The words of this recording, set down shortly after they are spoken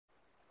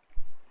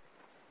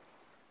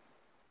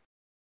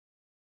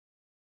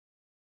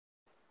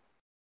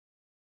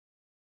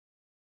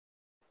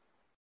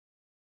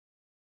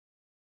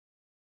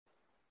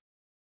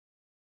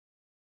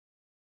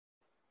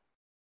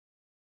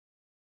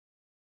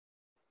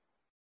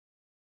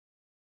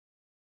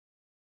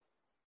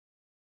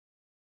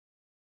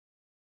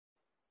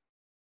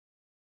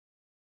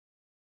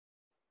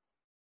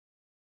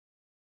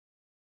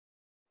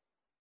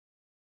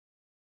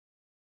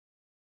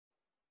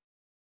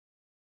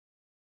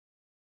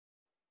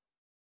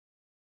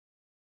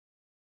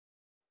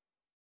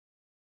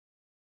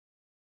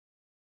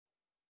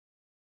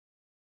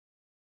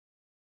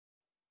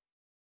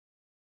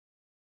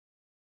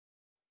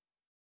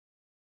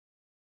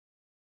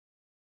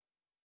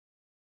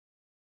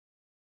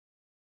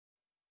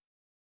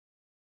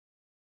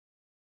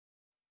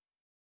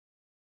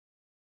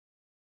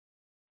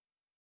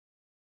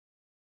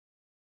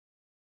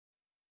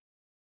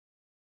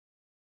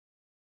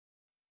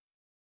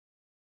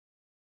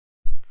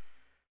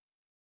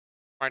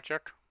Mic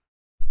check.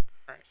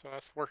 Alright, so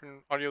that's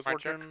working. Audio's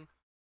working.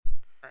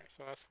 Alright,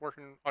 so that's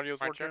working. Audio's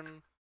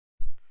working.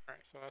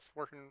 Alright, so that's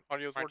working.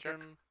 Audio's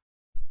working.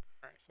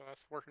 Alright, so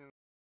that's working.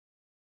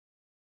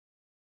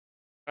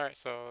 Alright,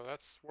 so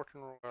that's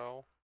working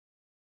real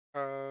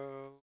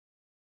well.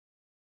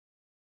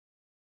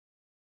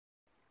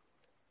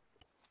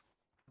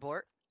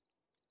 Abort?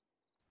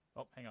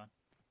 Oh, hang on.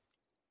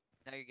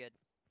 No, you're good.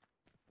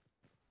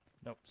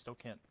 Nope, still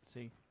can't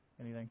see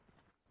anything.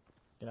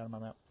 Get out of my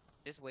map.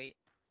 Just wait.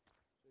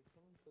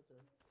 Someone sit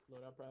there.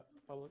 Load up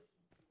public.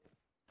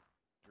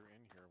 You're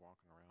in here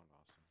walking around,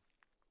 Austin.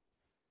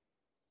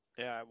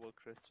 Yeah, I will,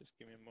 Chris. Just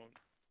give me a moment.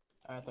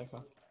 Alright, thanks,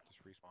 man. Just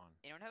respawn.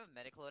 Anyone have a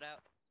medic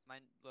loadout?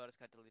 Mine loadout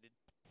got deleted.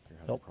 You're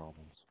having Nope.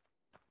 problems.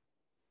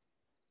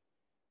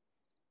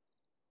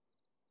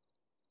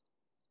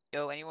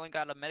 Yo, anyone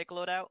got a medic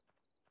loadout?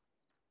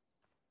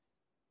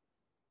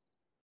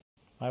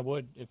 I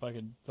would if I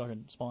could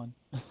fucking spawn.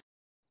 Can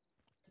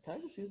I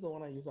just use the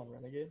one I use on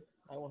Renegade?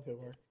 I want to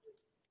work.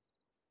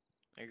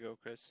 There you go,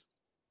 Chris.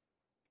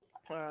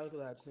 Alright, look at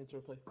that. I just need to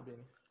replace the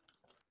beanie.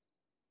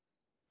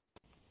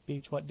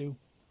 Beach, what do?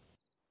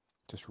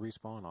 Just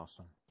respawn,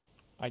 Austin.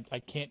 I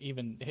can't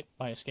even hit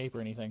my escape or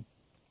anything.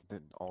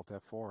 Then Alt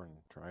F4 and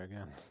try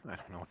again. I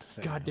don't know what to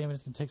say. God damn it,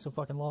 it's gonna take so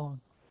fucking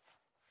long.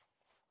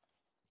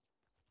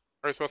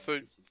 Are we supposed to?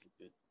 This is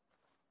a good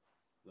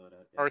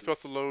loadout. Are we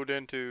supposed to load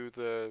into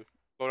the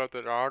loadout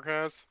that AUG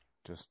has?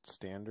 Just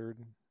standard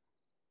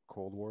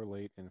Cold War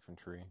late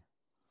infantry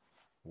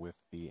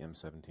with the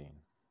M17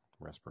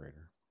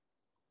 respirator.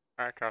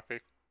 Alright, copy.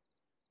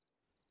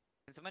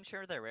 Can someone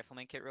share their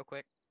rifleman kit real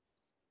quick?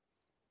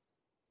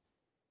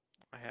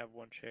 I have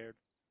one shared.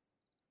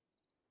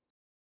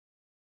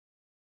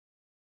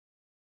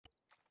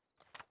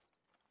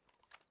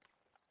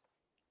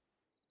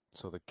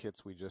 So the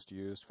kits we just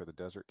used for the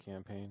desert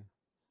campaign,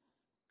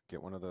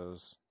 get one of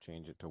those,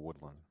 change it to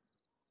woodland.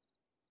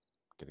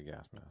 Get a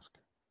gas mask.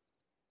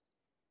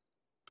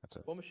 That's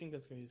it. What machine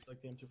guns can you use?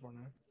 Like the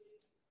M249?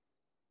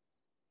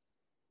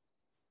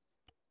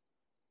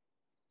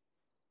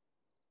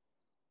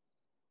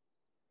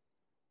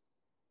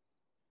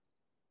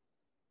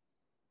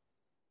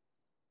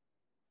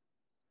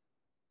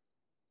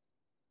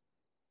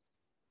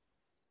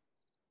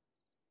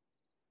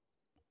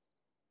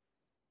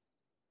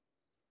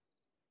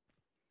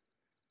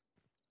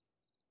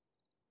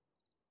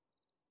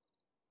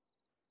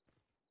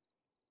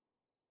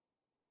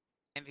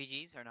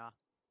 MVGs or not?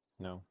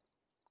 No.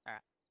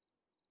 Alright.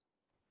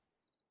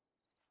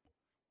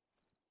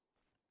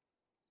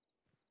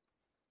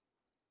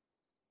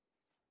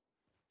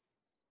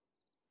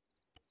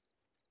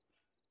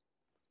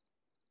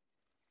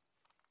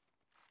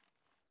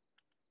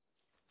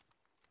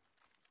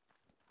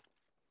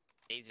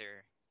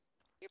 Laser.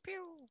 Pew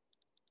pew.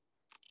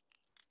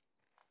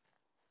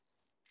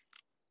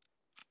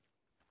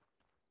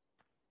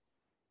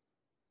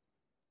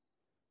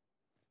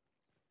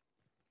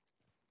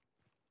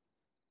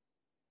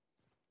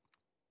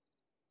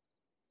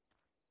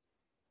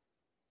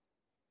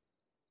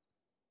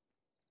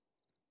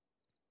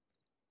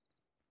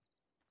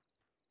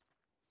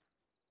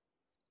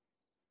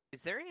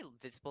 Is there a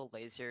visible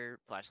laser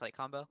flashlight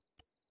combo?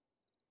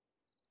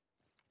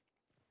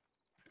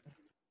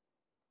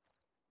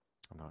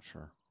 I'm not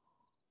sure.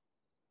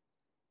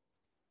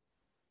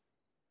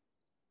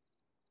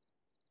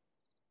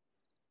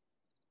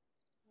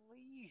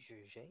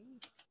 Lasers,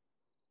 eh?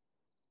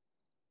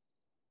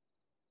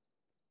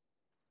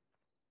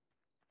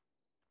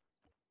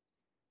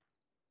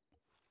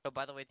 Oh,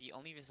 by the way, the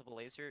only visible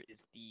laser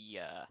is the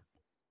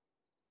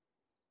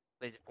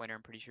laser pointer,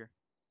 I'm pretty sure.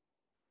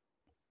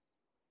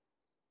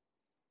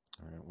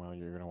 Alright, well,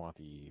 you're going to want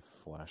the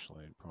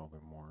flashlight probably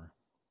more.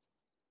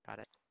 Got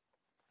it.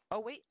 Oh,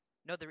 wait!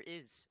 No, there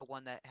is a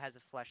one that has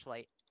a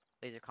flashlight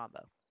laser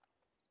combo.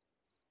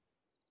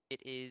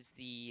 It is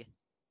the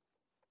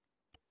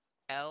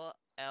LLM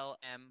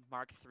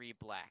Mark III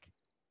Black.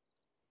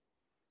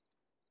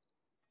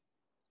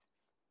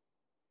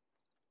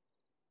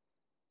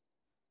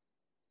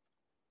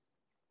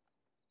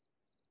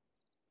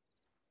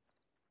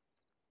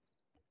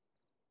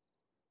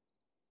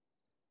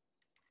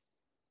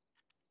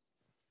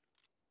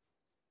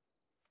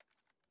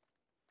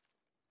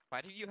 Why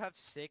do you have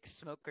 6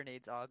 smoke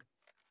grenades, Og?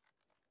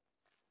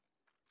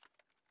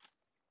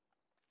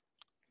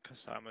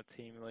 Because I'm a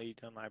team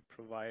lead and I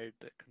provide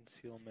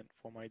concealment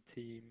for my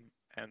team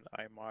and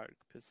I mark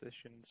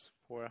positions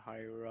for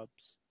higher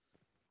ups.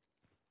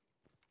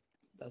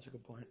 That's a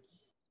good point.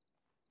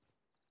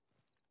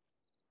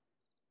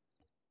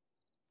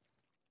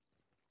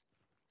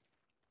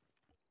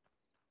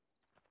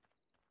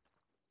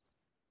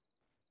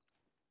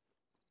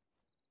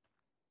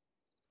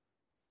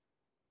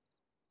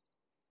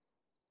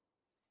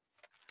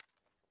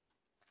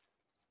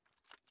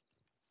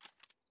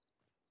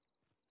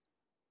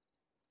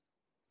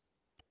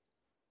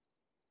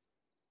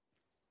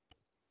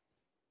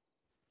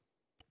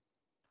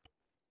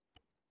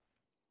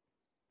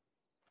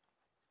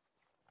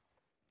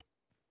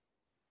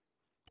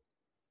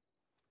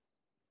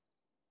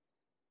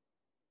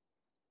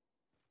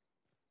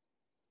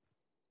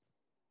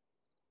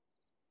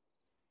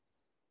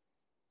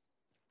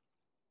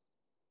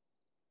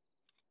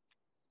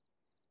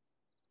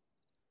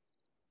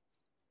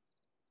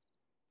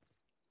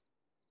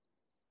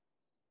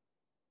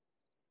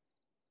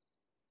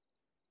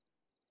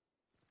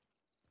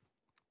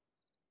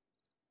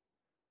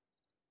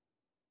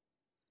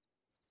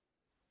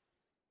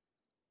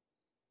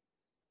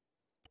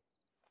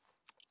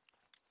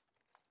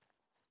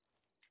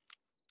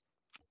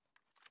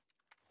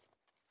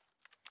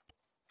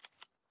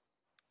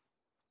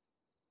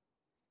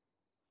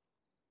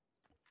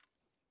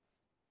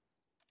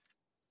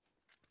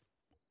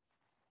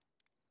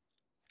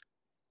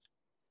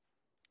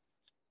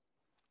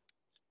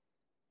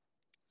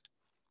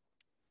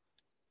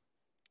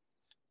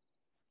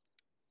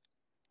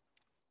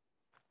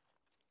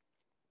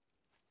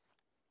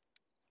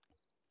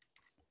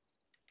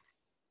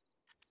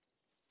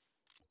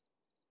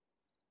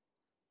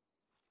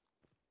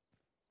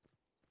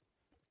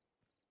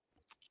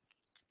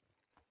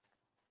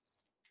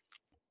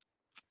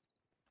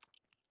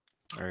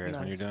 Alright guys,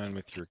 when you're Nice. done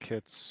with your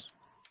kits,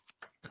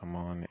 come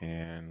on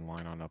and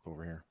line on up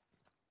over here.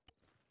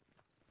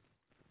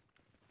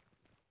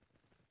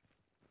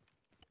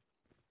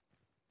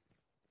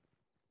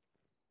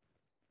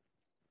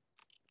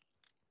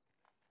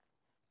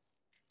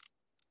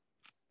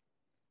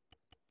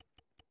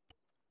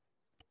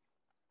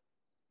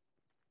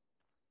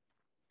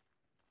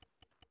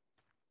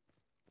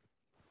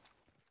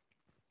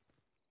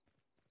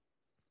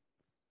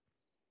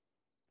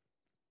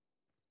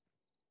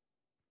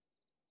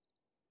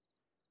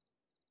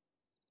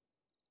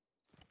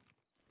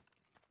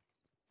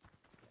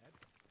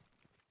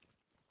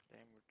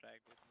 Damn,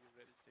 Retracted, you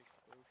ready to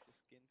expose your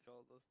skin to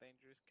all those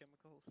dangerous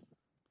chemicals?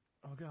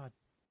 Oh god.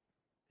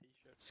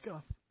 T-shirt.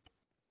 Scuff.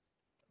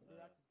 Dude,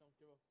 I just don't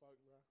give a fuck,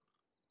 bro.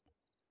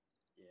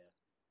 Yeah,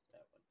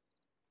 that one.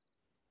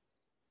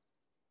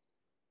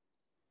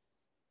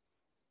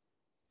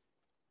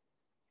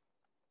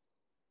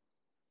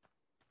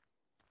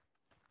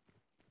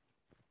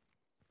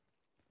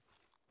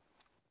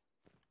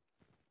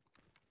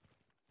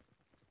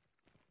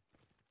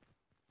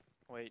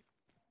 Wait,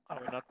 are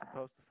we not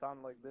supposed to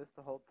sound like this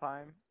the whole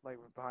time? Like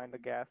we're behind the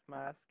gas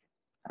mask?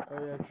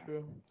 Oh yeah,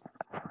 true.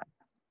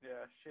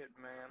 Yeah, shit,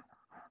 man.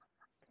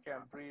 I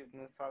can't breathe in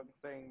this fucking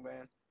thing,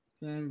 man.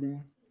 Damn,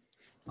 bro.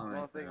 I Alright,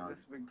 don't think right on. this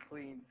has been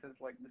cleaned since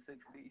like the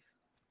 60s.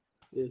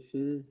 Yes,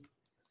 sir.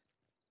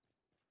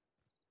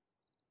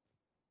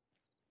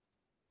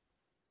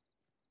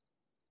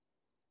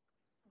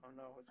 Oh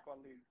no, it's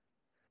quality.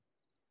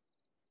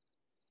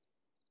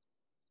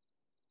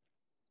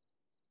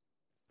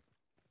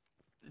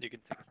 You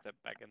can take a step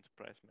back and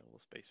surprise me, a little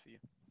space for you.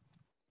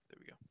 There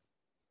we go.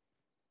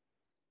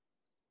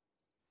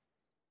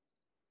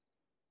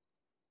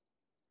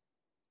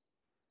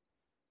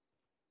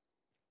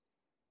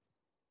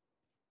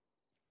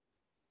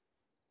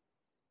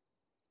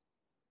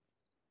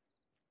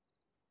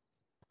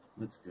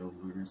 Let's go,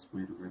 looters.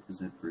 Way to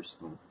represent First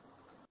Smoke.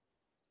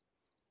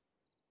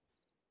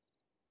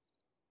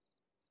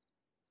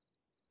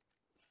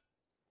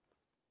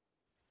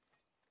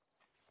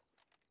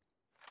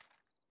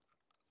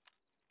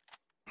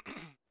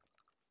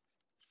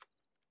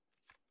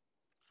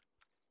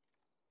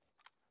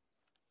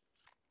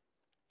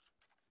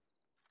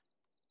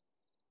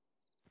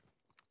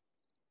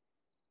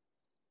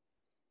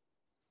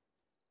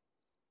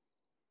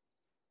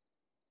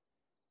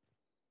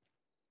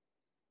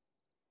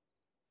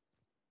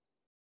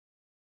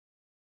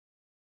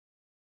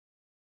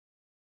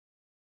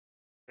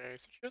 Okay, so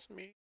it's just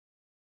me.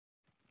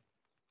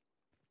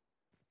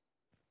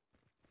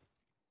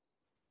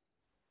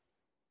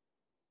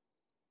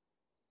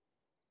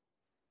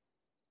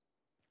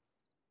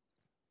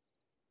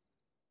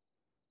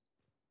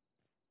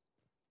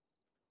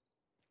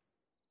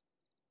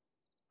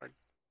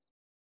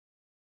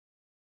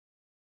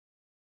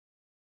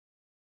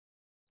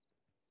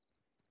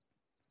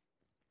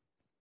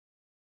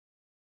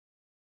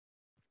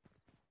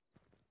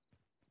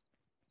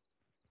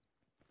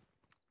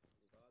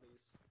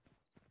 Bodies.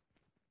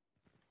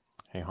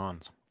 Hey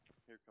Hans,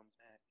 Here comes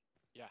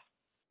Mac.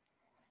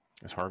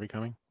 is Harvey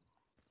coming?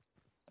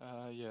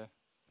 Yeah,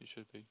 he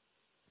should be.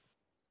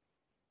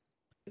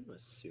 I'm gonna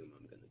assume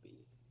I'm gonna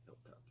be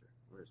helicopter.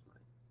 Where's mine?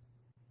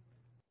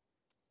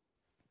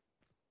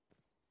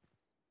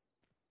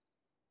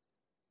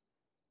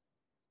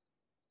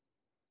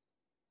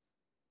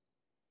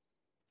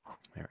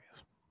 There he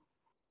is.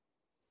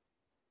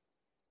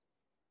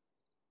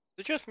 Is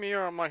it just me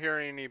or am I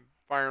hearing any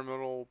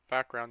environmental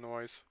background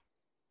noise?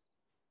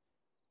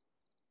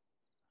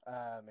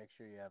 Make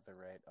sure you have the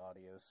right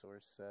audio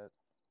source set.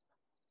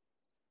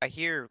 I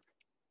hear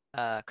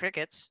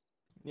crickets.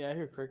 Yeah, I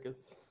hear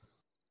crickets.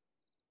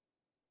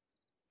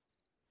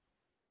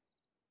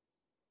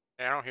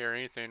 Yeah, I don't hear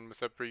anything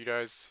except for you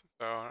guys,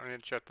 so I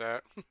need to check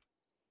that.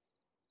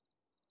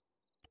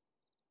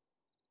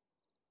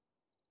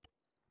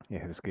 Yeah,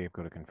 hit escape,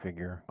 go to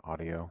configure,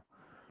 audio.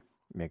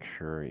 Make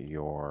sure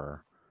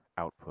your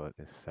output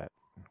is set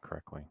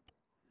correctly.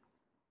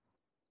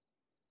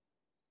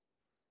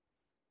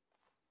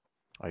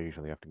 I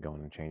usually have to go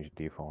in and change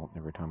the default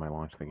every time I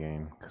launch the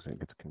game because it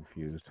gets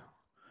confused.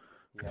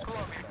 Yeah,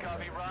 Columbia,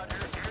 copy, Roger.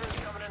 Gear's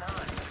coming in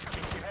hot.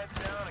 Keep your heads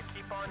down and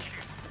keep on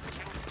shooting.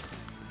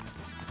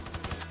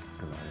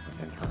 Because I have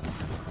an internal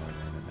controller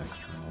and an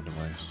external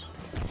device.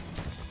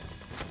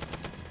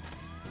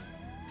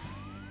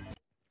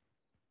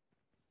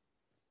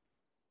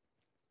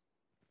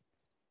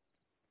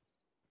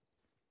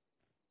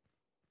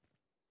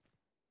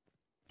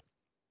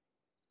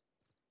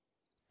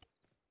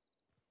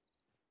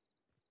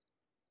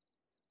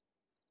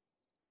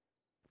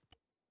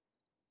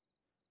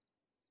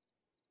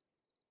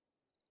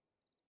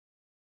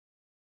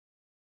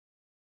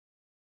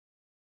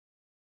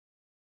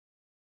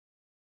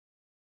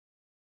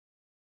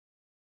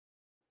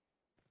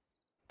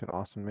 Did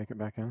Austin make it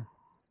back in?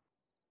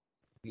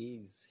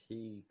 He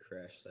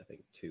crashed, I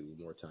think, 2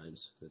 more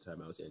times the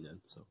time I was in,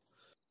 so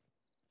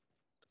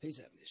he's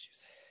having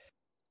issues.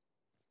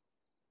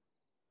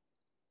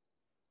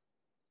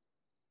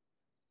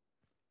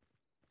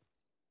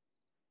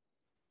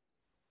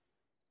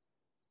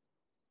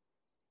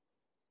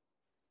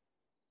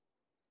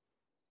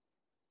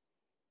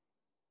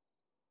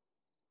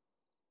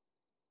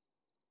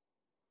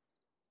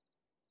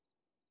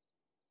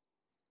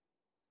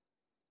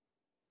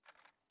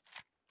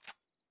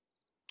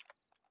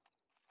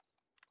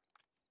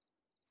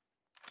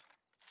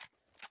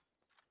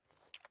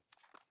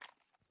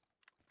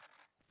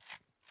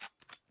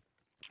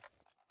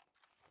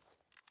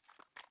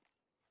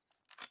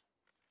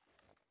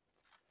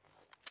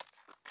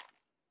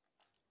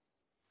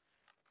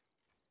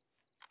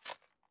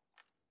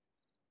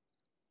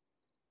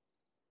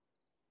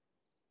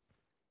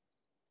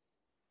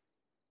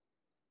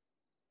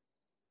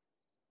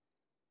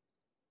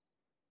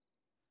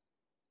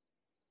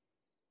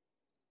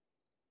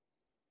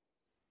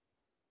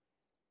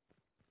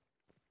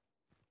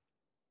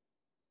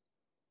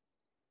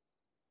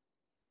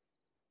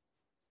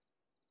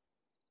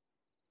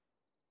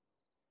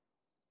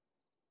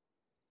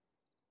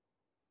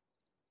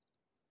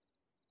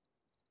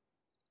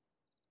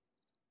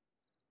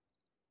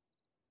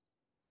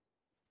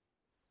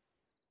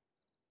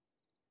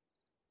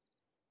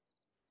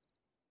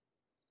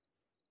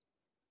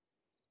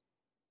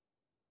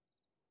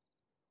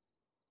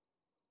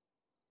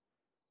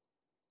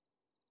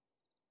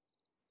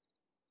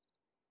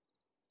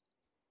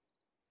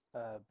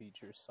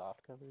 Beecher's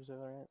soft covers,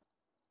 alright?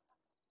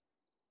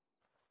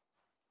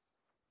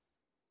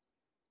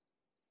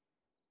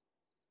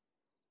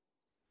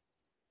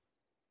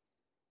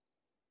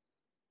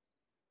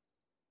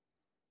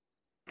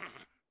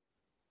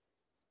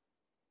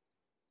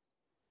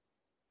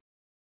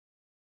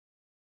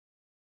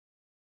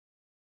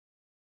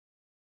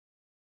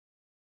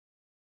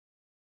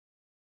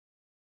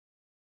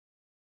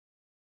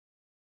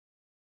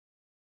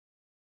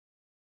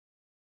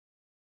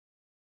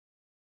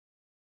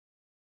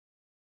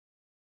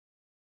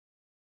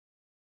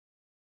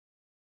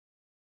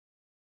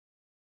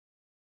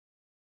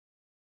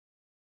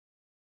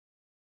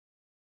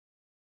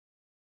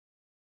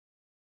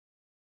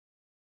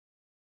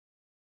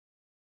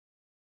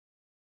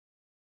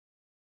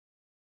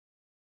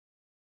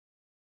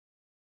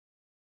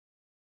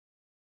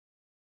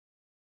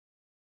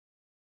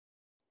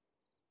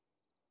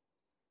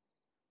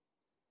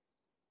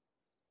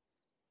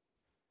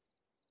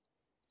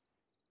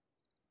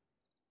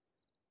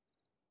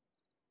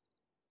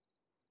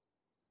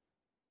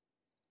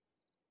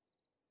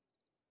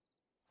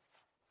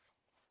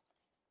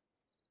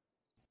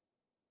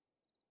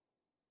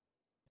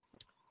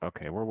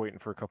 Okay, we're waiting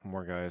for a couple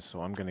more guys, so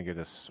I'm gonna get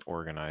us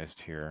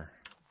organized here.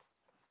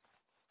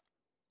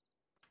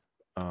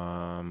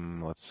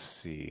 Let's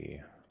see.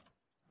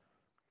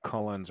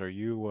 Collins, are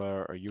you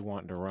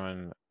wanting to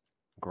run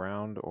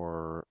ground,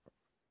 or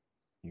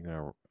you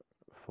gonna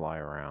fly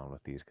around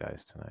with these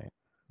guys tonight?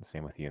 The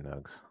same with you,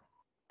 Nugs.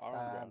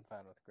 I'm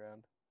fine with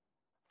ground.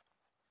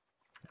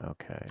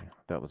 Okay,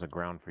 that was a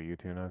ground for you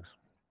too, Nugs.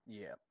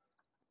 Yeah.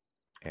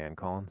 And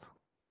Collins.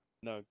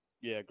 No,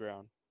 yeah,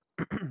 ground.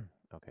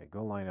 Okay,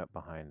 go line up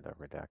behind the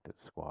redacted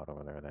squad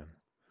over there then.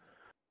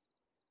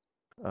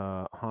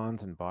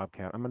 Hans and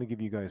Bobcat. I'm gonna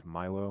give you guys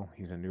Milo.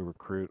 He's a new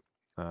recruit.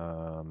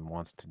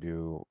 Wants to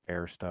do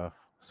air stuff,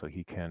 so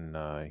he can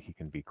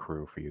be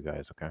crew for you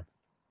guys. Okay.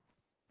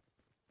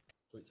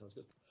 Sweet, sounds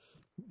good.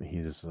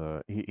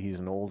 He's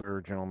an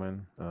older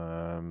gentleman.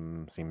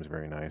 Seems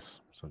very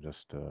nice. So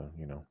just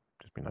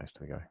just be nice to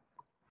the guy.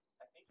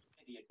 I think the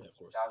city at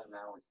 2,000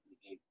 hours in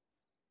the game.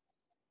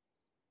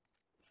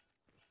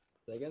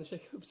 Say again,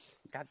 Jacobs?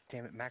 God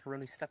damn it,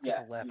 Macaroni stepped to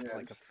the left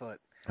like a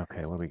foot.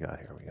 Okay, what do we got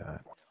here? We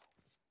got.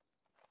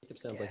 Jacob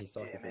sounds like he's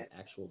talking with an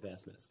actual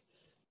gas mask.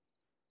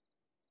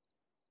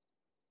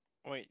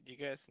 Wait, you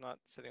guys not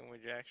sitting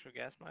with your actual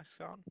gas masks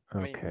on?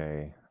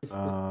 Okay.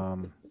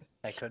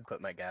 I could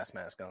put my gas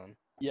mask on.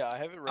 Yeah, I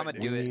have it right.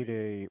 We need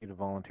a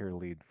volunteer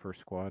lead first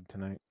squad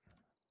tonight.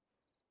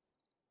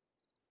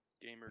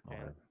 Gamer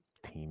can.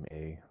 Team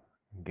A.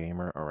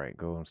 Gamer. All right,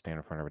 go and stand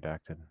in front of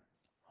redacted.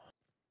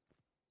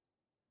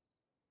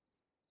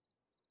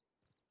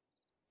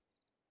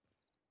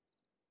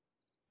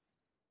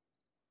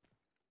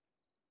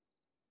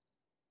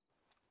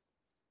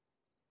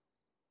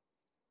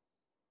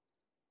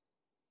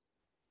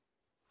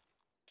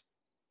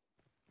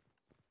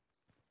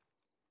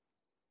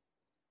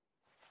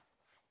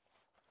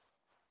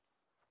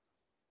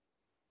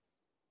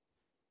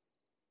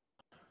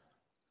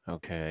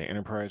 Okay,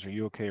 Enterprise, are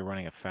you okay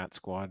running a fat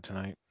squad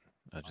tonight?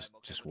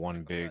 Just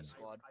one big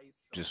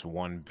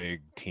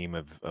team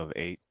of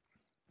 8.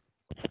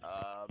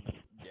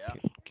 Yeah.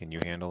 Can you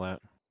handle that?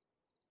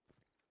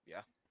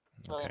 Yeah.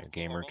 Okay,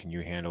 Gamer, can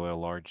you handle a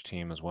large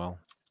team as well?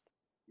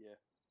 Yeah.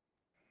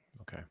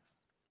 Okay.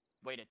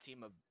 Wait, a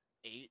team of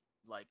 8,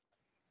 like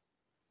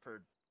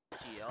per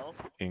TL,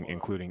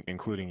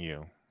 including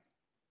you.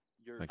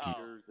 You're Like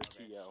you're the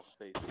TL,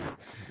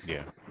 basically.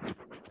 Yeah.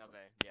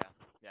 Okay,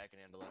 yeah, I can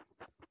handle it.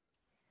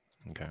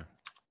 Okay.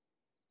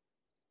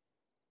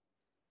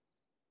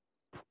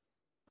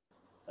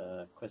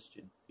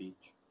 Question,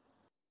 Beach.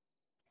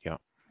 Yeah.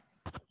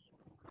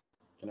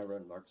 Can I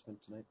run marksman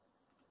tonight?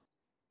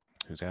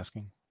 Who's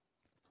asking?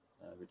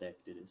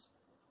 Redacted is.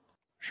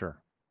 Sure.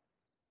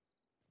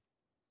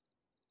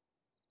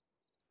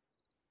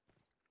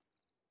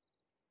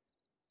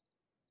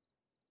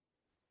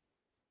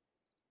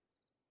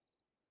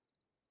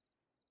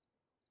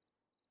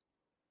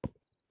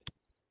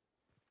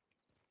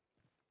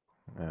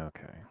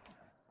 Okay.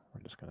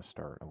 We're just going to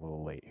start a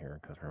little late here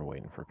because we're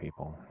waiting for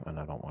people, and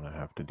I don't want to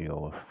have to deal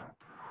with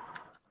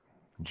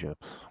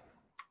gyps.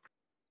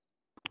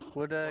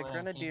 Would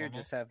Grenadier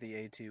just have the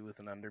A2 with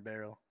an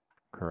underbarrel?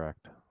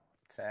 Correct.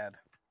 Sad.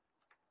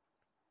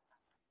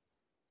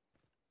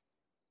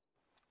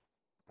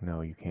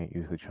 No, you can't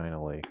use the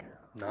China Lake.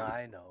 No,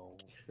 I know.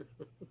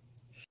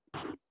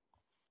 Can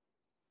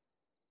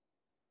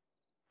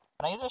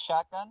I use a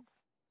shotgun?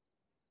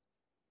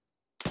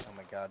 Oh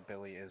my god,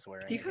 Billy is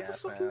wearing Do you a have a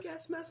gas fucking mask.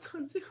 gas mask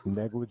on too?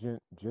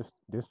 Negligent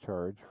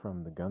discharge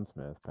from the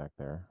gunsmith back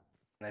there.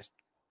 Nice.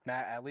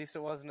 Matt, at least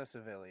it wasn't a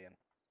civilian.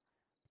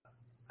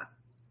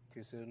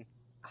 Too soon?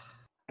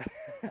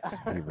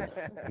 He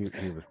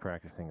was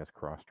practicing his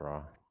cross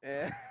draw.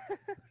 Yeah.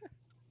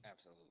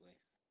 Absolutely.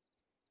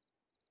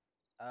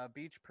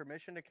 Beach,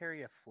 permission to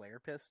carry a flare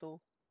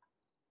pistol?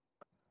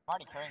 I'm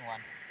already carrying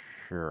one.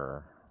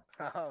 Sure.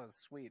 Oh,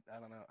 sweet. I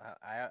don't know.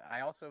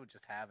 I also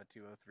just have a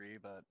 203,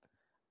 but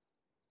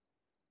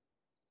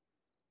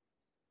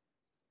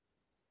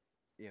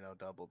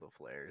double the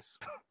flares.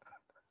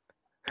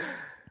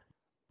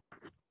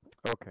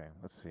 Okay,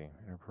 let's see.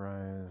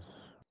 Enterprise.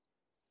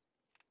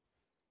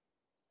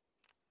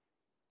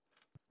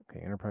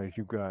 Okay, Enterprise,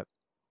 you've got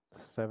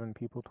 7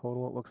 people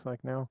total, it looks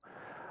like now.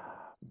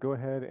 Go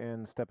ahead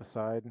and step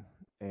aside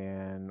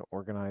and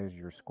organize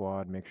your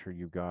squad. Make sure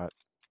you've got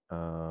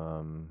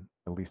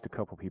at least a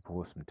couple people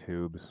with some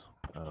tubes.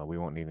 We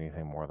won't need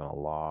anything more than a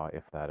law,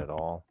 if that at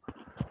all.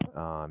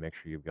 Make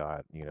sure you've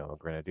got, a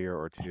grenadier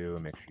or 2.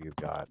 Make sure you've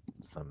got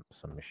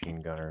some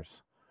machine gunners.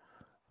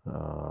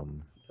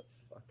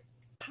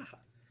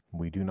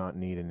 We do not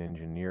need an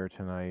engineer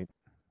tonight,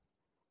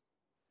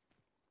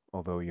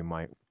 although you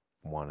might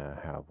want to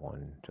have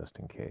one just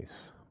in case.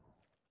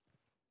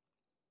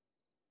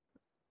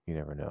 You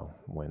never know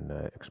when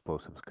the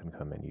explosives can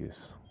come in use.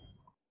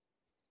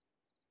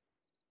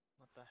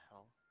 What the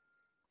hell?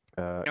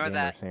 Ignore Gamer,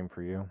 that. same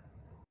for you.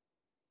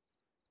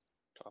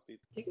 Copy.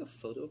 Take a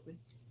photo of me.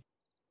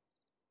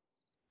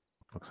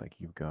 Looks like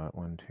you've got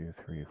 1, 2,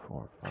 3,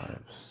 4,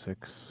 5,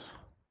 6,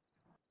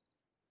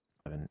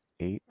 7,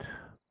 8.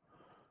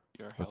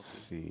 You're Let's healthy.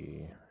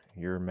 see.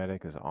 Your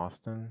medic is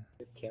Austin.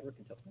 The camera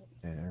can tell me.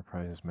 And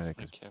Enterprise's medic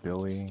My is camera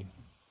Billy.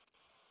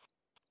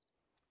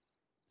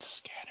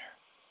 Scanner.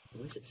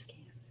 What is it scan?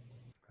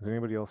 Is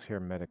anybody else here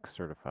medic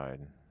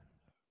certified?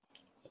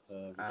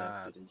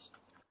 Redacted is.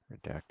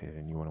 Redacted,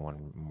 and you want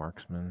one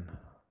marksman?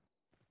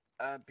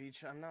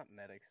 Beach, I'm not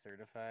medic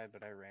certified,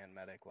 but I ran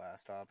medic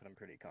last op, and I'm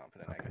pretty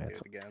confident I Okay, can do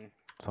it again.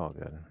 It's all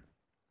good.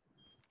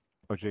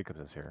 Oh, Jacobs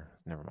is here.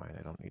 Never mind,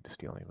 I don't need to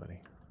steal anybody.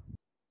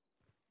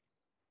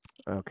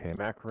 Okay,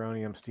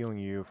 Macaroni, I'm stealing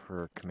you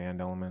for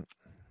command element.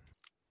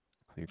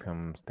 So you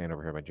come stand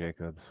over here by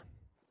Jacobs.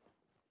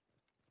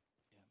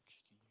 Yeah, I'm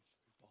checking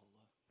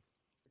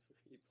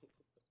you for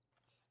Ebola.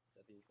 Is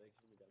that the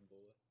infection? We got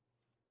Ebola.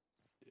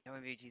 No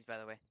MVGs, by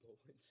the way.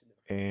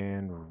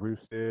 And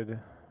Roosted,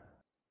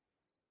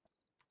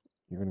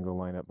 you're going to go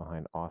line up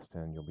behind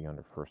Austin. You'll be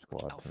under first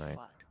squad tonight.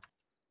 Fuck.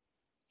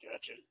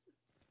 Gotcha.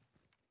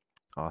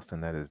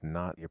 Austin, that is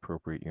not the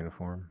appropriate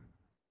uniform.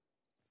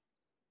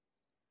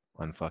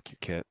 Unfuck your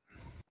kit.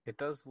 It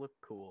does look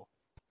cool.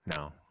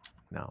 No,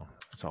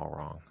 it's all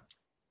wrong.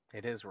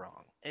 It is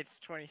wrong. It's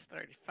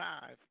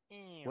 2035.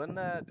 When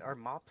are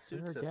mop They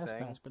were suits a gas thing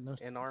masks, but no.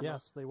 in Arma?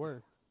 Yes, they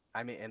were.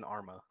 I mean, in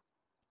Arma.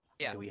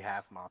 Yeah. Do we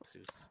have mop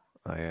suits?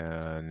 No,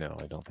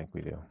 I don't think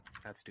we do.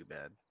 That's too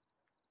bad.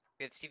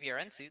 We have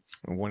CVRN suits.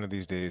 One of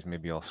these days,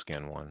 maybe I'll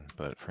skin one,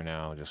 but for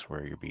now, just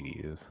wear your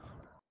BDUs.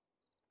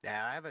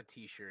 Yeah, I have a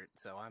t-shirt,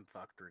 so I'm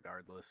fucked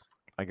regardless.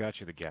 I got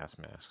you the gas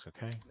masks,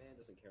 okay? Man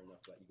doesn't care enough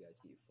about you guys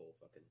to get you full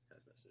fucking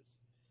hazmat suits.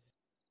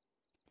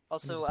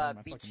 Also, find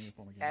my fucking Beach,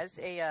 uniform again. as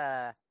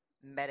a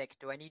medic,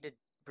 do I need to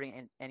bring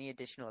in any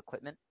additional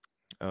equipment?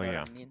 Oh, Know what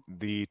yeah. I mean?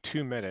 The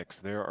 2 medics,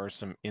 there are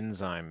some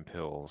enzyme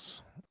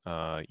pills.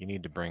 You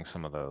need to bring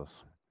some of those.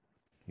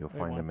 You'll Wait,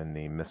 find what? them in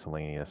the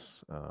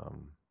miscellaneous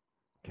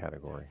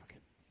category.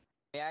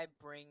 May I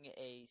bring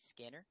a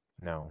scanner?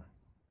 No.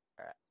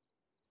 Alright.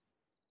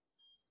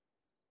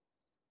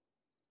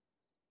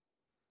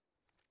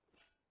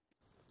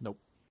 Nope.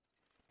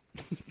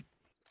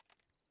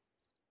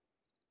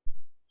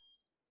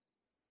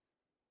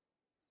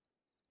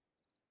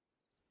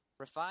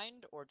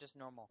 Refined or just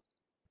normal?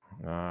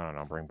 I don't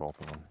know, bring both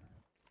of them.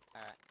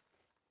 Alright.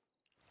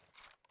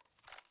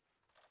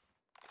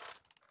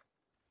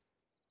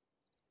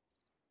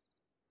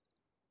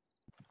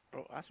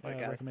 Bro, that's my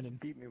Yeah, guy. recommended.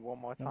 Beat me one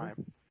more Number?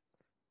 time.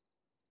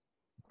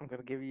 I'm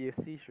gonna give you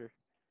a seizure.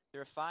 The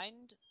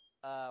refined,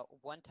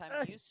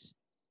 one-time use,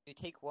 you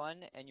take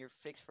one and you're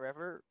fixed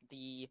forever.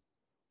 The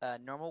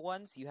normal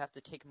ones, you have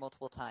to take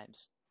multiple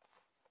times.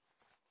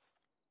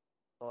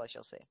 All I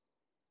shall say.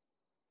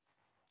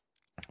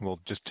 Well,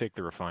 just take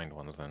the refined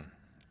ones then.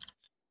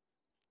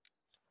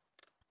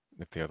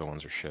 If the other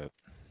ones are shit.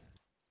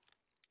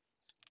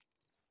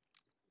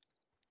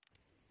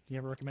 Do you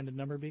have a recommended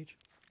number, Beach?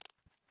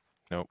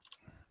 Nope.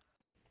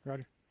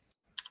 Roger.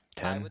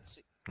 10? I would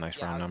Nice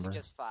yeah, round I would number.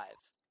 suggest 5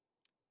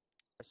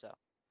 or so.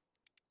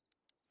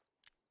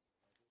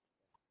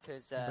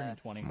 Because I'm bringing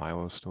 20.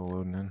 Milo's still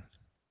loading in.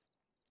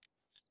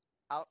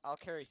 I'll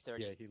carry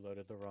 30. Yeah, he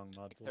loaded the wrong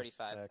mod.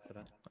 35. By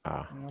accident.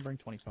 Ah. I'll bring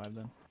 25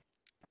 then.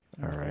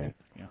 Alright.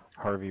 Yeah.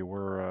 Harvey,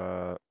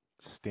 we're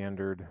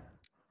standard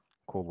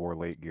Cold War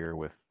late gear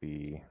with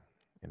the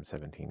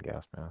M17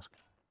 gas mask.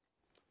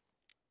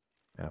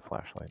 And a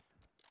flashlight.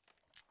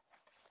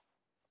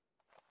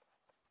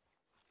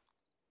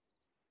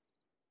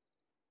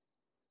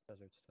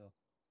 Desert still.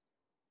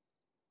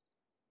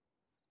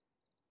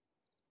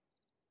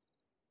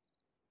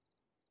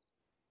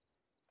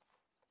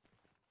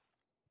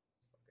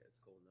 Okay, it's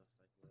cold enough.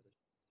 I can weather.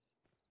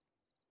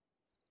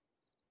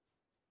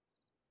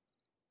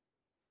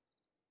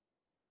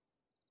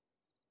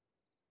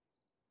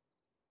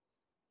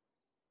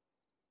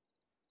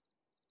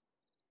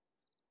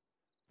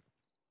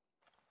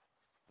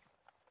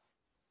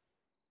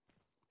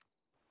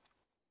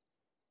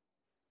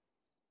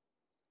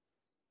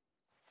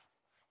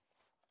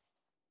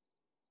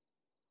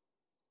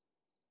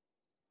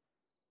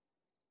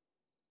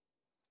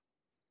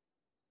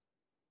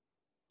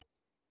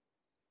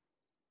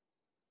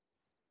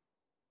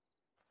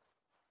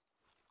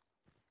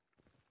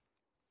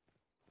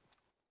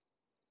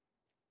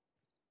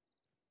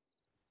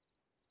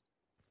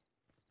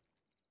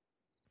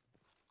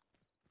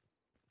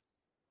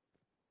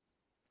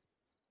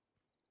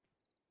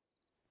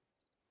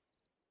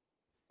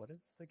 What is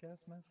the gas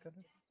mask under?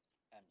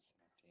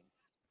 M17.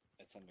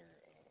 It's under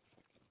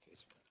fucking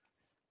Facebook.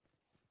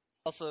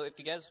 Also, if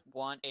you guys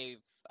want a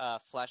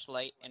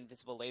flashlight and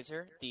visible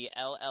laser, the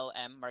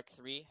LLM Mark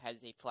III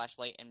has a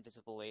flashlight and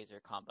visible laser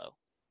combo.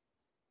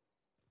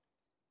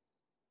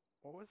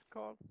 What was it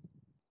called?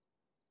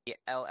 The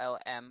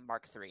LLM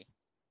Mark III.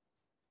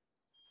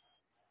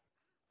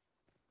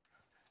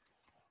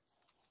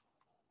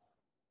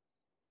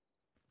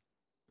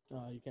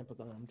 You can't put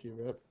that on MG,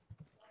 right?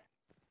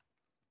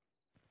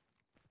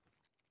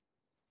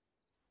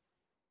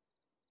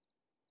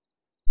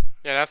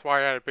 Yeah, that's why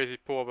I had to basically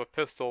pull up a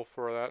pistol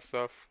for that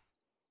stuff.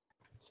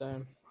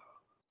 Same.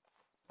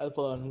 I had to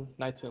pull out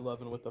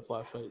 1911 with the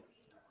flashlight.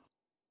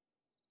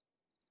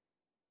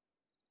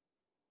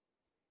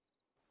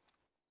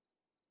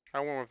 I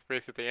went with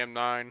basically the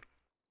M9.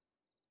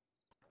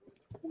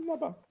 Not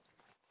bad.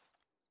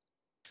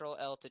 Control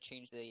L to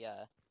change the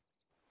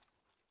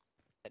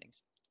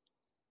settings.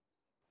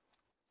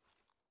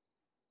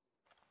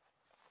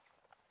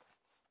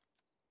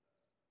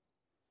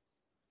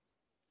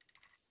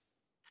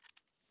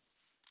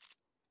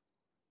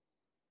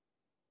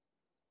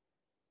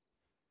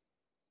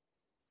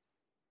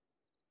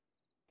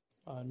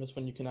 I miss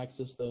when you can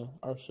access the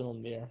arsenal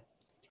in the air.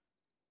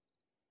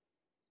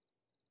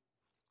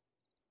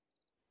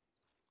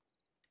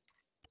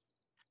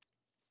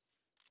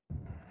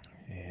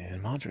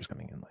 And Monster's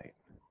coming in late.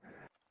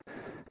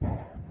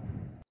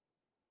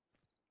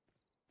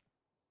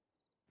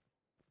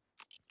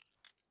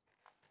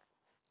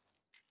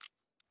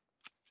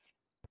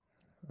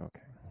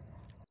 Okay.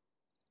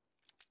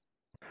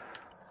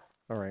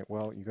 All right,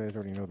 well, you guys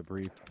already know the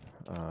brief.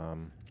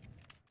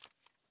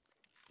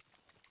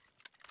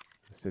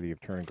 The city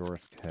of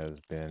Chernogorsk has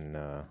been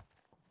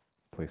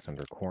placed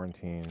under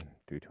quarantine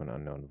due to an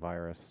unknown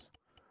virus.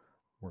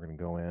 We're going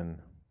to go in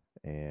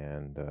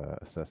and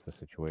assess the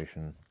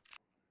situation,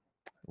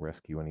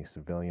 rescue any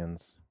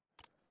civilians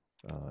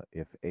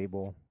if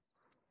able,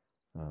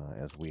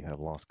 as we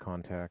have lost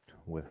contact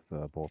with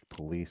both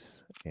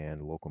police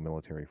and local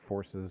military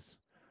forces.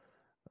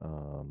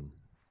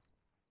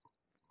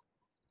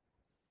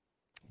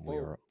 We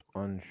are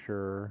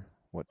unsure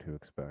what to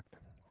expect.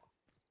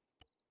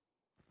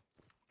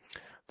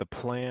 The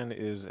plan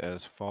is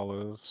as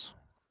follows.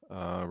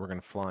 We're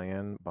going to fly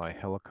in by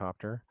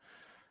helicopter,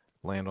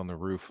 land on the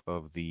roof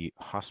of the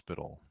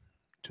hospital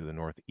to the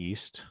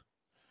northeast,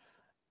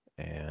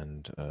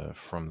 and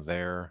from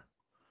there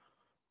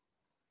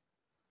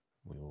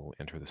we will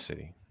enter the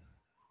city.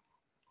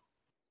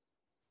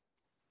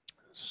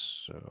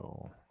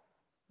 So,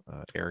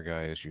 air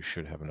guys, you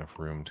should have enough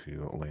room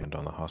to land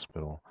on the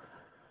hospital,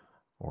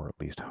 or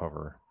at least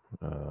hover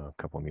a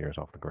couple of meters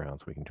off the ground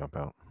so we can jump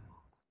out.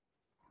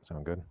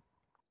 Sound good?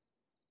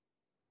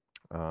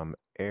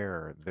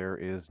 Air, there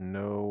is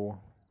no,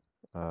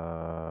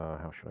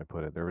 how should I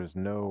put it? There is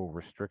no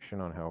restriction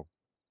on how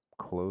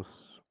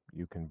close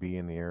you can be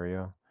in the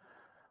area.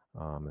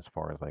 As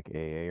far as like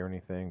AA or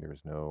anything,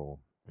 there's no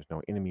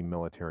enemy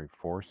military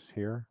force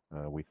here,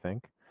 we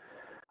think.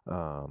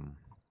 I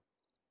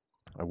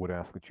would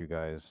ask that you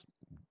guys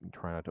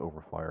try not to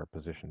overfly our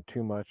position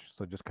too much,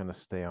 so just kind of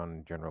stay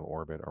on general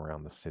orbit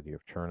around the city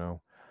of Cherno,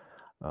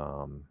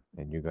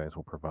 and you guys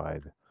will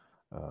provide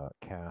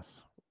CAS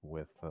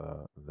with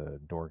the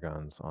door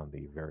guns on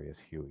the various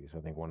Hueys.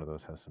 I think one of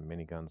those has some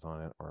miniguns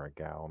on it, or a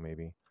GAU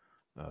maybe,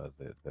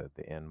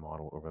 the N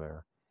model over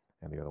there,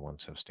 and the other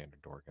ones have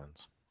standard door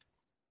guns.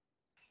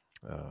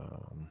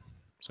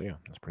 So yeah,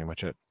 that's pretty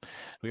much it. Do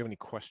we have any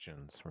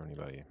questions from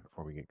anybody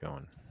before we get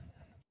going?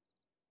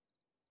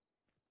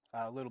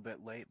 A little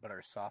bit late, but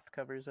our soft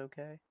cover's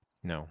okay?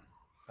 No.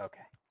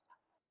 Okay.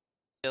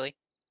 Billy?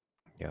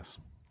 Yes.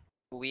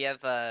 We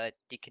have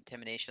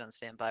decontamination on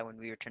standby when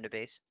we return to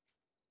base.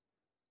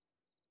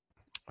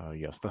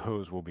 Yes, the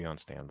hose will be on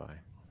standby.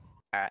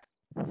 Alright.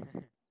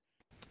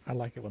 I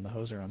like it when the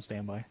hose are on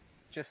standby.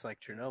 Just like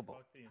Chernobyl.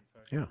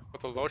 Yeah.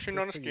 With the lotion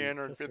on the skin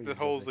or the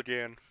hose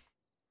again?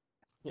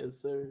 Yes,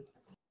 sir.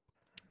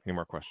 Any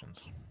more questions?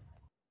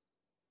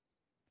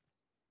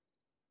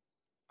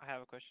 I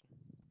have a question.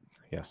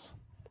 Yes.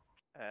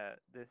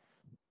 This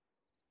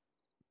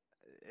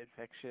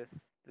infectious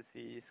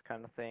disease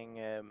kind of thing,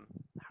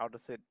 how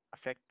does it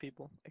affect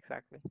people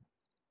exactly?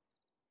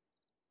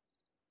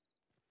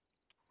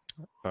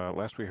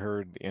 Last we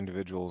heard, the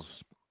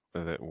individuals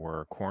that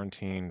were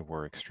quarantined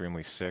were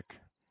extremely sick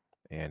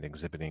and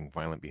exhibiting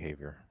violent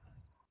behavior.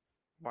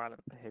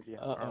 Violent behavior.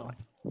 Uh-oh.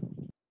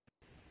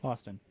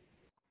 Austin.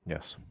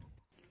 Yes.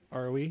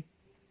 ROE?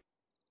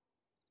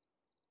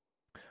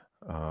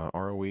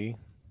 ROE.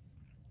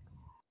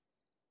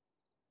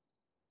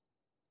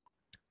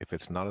 If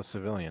it's not a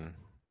civilian,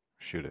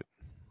 shoot it.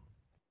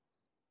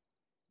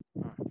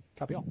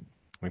 Copy all.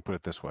 Let me put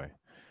it this way.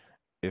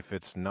 If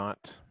it's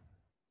not...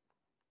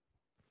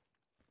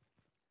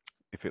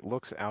 If it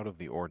looks out of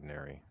the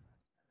ordinary,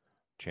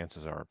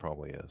 chances are it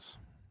probably is.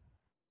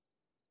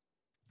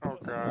 Oh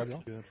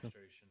god.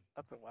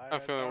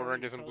 I'm feeling we're gonna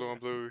get some blue and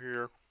blue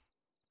here.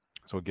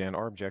 So again,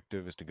 our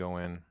objective is to go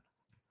in,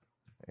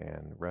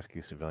 and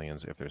rescue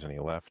civilians if there's any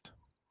left.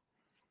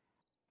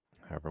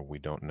 However, we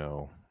don't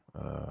know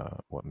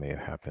what may have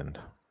happened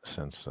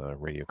since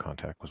radio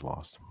contact was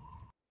lost.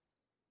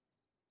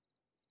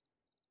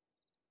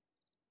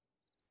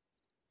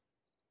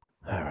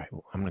 All right,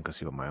 well, I'm gonna go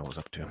see what Mile was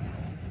up to.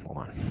 Hold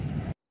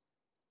on.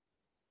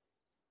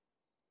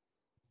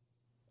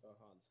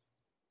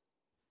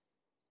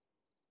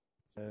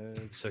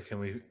 So can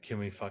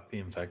we fuck the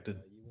infected?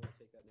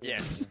 Yeah.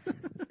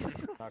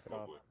 Knock it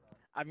off.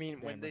 I mean,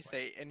 when they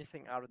say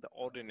anything out of the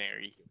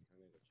ordinary.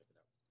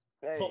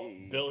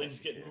 Hey, Billy's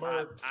getting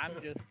murked.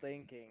 I'm just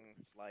thinking,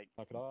 like.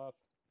 Knock it off.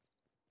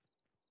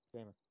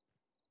 Gamer.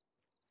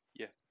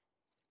 Yeah.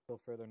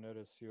 Until further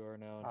notice, you are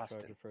now in Austin.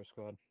 charge of first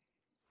squad.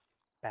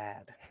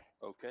 Bad.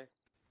 Okay.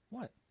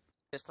 What?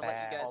 Just to let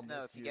you Bad. guys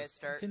know, if you guys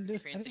start Didn't do- I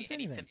didn't experiencing say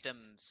any anything.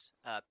 symptoms,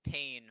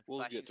 pain, We'll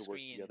flashing get to work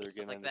screen, together stuff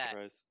again, like that,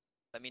 Enterprise.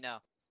 let me know.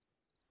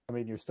 I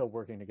mean, you're still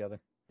working together.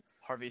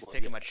 Harvey's Well,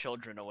 taking yeah. my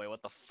children away.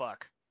 What the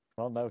fuck?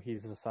 Well, no,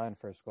 he's assigned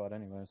first squad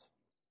anyways.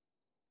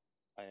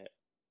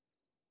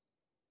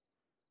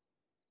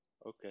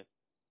 Okay.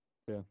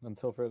 Yeah,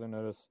 until further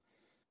notice,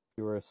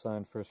 you were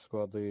assigned first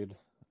squad lead.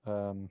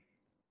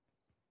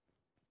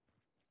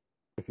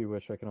 If you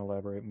wish, I can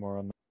elaborate more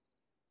on that.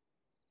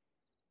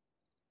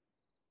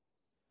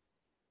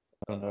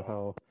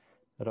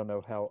 I don't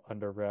know how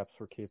under wraps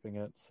we're keeping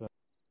it, so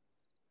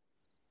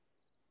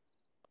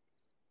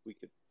We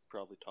could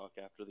probably talk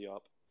after the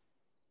op.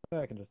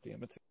 I can just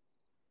DM it to you.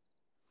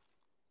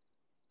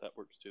 That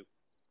works too.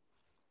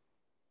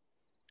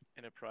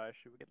 Enterprise,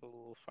 should we get a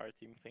little fire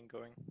team thing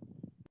going?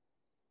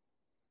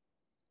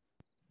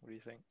 What do you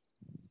think?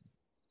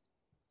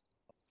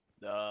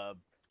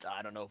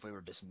 I don't know if we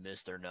were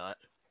dismissed or not.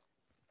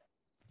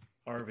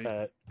 Harvey.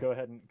 Go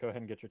ahead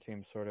and get your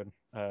team sorted.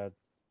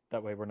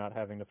 That way we're not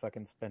having to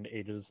fucking spend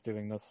ages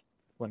doing this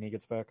when he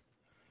gets back.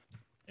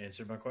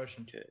 Answered my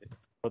question. Okay.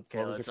 What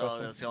was let's your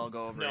question? all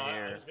go over No,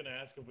 here. I was gonna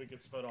ask if we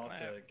could split off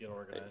to get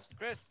organized.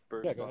 Chris!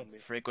 Birds Yeah, go on ahead. me.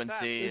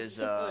 Frequency is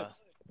What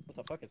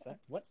the fuck is that?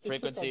 What?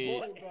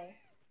 frequency.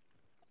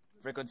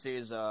 Frequency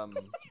is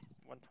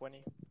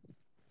 120.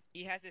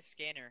 He has a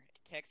scanner.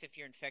 It detects if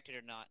you're infected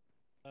or not.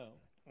 Oh.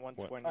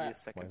 120 What? is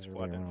second Why is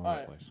squad. everybody And all over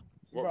Alright. the place?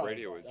 What Bro,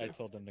 radio is I it?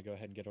 told them to go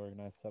ahead and get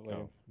organized. That way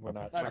Oh, we're okay.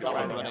 not. Alright, I so thought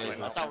I'm we're running-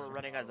 running, I thought we're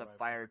running as a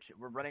fire.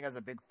 We're running as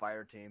a big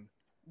fire team.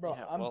 Bro,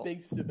 Yeah, I'm well-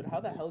 big stupid. How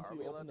the hell Are do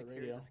we you allowed open the to carry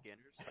radio? the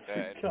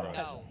scanners? Enterprise.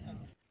 No.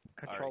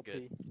 Control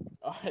Alright, P.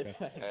 Alright, Okay.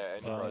 thanks.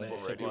 Enterprise, what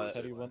So radio what? is how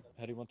it? do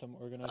you want them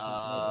organized?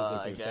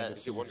 I Is it guess.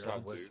 Is it one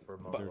time List two? for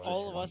But mobilization.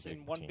 all of one us in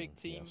big one team, big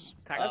team. yes.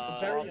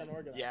 That's very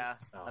unorganized. Yeah,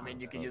 Oh, I mean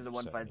you can okay. use the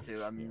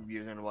 152. I'm Yeah.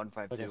 using the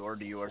 152 Okay. or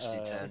the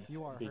URC-10.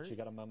 You are Beach, you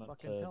got a moment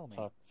fucking to tell me.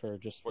 talk for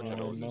just What one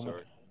channel is it, moment?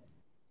 sorry?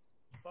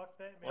 Fuck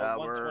that, man. Well,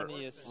 we're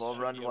 120 is we'll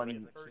run should be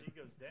one. already-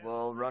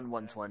 We'll run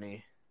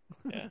 120.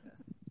 Yeah.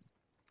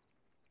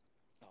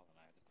 Oh, and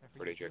I have the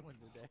Pretty good.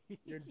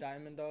 Your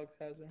Diamond Dog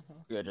Kaiser, huh?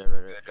 Good,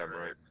 Damn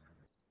right.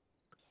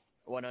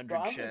 100 Bro,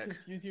 I'm gonna check.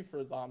 confuse you for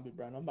a zombie,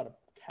 bro, and I'm about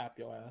to cap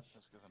your ass.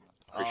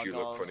 Chris, you no,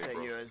 look I'll funny, set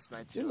bro. you as my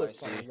You 2 look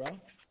funny, IC. bro.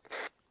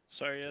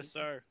 Sir, yes,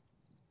 sir.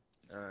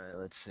 Alright,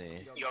 let's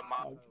see.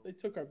 Oh, they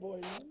took our boy,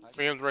 man.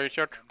 Williams, ready to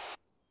check?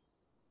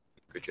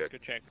 Good check.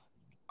 Good check.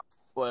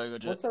 Well,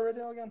 go What's our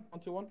radio again?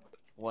 121?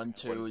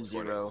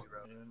 120.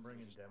 Anyone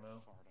bringing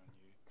demo?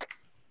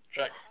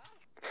 Check.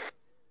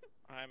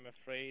 I'm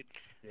afraid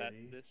that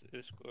this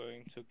is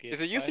going to get. Is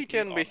the UC-10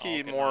 slightly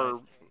basically more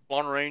unorganized.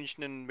 long range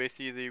than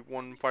basically the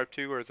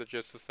 152, or is it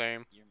just the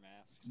same? Your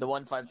mask. The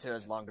 152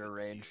 has longer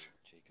range.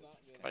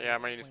 Yeah, I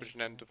might need to switch it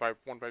then to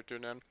 152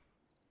 then.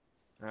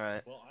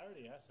 Alright. Well, I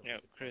already asked him. Yeah,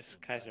 Chris,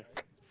 Kaiser.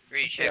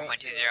 Read check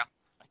 120.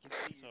 I can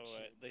see So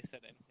they said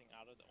anything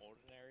out of the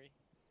ordinary.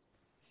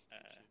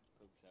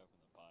 Pokes out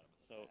from the bottom of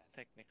the So mask.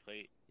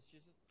 technically,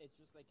 It's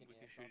just like an we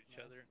can shoot each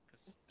other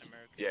because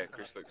America. Yeah,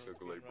 Chris looks so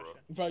good, bro.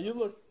 Bro, you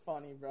look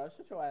funny, bro.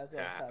 Shut your ass up,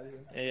 Kaiser.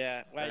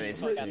 Yeah, why Let you me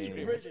fuck out see.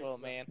 scream as well,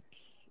 man?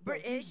 Bro,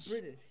 he's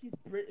British. He's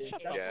British.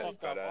 Shut That's the Yeah, fuck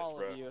it's up, badass, all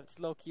bro. of you. It's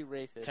low key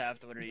racist.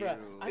 Taft, what are you? Bruh,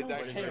 I don't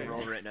What is your care.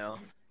 role right now?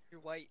 You're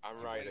white.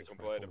 I'm ready to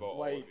complain about all of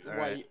White, you.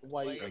 white,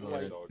 white, Like,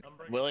 white. dog.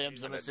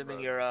 Williams, I'm assuming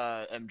you're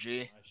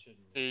MG.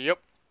 Yep.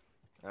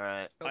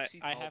 Alright.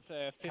 I have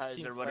 15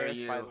 Kaiser, what are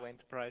flares by you? the way,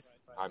 Enterprise.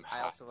 I'm I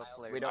hot. also have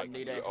flare. We don't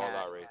need a all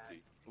hat. RAT.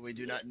 We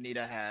do not need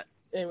a hat.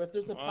 Hey, if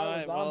there's a pile of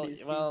Alright, zombies, he's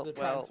the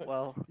prime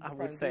I prime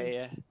would dude.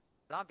 say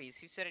Zombies?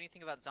 Who said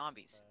anything about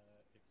zombies?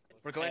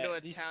 We're going to a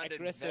these town to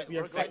aggressive- We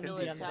are we're going to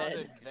fighting a the town to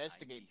undead.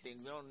 investigate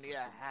things. We don't need a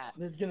hat.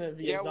 There's gonna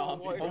be Yeah, a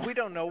zombie. well, well, we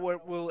don't know where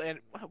we'll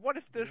end. What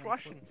if there's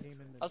Russians?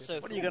 Also,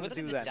 What are you gonna what are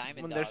do the then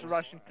Diamond when there's a Dogs?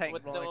 Russian tank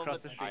With rolling the- across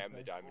the with- street? I am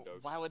the Diamond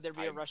Dogs. Why would there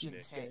be a I'm Russian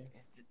Nick. tank?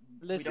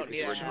 Listen, don't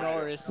need a it's hat.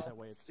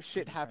 Chernarus.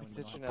 Shit happens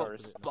to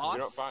Chernarus. You know,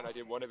 Boss? fine. I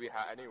didn't want to be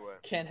hot anyway.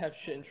 Can't have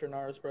shit in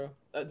Chernarus, bro.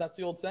 That's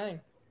the old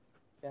saying.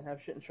 Can't have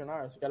shit in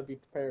Chernarus. You gotta be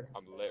prepared.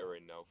 I'm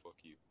littering now. Fuck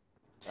you.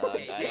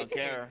 I don't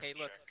care. Hey,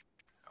 look.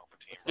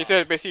 He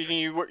said basically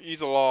you use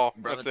the law.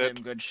 Brother That's it.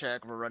 Tim, good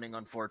check. We're running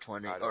on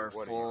 420 I don't or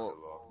wanna full. use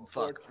the law.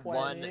 Fuck 420.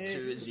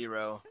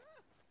 120.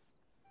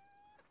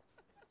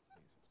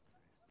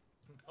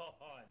 Oh,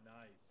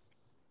 nice.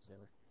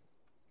 sailor.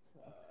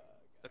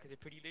 Look at the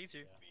pretty laser.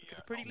 Look at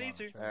the pretty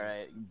laser.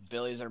 Alright,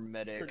 Billy's our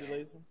medic. Pretty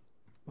lazy.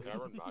 Can I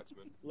run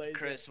marksman? Lazy.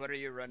 Chris, what are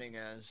you running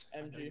as?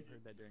 MG.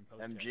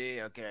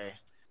 MG, okay.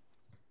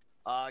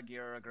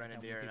 You're a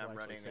grenadier and I'm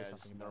running as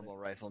normal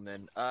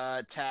rifleman.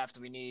 Taft,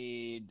 we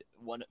need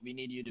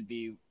you to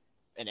be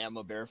an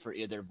ammo bearer for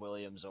either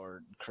Williams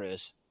or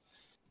Chris.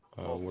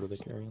 What are they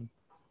carrying?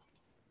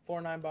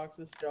 4 9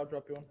 boxes. I'll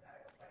drop you one.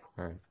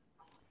 Alright.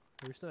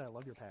 Roosted, I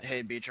love your pack.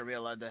 Hey, Beach, are we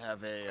allowed to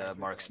have a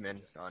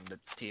marksman on the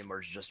team,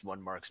 or is just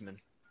one marksman?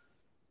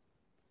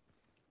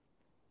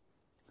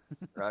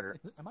 Roger.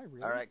 Am I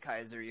really? Alright,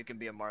 Kaiser, you can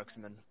be a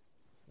marksman.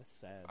 That's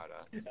sad.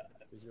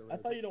 I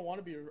thought you don't want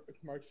to be a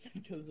marksman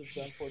because of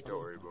Gun 14. Don't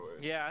worry about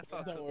it. Yeah, I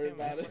thought Don't so worry too,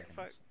 about man. it.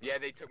 Fuck. Yeah,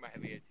 they took my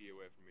heavy AT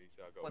away from me,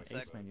 so I got One it. sec.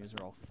 Ace menus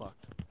are all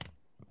fucked.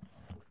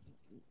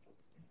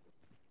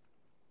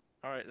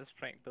 Alright, let's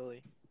prank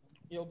Billy.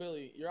 Yo,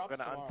 Billy, you're I'm off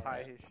gonna tomorrow, untie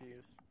right? his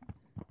shoes.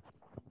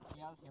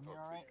 You guys hear me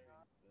alright?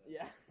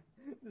 Yeah.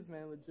 This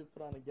man legit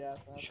put on a gas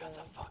mask. Shut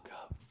the fuck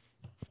up.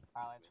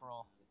 Alright, let's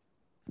roll.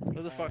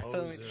 Who the fuck's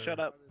telling me to shut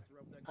up?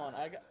 Hold on,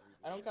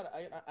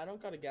 I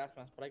don't got a gas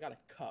mask, but I got a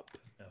cup.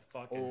 A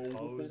fucking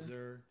Oh,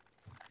 poser.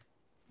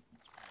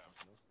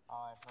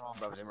 Alright, roll.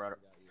 Brother, Roger.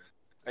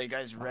 Are you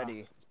guys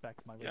ready? It's back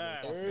to my Yeah,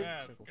 regular yeah,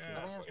 circle yeah, shit.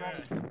 Everyone's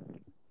ready.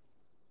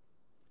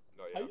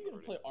 No, How yeah, are you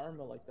gonna play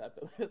Arma like that,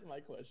 Billy? That's my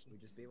question.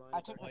 I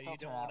took the Well, you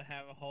filter don't out. want to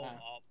have a whole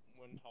op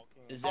when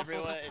talking. Is Also,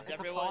 everyone it's a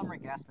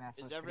polymer gas mask,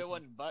 so is it's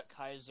everyone but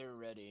Kaiser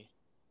ready?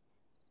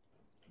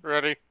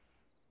 Ready?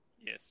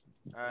 Yes.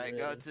 Alright,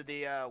 go to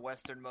the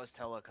westernmost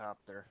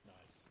helicopter.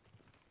 Nice.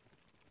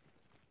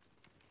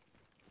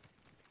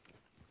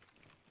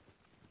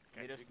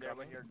 Meet us there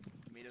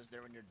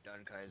when you're done,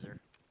 Kaiser.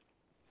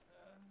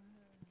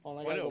 Hold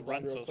on, I Why gotta do go it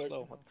run blind real so quick.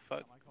 slow? What the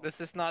fuck? This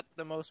is not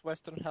the most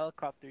western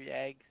helicopter, you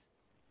eggs.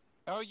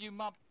 Oh, you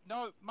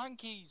no,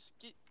 monkeys!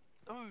 Get...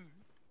 Oh!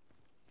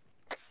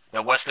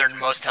 The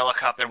westernmost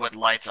helicopter with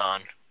lights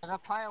on. With a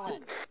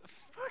pilot.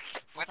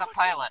 With a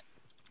pilot.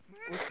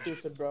 We're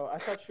stupid, bro. I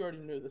thought you already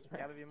knew this,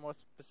 man. Gotta be more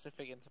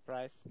specific,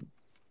 Enterprise.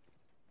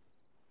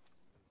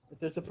 If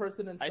there's a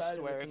person inside, I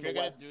swear, it's if in you're the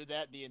gonna west. do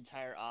that the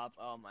entire op,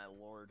 oh my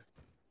lord.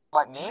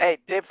 What, me? Hey,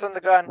 dibs on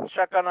the gun.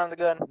 Shotgun on the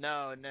gun.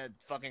 No,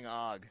 fucking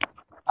Og.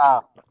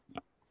 Oh.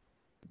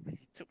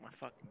 He took my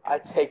fucking. I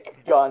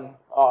take gun,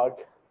 Og.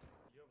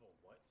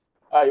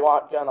 You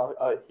want gun?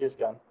 Here's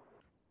gun.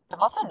 The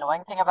most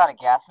annoying thing about a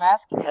gas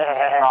mask is the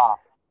straw.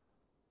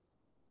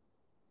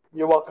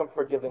 You're welcome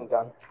for giving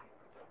gun.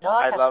 You know,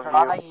 like I the love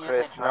straw you, that you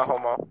Chris. use to No drink?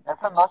 homo. That's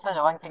the most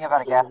annoying thing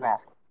about a gas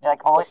mask. It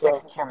like always So-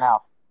 sticks into your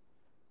mouth.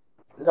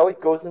 No,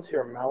 it goes into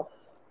your mouth.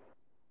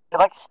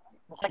 It's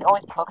like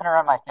always poking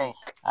around my face.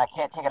 I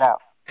can't take it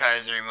out.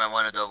 Kaiser, you might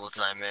want to double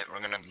time it. We're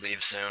gonna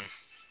leave soon.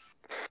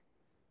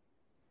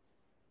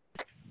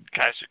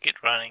 Kaiser, get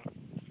running.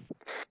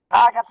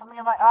 Ah, I got something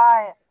in my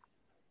eye!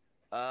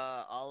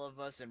 All of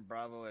us in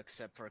Bravo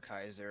except for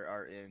Kaiser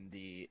are in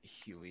the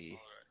Huey.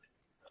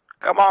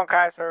 Come on,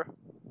 Kaiser.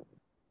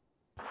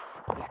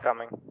 He's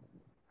coming.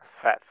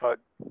 Fat fuck.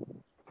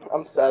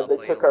 I'm sad they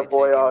Alpha, took you'll our be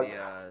boy Og. taking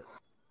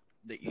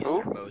the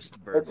easternmost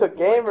bird. They took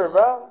Gamer,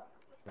 bro.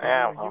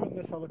 Yeah, Are you in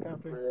this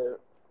helicopter?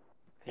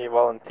 he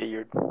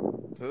volunteered.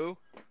 Who?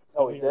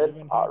 Oh, we did?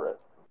 Living Alright.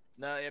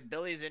 No, yeah,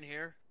 Billy's in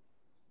here.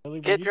 Billy,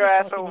 were Get you your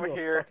just ass talking over to a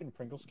here. Fucking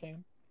Pringles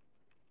can?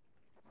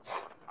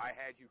 I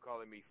had you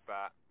calling me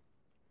fat.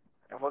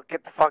 Well,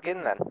 get the fuck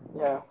in then.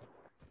 Yeah.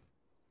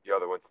 You're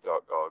the one to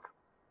talk, dog.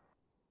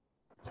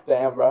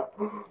 Damn, bro.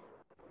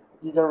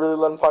 You gonna really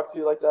let him talk to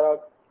you like that, Og?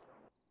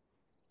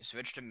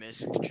 Switch to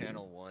MISC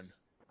channel 1.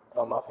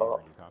 Oh, my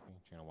fault. You copy?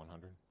 Channel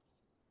 100.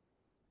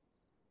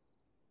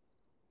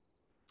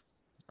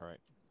 Alright,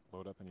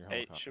 load up in your Hey,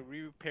 helicopter. should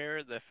we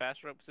repair the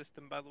fast rope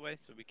system, by the way,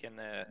 so we can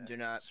Do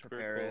not circle-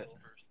 prepare it.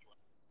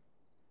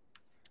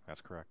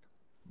 That's correct.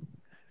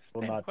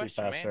 Will Damn not be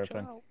question, fast man, chill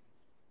serpent. out.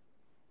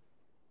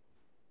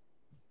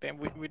 Damn,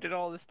 we did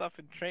all this stuff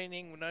in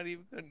training. We're not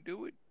even gonna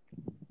do it.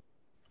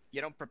 You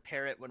don't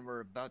prepare it when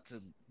we're about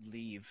to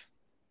leave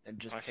and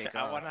just Oh, take shit,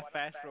 off. I want to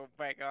fast rope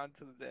back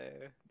onto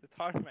the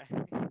tarmac.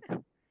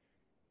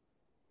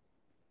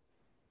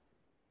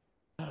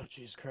 Oh,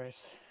 Jesus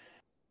Christ.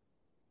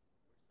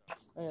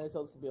 I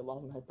tell this could be a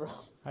long night, bro.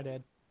 Hi,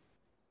 Dad.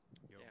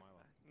 Yeah,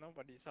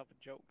 nobody's up with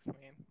jokes,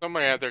 man.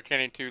 Somebody out there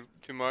canning too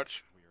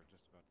much.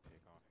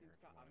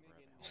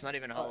 It's not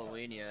even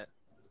Halloween yet.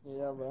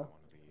 Yeah, bro.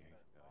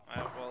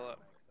 Well,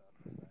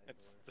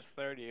 it's the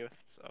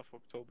 30th of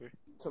October.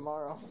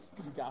 Tomorrow.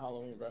 You got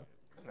Halloween, bro.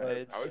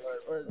 It's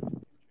Or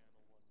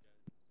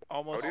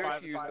almost How do you 5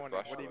 actually use the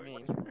o'clock. What do you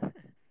flashlight? mean?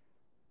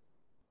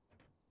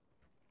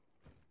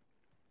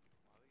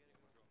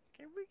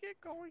 Can we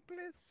get going,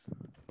 please?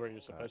 Where are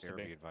you supposed to Dare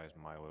be? be advised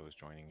Milo is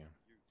joining you.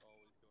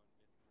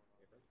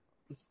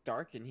 It's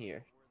dark in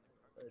here.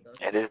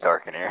 It is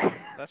dark in here.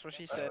 That's what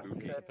she said.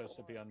 You're supposed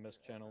to be on Mist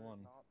Channel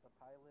 1.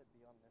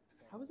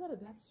 how is that?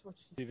 That's what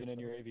she Even in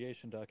your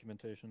aviation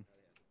documentation.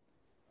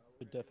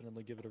 Should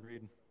definitely give it a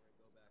read.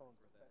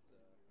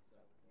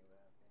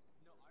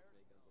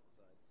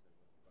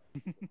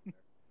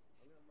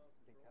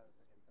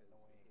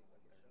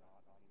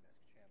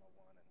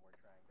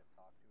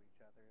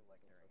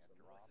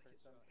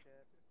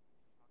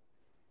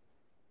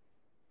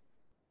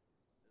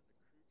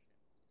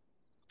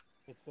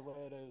 It's the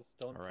way it is.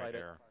 Don't All right, fight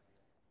Air.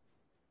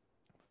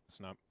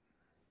 Listen up.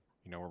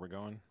 You know where we're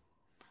going?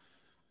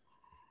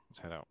 Let's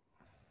head out.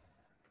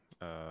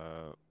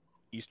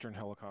 Eastern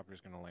helicopter is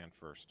going to land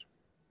first.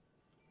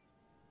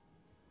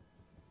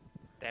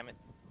 Damn it.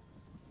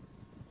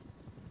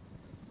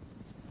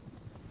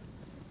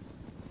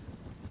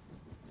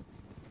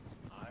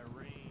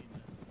 Irene.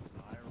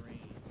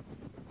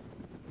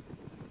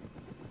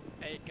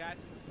 Hey guys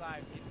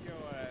inside, need your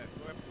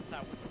weapons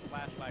out with your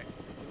flashlights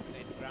to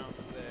illuminate the ground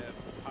of the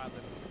pilot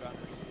and the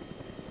gunners.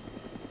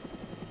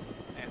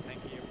 And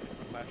thank you, this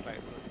flashlight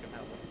really can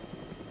help us.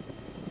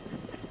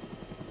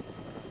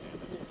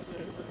 Yes,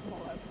 sir. The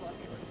small ass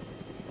flashlight.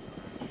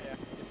 Yeah,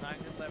 the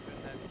 911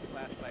 and the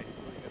flashlight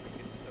really gonna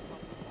get some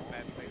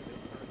bad places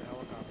for the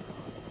helicopter.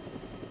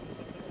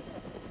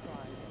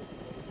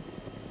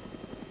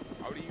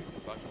 How do you use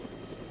the flashlight?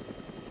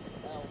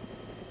 L.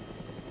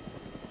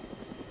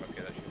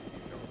 Okay, that should be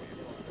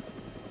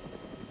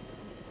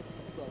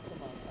Bro,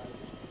 come on, guys.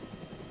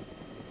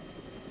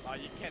 Oh,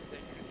 you can't say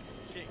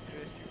shit,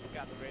 Chris, you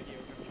forgot the radio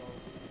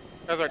controls.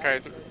 That's okay.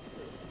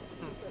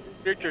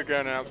 Get your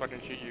gun out so I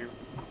can shoot you.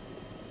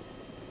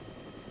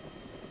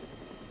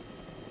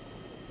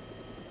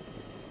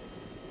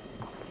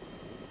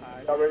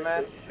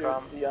 Government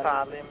from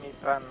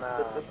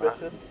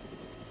suspicious.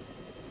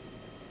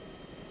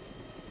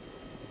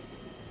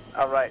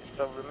 Alright,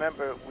 so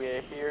remember,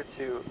 we're here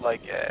to,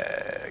 like,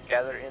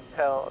 gather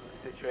intel on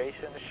the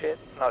situation and shit,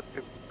 not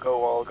to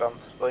go all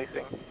guns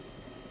blazing.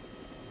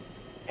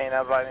 Ain't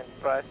that right,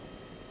 Enterprise?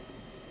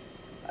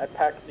 I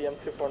packed the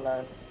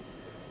M249.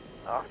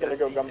 Oh, It's gonna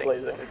go gun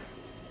blazing.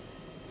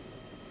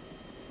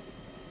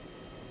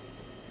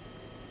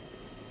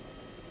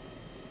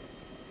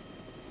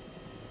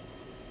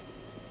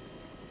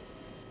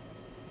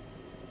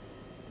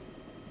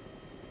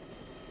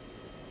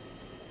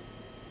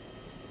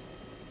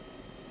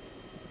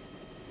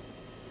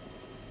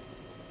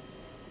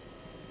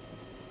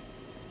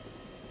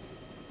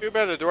 Too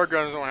bad the door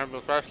guns don't have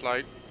the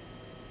flashlight.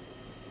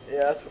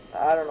 Yeah,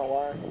 I don't know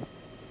why.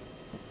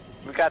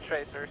 We got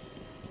tracers.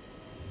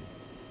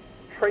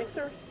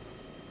 Tracers?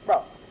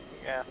 Bro.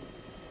 Yeah.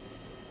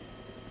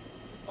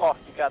 Oh,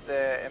 you got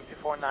the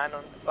MP49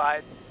 on the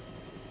side.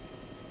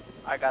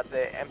 I got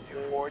the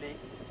M240.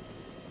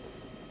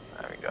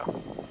 There we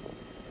go.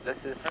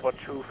 This is what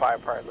true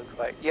firepower looks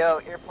like.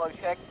 Yo, earplug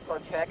check,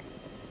 plug check.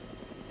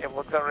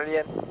 Earplug's already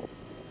in.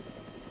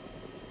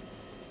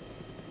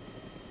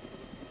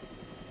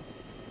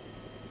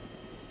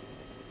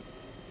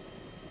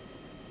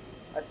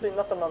 I see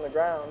nothing on the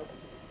ground.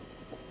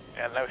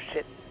 Yeah, no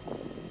shit.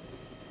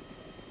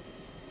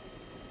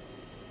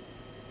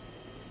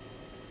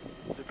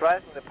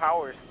 Surprising the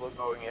power is still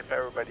going if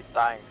everybody's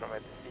dying from a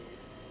disease.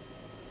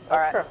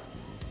 Alright.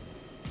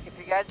 If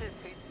you guys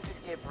just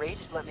get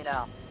breached, let me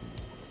know.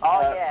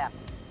 Oh yeah.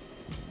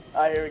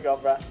 Alright, here we go,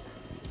 bruh.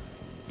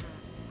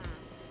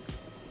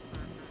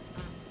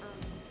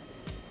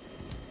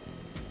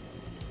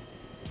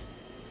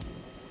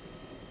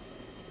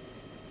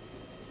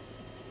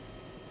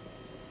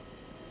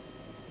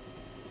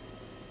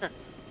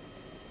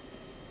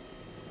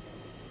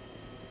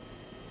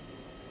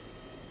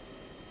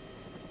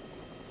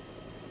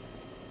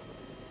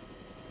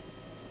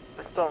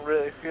 This don't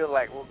really feel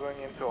like we're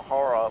going into a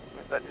horror.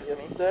 Is that just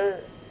me?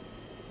 Sir.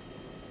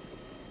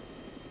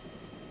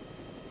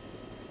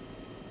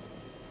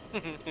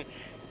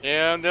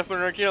 Yeah, I'm definitely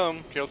gonna kill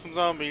him. Kill some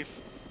zombies.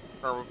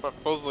 Or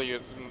supposedly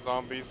it's some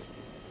zombies.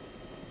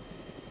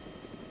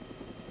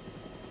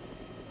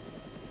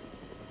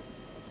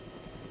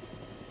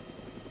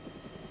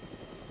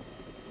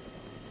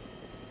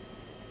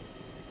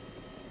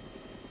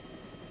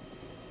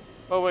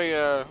 Oh wait,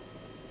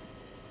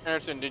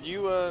 Anderson, did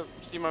you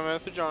see my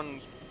message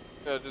on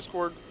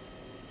Discord?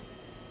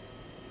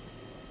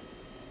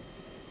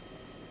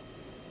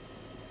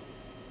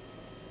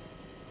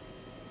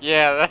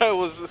 Yeah, that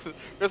was.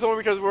 That's only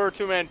because we're a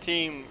two-man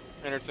team,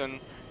 Anderson.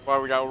 Why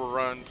we got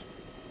overrun.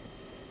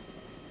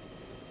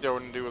 Yeah,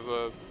 wouldn't do with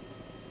a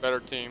better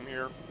team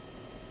here.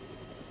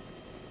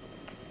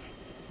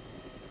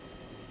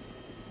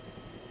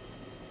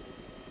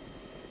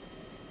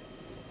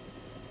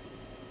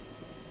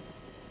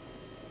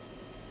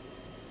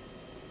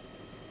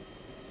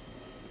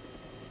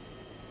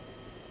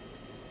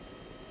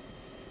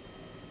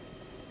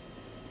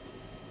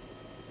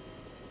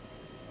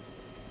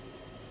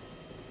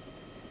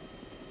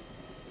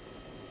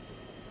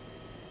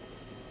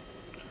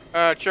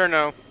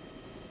 Cherno.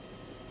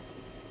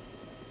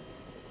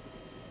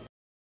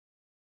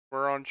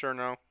 We're on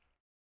Cherno.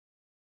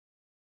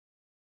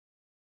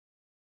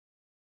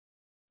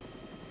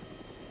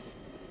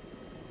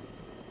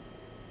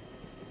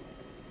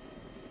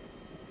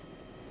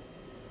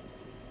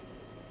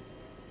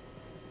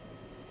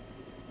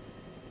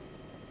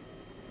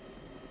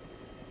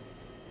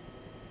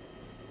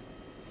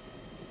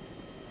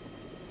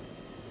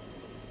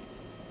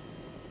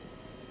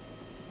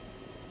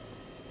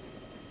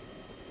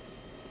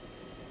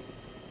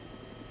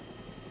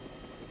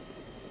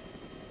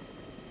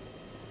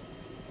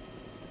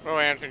 Oh,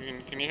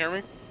 Anthony, can you hear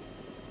me?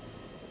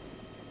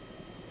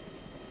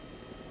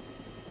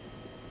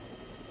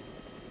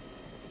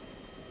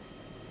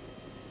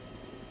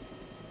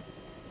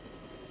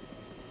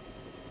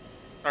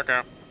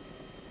 Okay.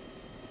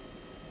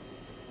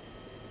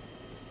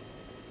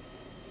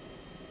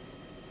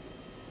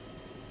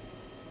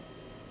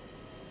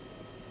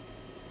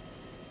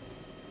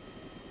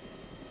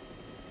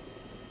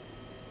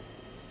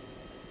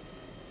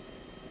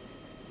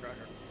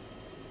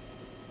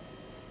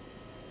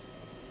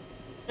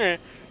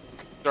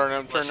 Darn,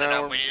 I'm turning Listen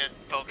around. up, we need to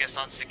focus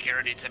on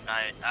security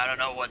tonight. I don't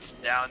know what's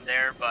down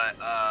there, but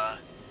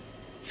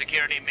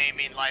security may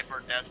mean life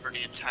or death for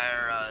the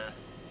entire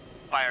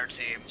fire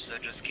team, so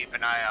just keep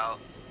an eye out.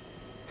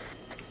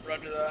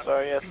 Roger that.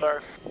 Sir, yes,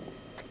 sir.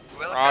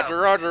 Roger,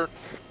 roger.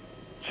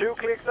 2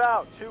 clicks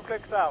out, 2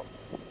 clicks out.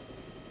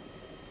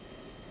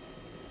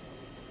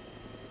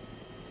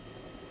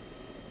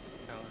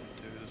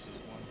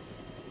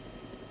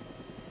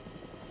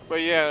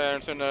 But yeah,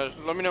 Anderson,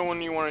 let me know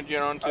when you want to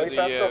get onto the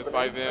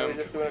 5M.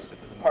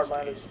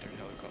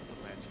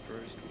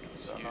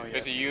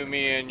 Basically, you,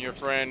 me, and your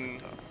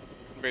friend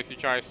basically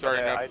try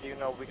starting up. I do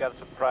know we got to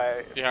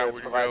surprise. See how we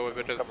can go if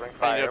it does.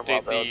 I need to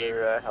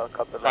update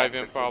the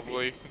 5M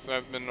probably, since I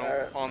haven't been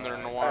on there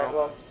in a while.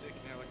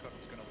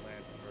 Helicopter's gonna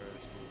land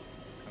first.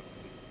 We'll come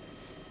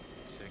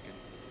in second.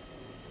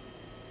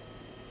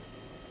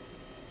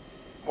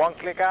 1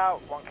 click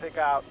out, 1 click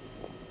out.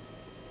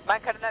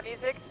 Mind cutting that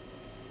music?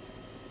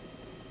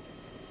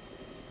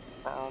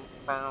 Too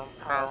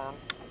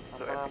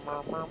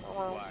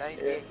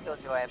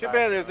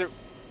bad if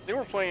they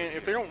were playing.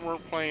 If they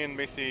weren't playing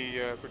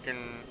basically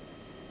freaking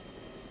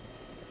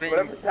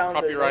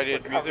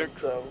copyrighted music,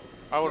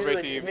 I would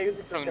basically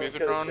turn the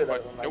music on.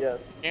 But nope,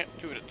 can't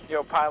do it.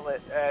 Yo,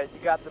 pilot, you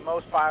got the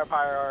most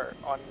firepower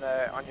on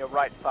your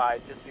right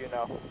side, just so you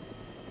know.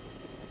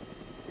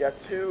 You got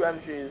 2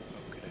 MGs.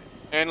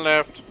 And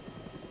left.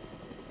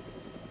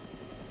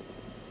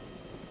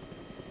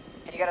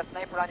 And you got a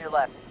sniper on your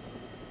left.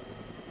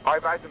 I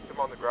advise them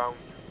to on the ground,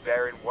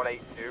 bearing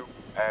 182,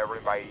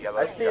 running by yellow.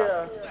 I see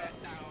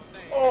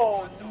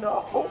oh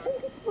no!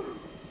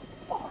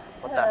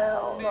 What the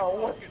hell? No,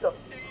 what the?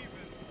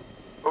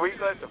 But we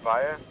lit the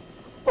fire.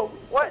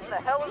 What in the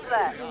hell is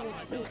that?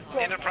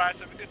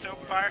 Enterprise, it's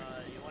open fire.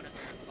 You want us to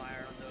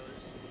fire on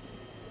those?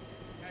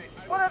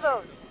 What are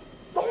those?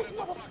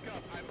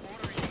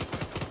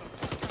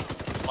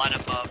 Line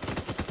them up.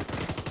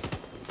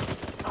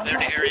 Clear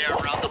the area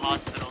around the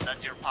hospital,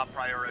 that's your top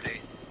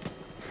priority.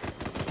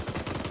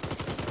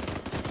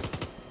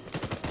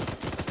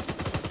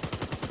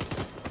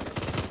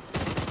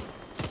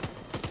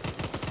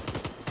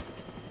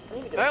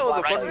 That was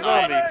a Right fucking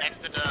side, zombie. next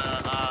to the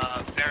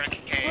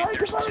barricade,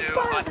 there's 2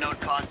 unknown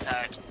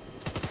contacts.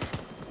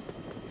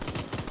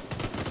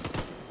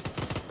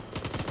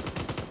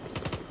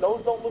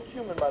 Those don't look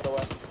human, by the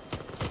way.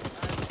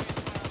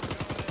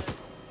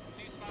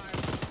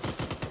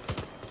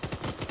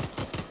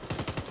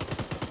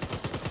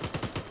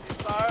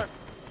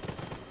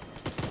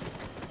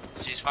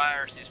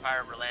 Ceasefire,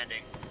 ceasefire, we're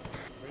landing.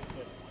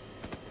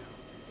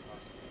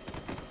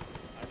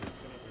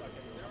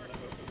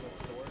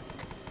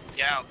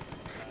 Get out.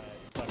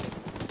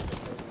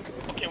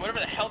 Okay, whatever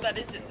the hell that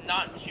is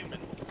not human.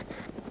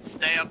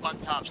 Stay up on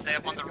top, stay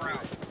up on the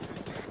roof.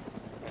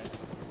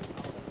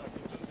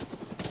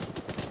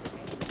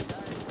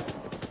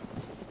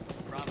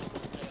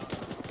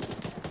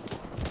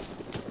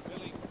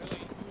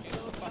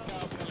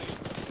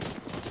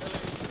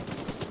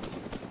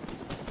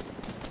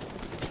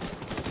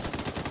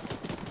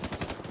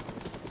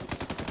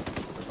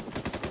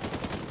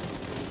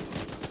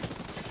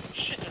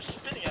 Shit, they're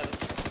spinning at us.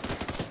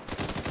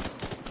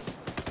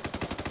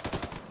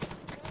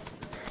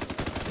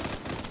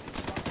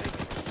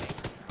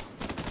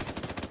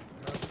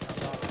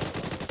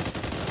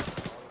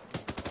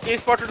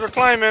 These fuckers are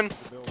climbing.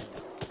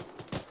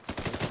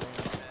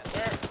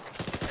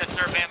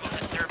 Conserve ammo,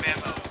 conserve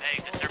ammo. Hey,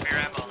 conserve your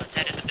ammo. Let's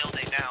head in the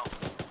building now.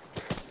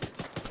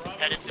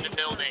 Head into the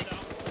building.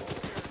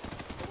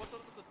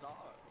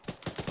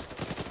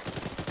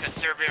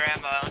 Conserve your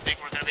ammo. I don't think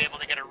we're gonna be able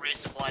to get a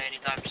resupply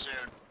anytime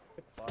soon.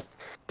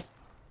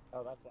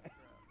 Oh, that's why.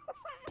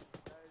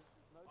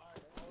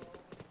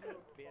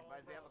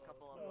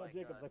 Oh,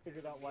 Jacobs, I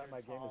figured out why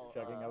my game is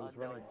chugging. I was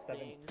running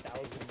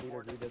 7,000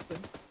 meter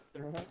redistance.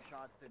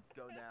 Shots to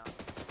go down.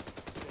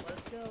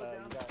 Let's go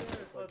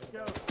downstairs. Let's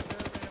go.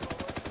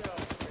 Let's go.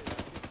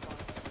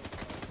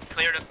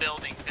 Clear the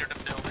building, clear the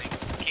building.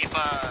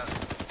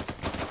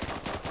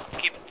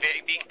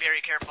 Be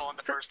very careful on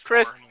the first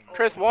floor.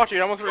 Chris, watch it.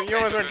 You almost ran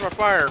into a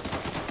fire.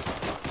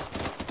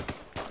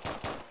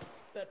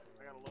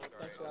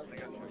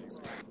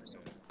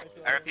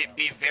 I repeat,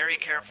 be very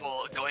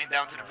careful going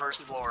down to the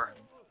first floor.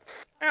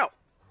 Ow.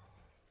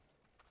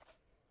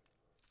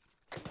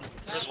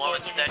 Slow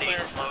and steady,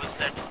 slow and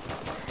steady.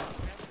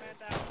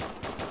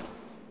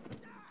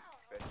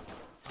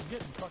 I'm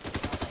getting fucking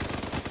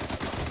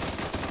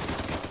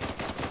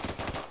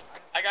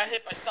I got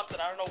hit by something,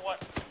 I don't know what.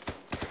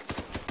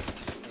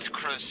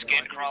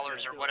 skin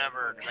crawlers or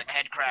whatever, like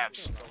head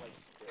crabs.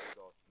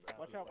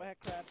 Watch out for head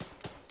crabs.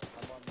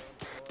 I'm on main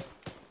floor.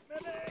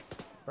 Medic!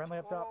 Friendly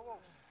up top.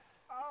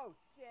 Oh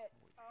shit!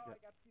 Oh, I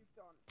got puked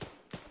on.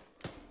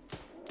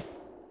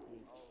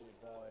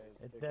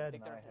 It's dead.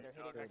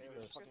 They're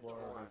First floor.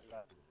 We've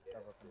got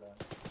cover from them.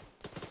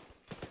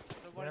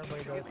 Nobody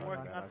needs to get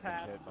working on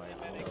tap.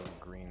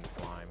 Green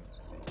slime.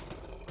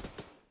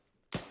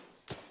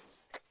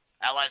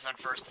 Allies on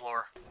first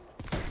floor.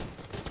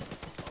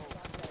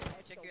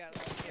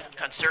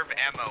 Conserve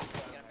ammo.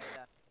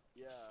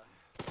 Yeah.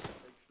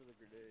 Thanks for the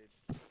grenade.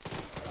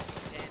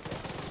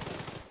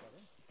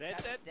 Dead. I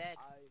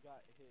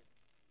got hit.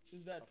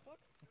 Who's dead?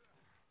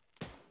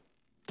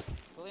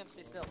 William,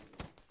 stay still.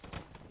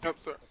 Nope,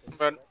 sir. I'm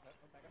bad.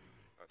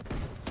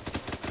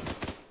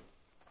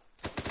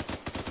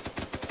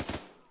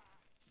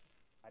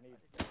 I need.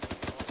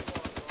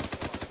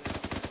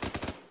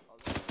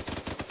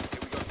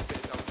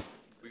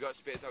 We got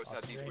space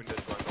outside these windows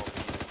right now.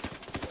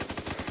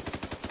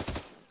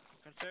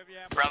 Conserve your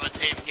ammo. Bravo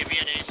team, give me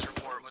an ace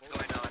report. What's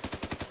going on?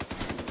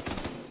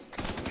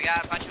 We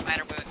got a bunch of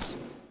minor wounds.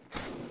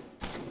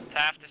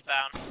 Taft is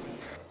down.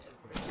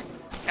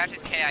 Taft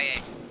is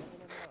KIA.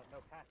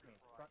 No, past me.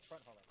 Front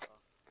hallway.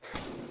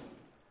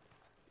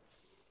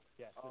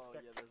 Yeah,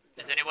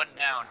 Is anyone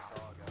down?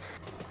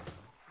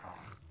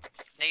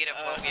 Negative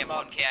one, we have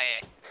one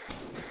KIA.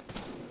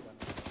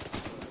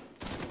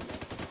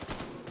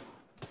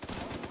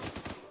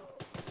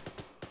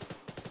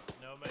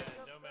 No man.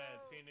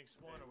 Phoenix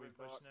 1, are we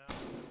pushing out?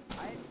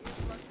 I have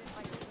earplugs in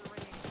my ears are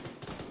ringing.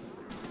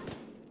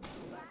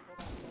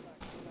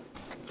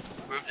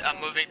 I'm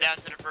moving down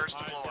to the first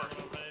floor. Alright,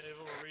 gentlemen, I'm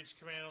able to reach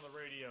command on the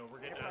radio. We're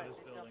getting out of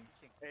this building.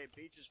 Hey,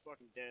 Beach is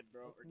fucking dead,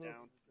 bro. Or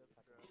down.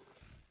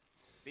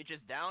 Beach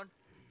is down?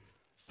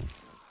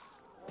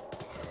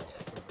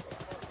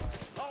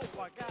 Oh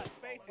my god,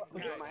 basic.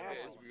 We got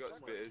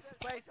space.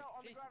 Basic.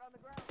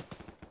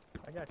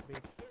 I got you,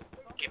 Beach.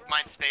 Keep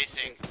mind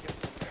spacing.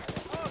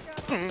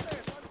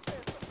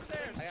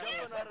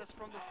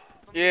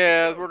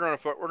 Yeah, we're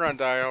gonna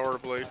die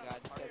horribly.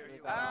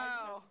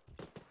 Ow!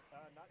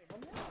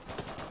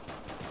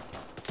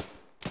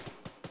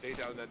 They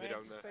down there, they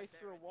down there. Face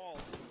through a wall.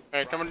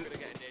 Hey, coming. I'm gonna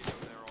get a nade down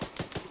there on.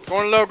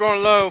 Going low,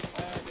 going low.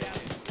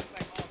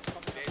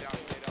 Nade out.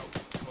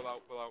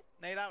 Pull out.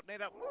 Nade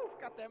out. Woo,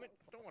 god damn it.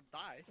 Don't want to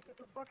die. What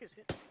the fuck is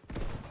hit?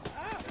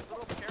 There's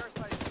little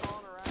parasites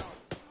crawling around.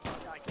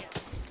 I can't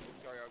see.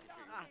 Sorry, I'll just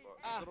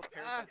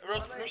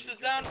little Roost is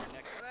down.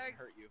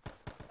 Hurt you.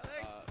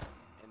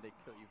 And they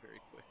kill you very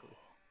quickly.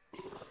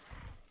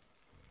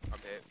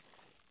 I'm hit.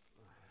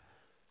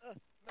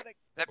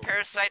 The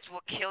parasites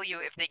will kill you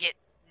if they get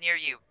near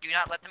you. Do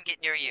not let them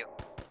get near you.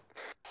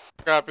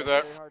 Copy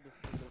that. They're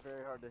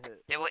very hard to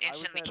hit. They will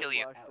instantly kill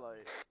you. I've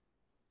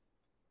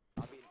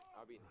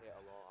been hit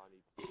a lot.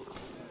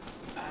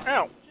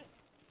 Ow.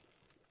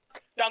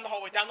 Down the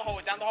hallway.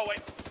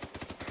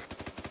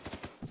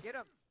 Get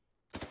him.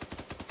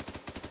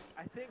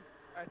 I think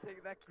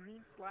that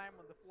green slime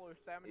on the floor is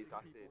damaging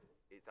people.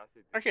 It's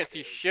acid. I can't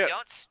see shit.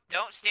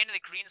 Don't stand in the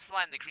green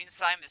slime. The green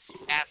slime is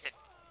acid.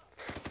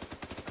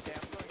 Okay,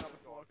 I'm going on the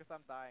floor because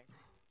I'm dying.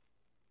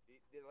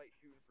 They're like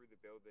shooting through the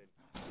building.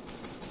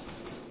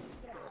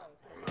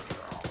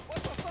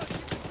 What the fuck?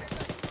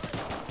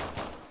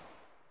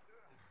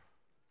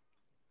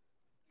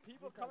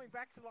 People coming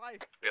back to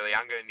life. Billy,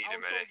 I'm gonna need a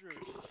medic.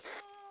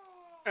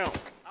 Ow.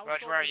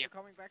 Roger, where are you?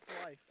 Coming back to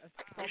life.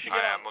 We should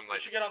get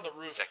on the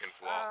roof. Second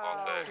floor,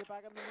 or third. Get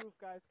back on the roof,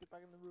 guys. Get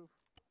back on the roof.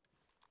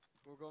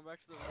 We're going back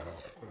to the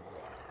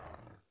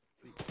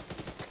roof.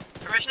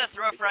 Permission to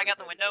throw a frag out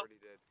the window?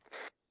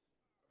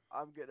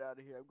 I'm getting out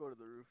of here. I'm going to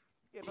the roof.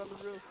 Get on the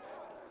roof.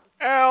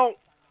 Ow.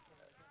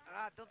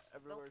 Don't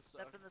step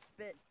in the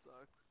spit.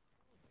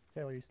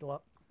 Taylor, you still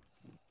up?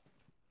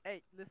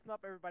 Hey, listen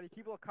up, everybody.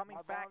 People are coming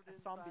back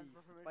as zombies.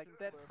 Like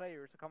dead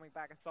players are coming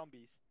back as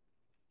zombies.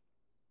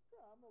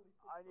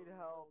 I need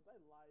help.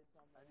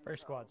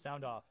 First squad,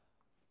 sound off.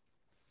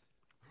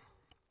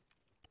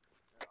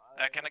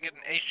 Can I get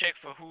an ace check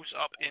for who's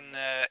up in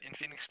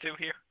Phoenix 2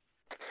 here?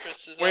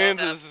 Wind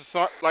is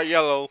like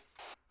yellow.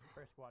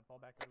 First squad, fall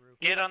back to the roof.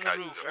 Get on the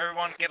roof.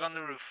 Everyone get on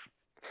the roof.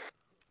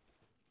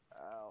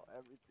 Ow,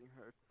 everything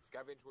hurts.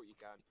 Scavenge what you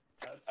can.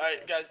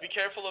 Alright, guys, be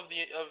careful of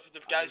the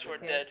guys who are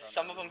dead.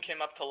 Some of them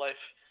came up to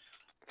life.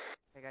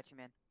 I got you,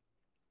 man.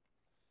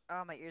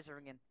 Oh, my ears are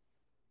ringing.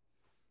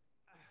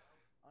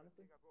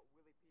 Honestly.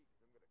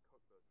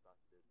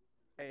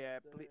 Hey,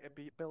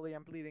 Billy,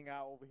 I'm bleeding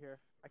out over here.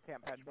 I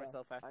can't patch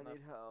myself fast enough. I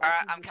need help.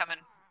 Alright, I'm coming.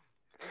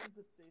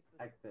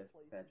 I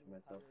patch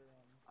myself.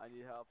 I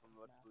need help. I'm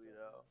about to bleed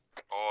out.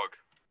 Og.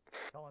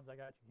 Collins, I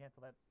got you.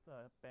 Cancel that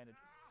bandage.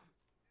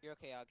 You're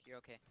okay, Og. You're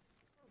okay.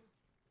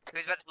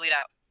 Who's about to bleed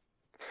out?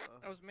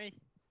 That was me.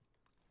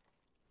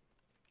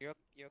 You're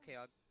okay,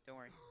 Og. Don't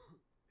worry.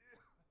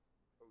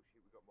 Oh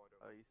shit, we got more.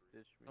 Oh, you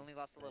stitched me. Only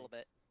lost a little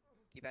bit.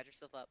 Keep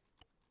yourself up.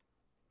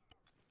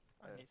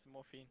 I need some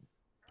morphine.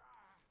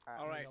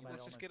 Alright,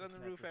 let's just get on the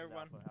roof,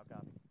 everyone.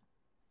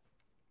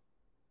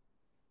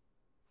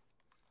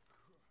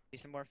 Need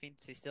some morphine?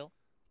 Stay still.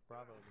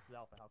 Bravo, this is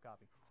Alpha. How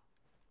copy?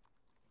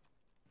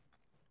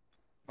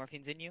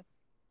 Morphine's in you?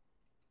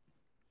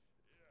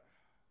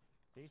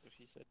 That's what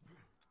she said.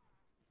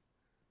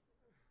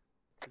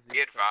 Be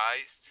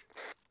advised,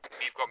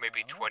 we've got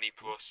maybe 20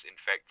 plus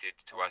infected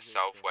to our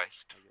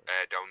southwest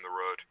down the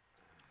road.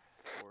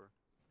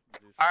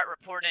 Alright,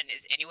 report in.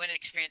 Is anyone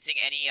experiencing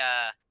any,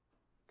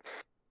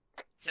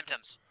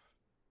 symptoms?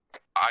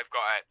 I've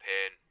got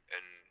pain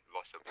and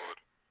loss of blood.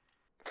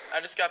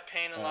 I just got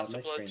pain and loss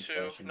of blood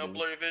too. No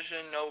blurry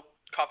vision, no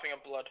coughing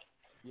of blood.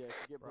 Yeah, if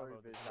you get blurry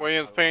vision.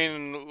 Williams, pain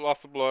and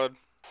loss of blood.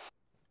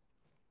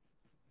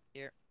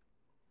 Here.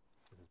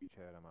 This is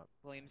Beachhead, I'm up.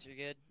 Williams, you're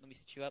good. Let me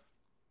sit you up.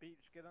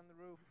 Beach, get on the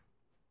roof.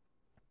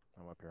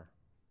 I'm up here.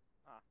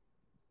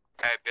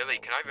 Hey, Billy,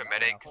 can I have a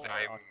medic? Because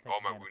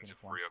all my wounds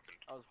have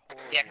reopened.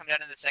 Yeah, come down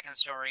to the second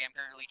story. I'm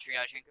currently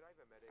triaging.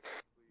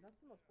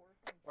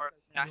 Or,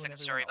 not second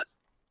story, but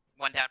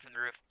one down from the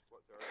roof.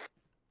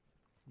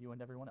 You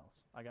and everyone else.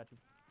 I got you.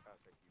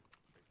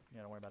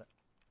 Yeah, don't worry about it.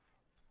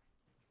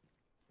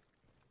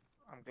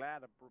 I'm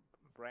glad I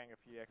bring a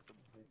few extra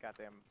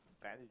goddamn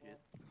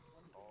bandages.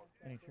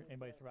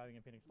 Anybody surviving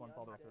in Phoenix 1,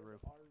 fall off the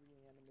roof.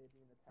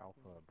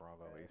 Alpha,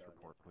 Bravo, Ace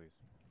report, please.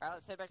 Alright,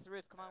 let's head back to the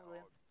roof. Come on,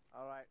 Williams.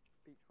 Alright,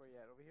 Beach, where you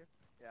at? Over here?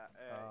 Yeah,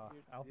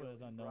 Alpha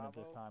is unknown at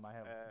this time. I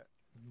have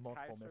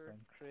multiple Kaiser, missing.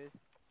 Chris,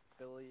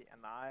 Billy,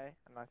 and I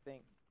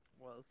think,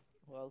 who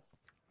else?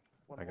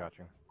 I got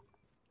you.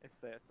 It's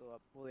there, still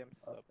up. Williams is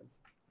up.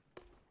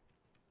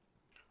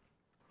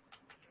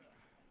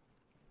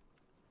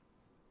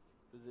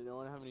 Does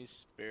anyone have any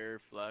spare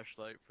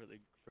flashlight for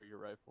your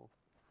rifle?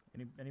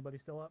 Anybody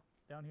still up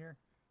down here?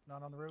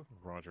 Not on the roof?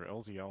 Roger.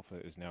 LZ Alpha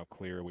is now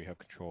clear. We have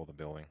control of the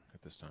building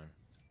at this time.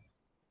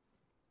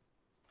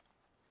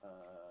 Oh,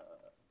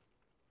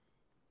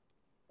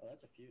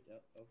 that's a few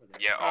over there.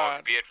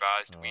 Yeah, be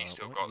advised, we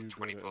still got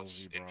 20 plus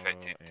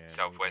infected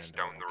southwest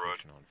down the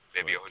road.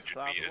 Maybe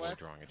 100 meters.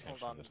 Drawing attention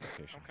Hold on. to this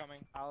location. I'm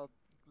coming. I'll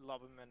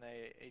lob him in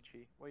a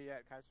HE. Where you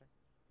at, Kaiser?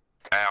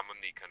 I'm on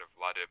the kind of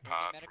ladder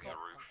part from the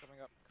roof. I'm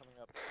coming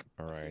up.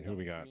 Alright, who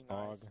we got?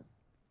 Og?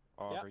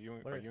 Og, Yep. are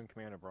you in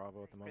command of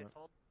Bravo at the moment?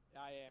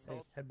 Yeah, I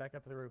am. Head back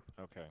up to the roof.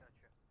 Okay.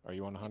 Are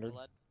you on 100?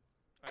 Alright,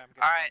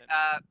 Alright,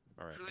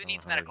 who I'm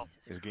needs 100. medical?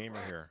 Is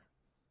Gamer here?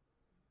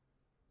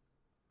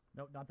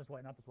 Nope, not this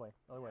way, not this way.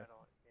 Other way.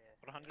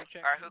 100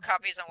 check. Alright, who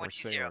copies on Or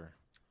 120? Sailor?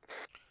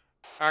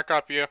 I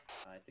copy you.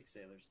 I think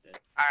Sailor's dead.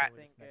 Alright.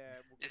 Think,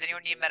 Does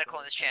anyone need medical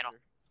in this channel?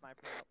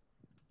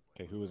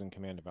 Okay, who is in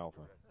command of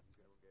Alpha?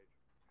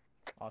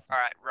 Austin.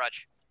 Alright,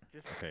 Rudge.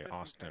 Okay,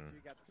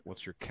 Austin.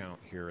 What's your count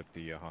here at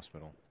the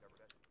hospital?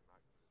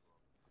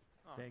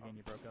 Say again,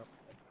 you broke up.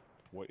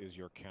 What is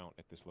your count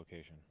at this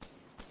location?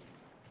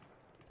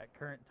 At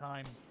current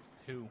time,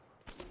 2.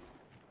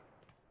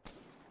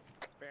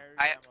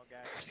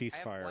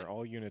 Ceasefire.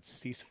 All units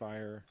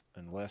ceasefire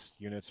unless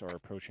units are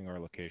approaching our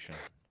location.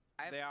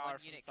 I have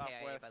one unit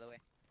KIA, by the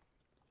way.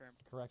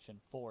 Correction,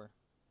 4.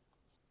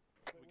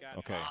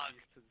 Okay.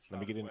 Let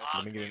me get an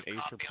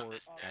ACE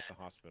report at the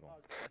hospital.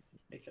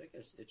 Hey, can I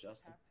get a stitch,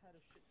 Austin?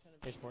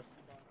 ACE report.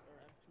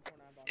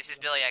 This is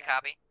Billy, I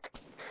copy.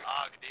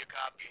 Og, do you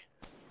copy?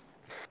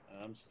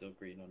 I'm still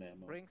green on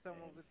ammo. Bring some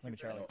of it. Let me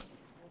Charlie.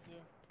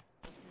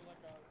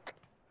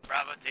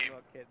 Bravo team.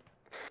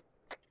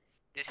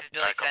 This is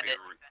Billy, send it.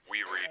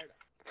 We read.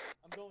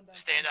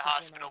 Stay in the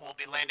hospital. We'll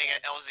be landing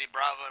at LZ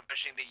Bravo and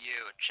pushing the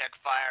U. Check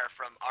fire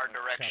from our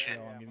direction.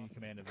 Copy, I'm giving you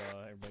command of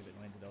everybody that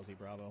lands at LZ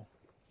Bravo.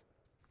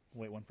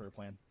 Wait one for a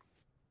plan.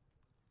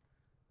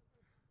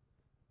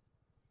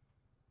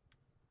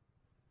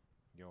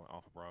 Yo,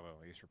 Alpha Bravo,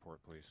 ACE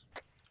report, please.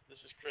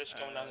 This is Chris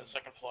going down to the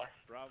second floor.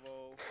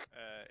 Bravo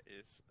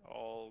is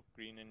all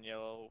green and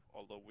yellow,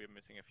 although we're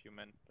missing a few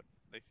men, but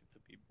they seem to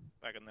be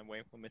back on their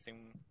way. We're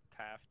missing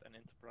Taft and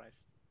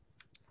Enterprise.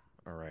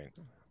 Alright.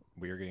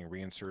 We are getting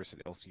reinserts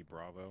at LC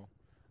Bravo.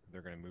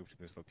 They're going to move to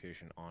this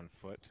location on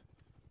foot.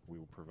 We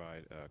will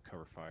provide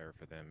cover fire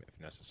for them if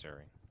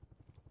necessary.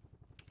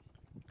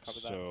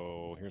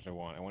 So, here's what I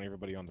want. I want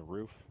everybody on the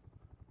roof.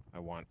 I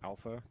want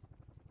Alpha.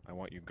 I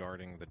want you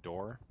guarding the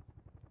door.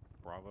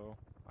 Bravo.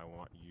 I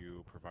want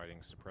you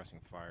providing suppressing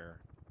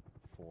fire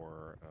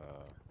for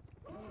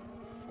the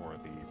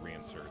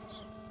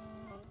reinserts.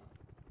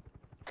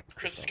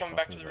 Chris is coming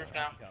back to the roof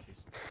now.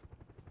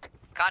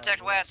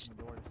 Contact west.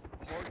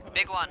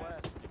 Big one.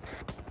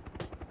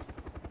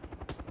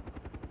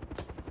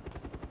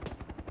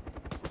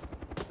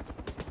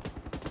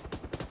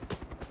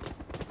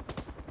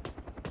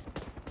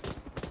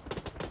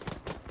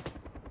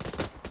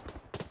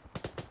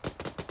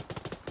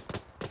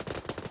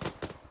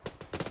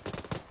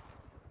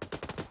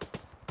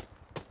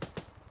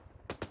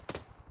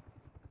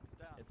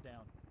 It's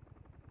down.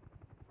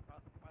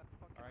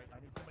 Alright, I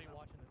need somebody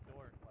watching this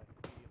door, like,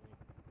 immediately.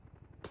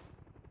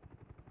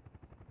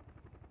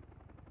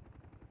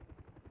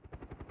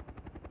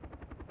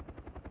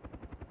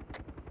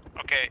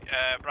 Okay,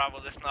 Bravo,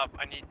 listen up.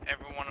 I need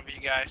every one of you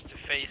guys to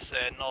face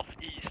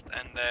northeast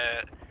and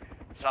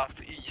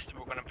southeast.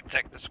 We're gonna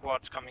protect the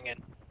squads coming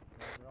in.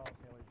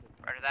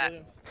 Right to that.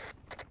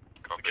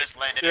 We just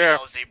landed Yeah. in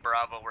LZ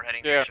Bravo. We're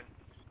heading Yeah. mission.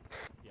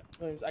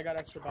 Williams, I got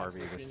extra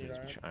boxes Harvey, if this you need, is.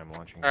 alright? I'm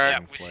launching. Alright. a Yeah,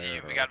 green we see flare you.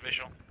 at We our got location.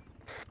 visual.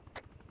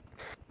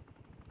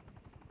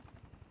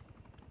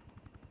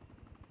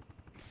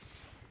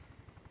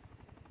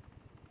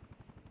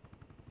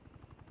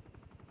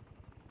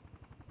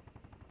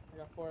 I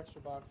got 4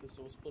 extra boxes,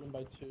 so we'll split them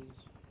by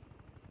 2s.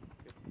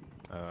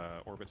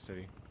 Orbit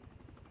City.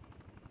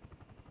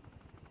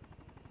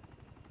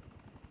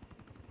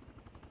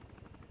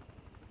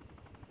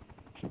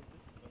 This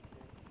is so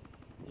cool.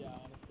 Yeah,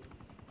 honestly.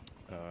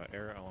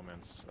 Air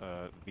Elements.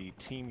 The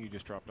team you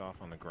just dropped off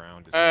on the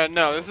ground is.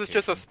 No, this is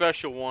just a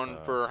special one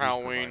for please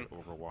Halloween.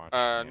 provide Overwatch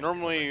and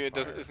Normally it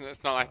covering doesn't. fire,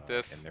 It's not like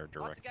this. in their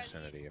direct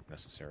vicinity if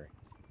necessary.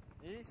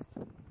 East?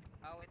 Oh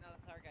wait, no,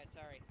 that's our guy.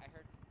 Sorry, I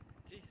heard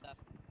stuff.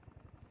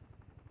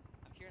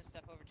 I'm hearing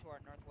stuff over to our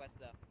northwest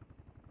though.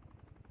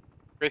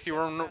 Basically,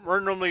 we're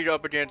normally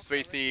up against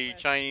basically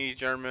Chinese,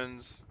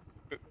 Germans,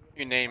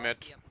 you name it.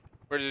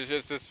 We're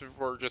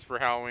just for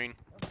Halloween.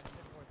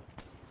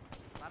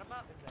 Light him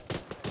up.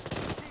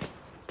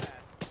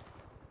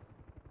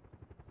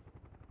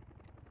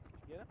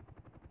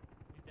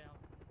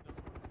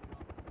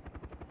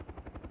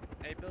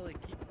 Hey Billy,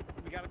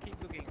 we gotta keep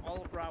looking.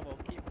 All of Bravo,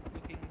 keep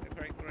looking the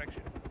correct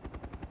direction.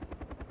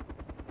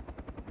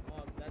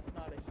 That's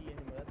not a he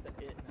anymore, that's an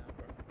it now,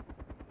 bro.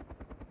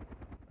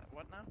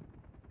 What now?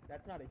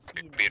 That's not a he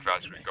Be now.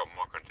 advised, we've got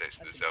more contacts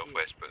to the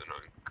southwest, but they're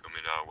not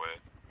coming our way.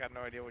 Got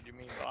no idea what you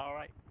mean, but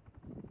alright.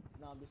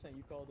 No, I'm just saying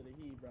you called it a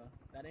he, bro.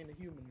 That ain't a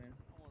human, man.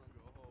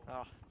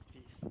 Oh,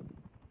 jeez.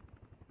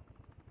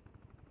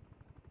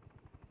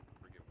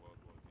 Forget World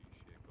War Z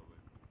shit, Billy.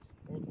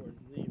 World War Z,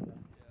 bro.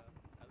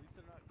 Yeah. At least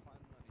they're not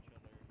climbing on each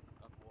other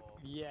up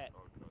walls. Yeah.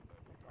 Oh god,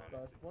 that'd be bad.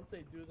 Bro, once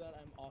they do that,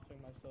 I'm offing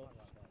myself.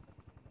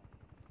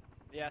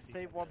 Yeah,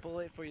 save one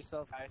bullet for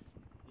yourself, guys.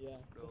 Yeah,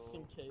 just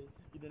in case.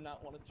 You do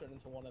not want to turn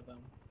into one of them.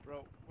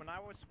 Bro, when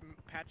I was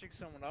patching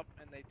someone up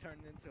and they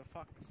turned into a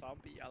fucking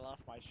zombie, I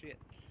lost my shit.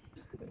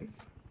 Is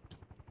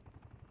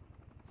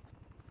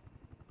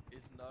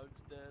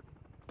Nugs dead?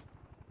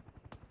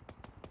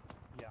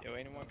 Yeah. Yo,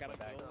 anyone got a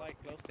glow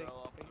stick?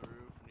 Fell off the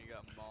roof and you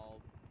got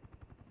mauled.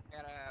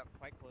 Got a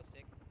white glow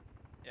stick.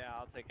 Yeah,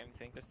 I'll take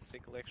anything, just a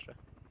single extra.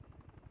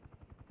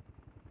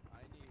 I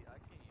can't even see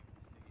anything.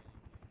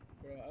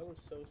 Bro, I was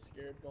so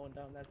scared going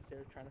down that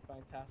stairs trying to find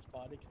Task's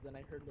body, because then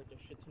I heard like a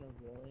shit ton of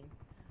roaring.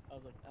 I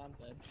was like, I'm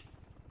dead.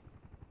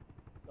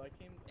 So I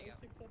was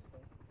successful.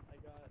 I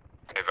got...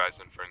 Advise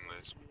on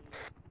friendlies.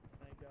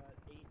 And I got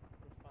 8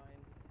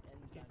 refined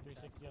Keep enzyme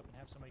 360 up and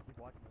have somebody keep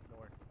watching the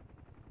door.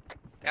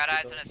 Got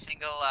eyes on a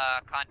single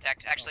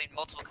contact, actually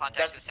multiple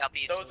contacts to the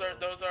southeast. Repeat,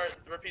 those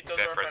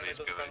are friendly,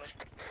 those are friendly.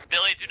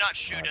 Billy, do not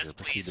shoot us,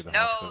 please.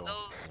 No,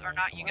 those are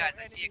not you guys.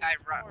 I see a guy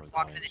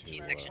walking in the T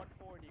section.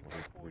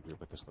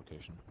 Regroup at this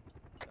location.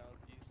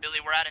 Billy,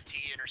 we're at a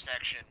T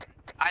intersection.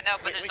 I know,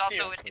 but there's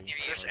also near you.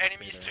 There's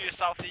enemies to your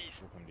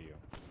southeast. We'll come to you.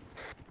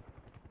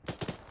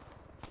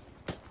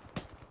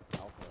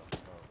 Alpha, go.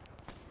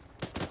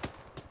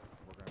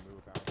 We're gonna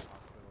move out of the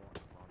hospital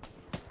and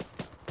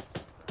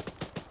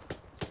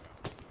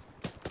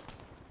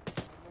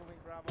I'm moving,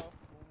 Bravo.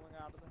 Moving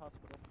out of the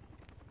hospital.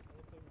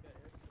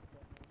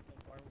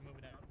 Why are we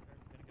moving out? We're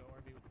gonna go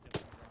RV with the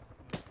gentleman on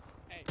the ground.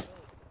 Hey,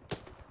 Billy.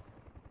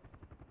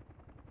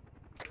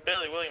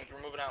 Billy, Williams,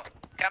 we're moving out.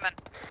 Coming.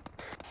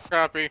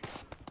 Copy.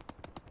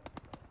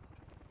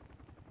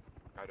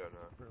 I don't know.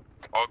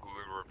 Are we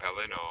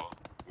repelling or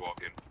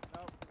walking?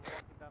 No, we're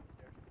walking down the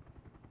stairs.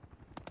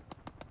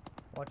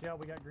 Watch out,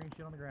 we got green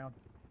shit on the ground.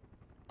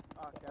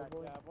 Oh god,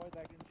 yeah, avoid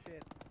that good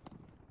shit.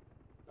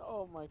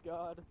 Oh my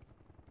god.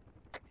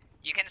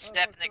 You can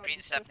step in the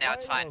green stuff now,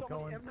 it's fine.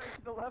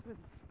 M1911s.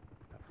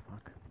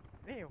 Fuck.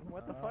 Damn,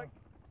 what the fuck?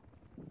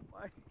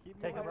 Why?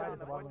 Keep Take a moving right on at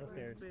the the bottom of the fucking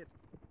stairs. shit.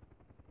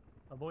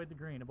 Avoid the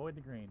green, avoid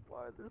the green.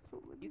 Why is this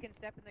so many? You can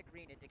step in the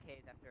green, it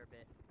decays after a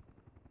bit.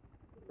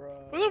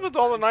 What's up with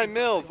all the 9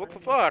 mils? What the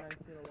fuck?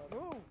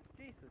 Move!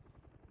 Jesus.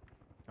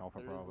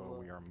 Alpha Bravo,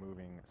 we are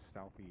moving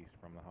southeast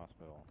from the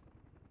hospital.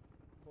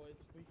 Boys,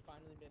 we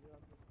finally made it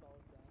onto solid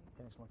ground.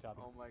 Finish one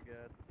copy. Oh my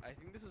god. I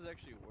think this is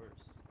actually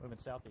worse. Moving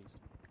southeast.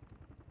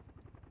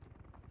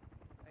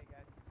 Hey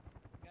guys.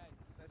 Guys,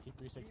 let's Keep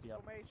 360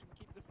 up.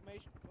 Keep the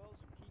formation close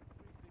and keep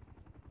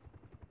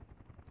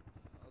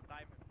 360. Oh,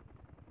 diamond.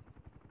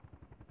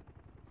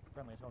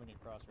 Friendly is holding at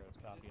crossroads.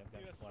 Copy. I've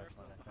got your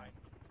flashlight, I think.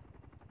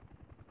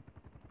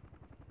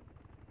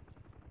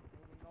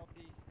 Moving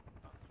northeast.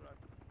 That's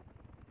right.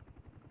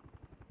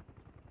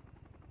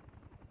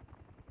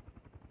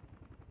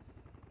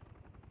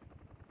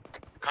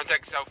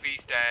 Contact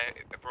southeast,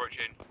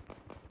 approaching.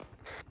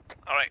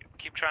 Alright,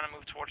 keep trying to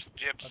move towards the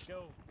gyps. Let's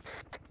go.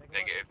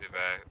 Negative, they've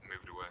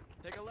moved away.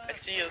 Take a I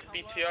left. see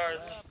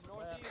BTRs.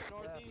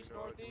 Northeast.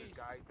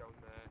 Guys down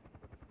there.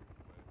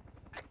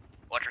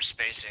 Watch your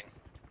spacing.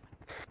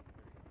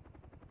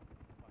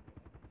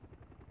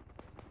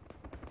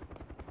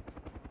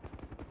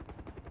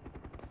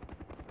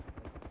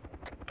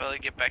 Billy,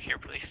 get back here,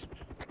 please.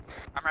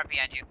 I'm right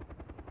behind you.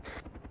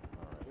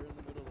 We're in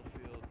the middle of the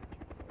field.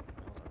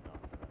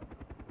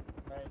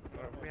 Right.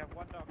 have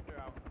one doctor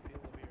out in the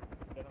field over here.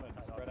 Gentlemen,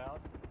 spread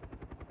out.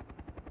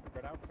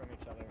 Spread out from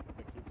each other,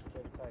 but keep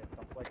security tight.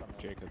 Don't flake on them.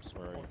 Jacobs,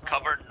 where are you?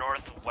 Cover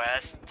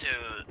northwest to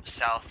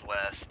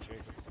southwest.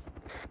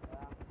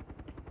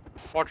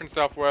 Watching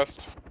southwest.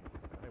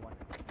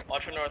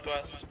 Watching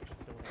northwest.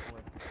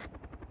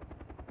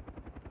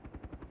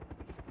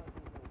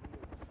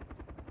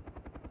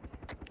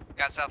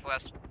 Got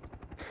southwest.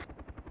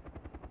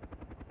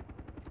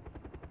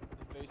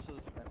 The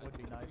faces, that would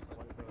be nice, but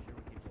let's make sure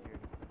we keep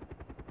security.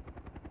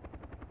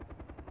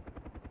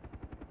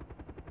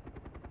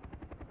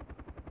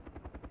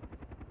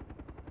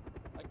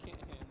 I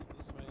can't handle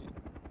this, man.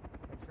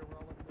 Make sure we're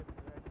all looking different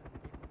directions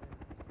and keeping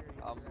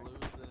security. I'm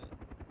losing it.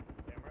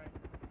 Damn right.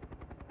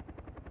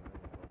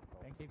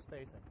 And keep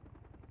spacing.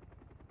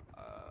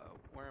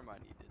 Where am I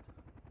needed?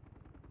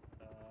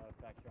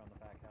 Back here on the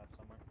back half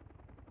somewhere.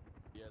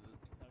 Yeah,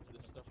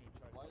 this stuff.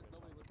 Why is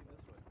nobody looking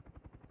this way?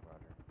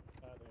 Roger.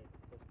 They're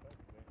supposed to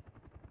be.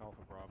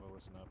 Alpha Bravo,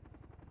 listen up.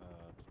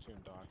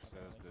 Platoon Doc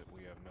says that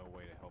we have no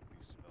way to help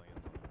these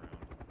civilians on the ground.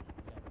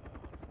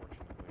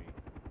 Unfortunately,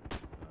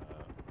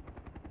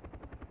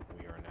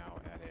 we are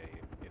now at a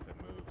if it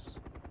moves,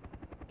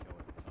 kill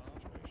it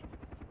situation.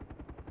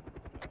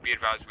 Be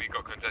advised, we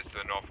got contact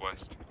to the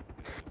northwest. It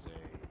is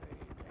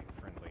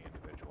a friendly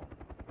individual.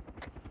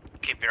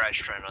 Keep your eyes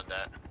trained on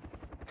that.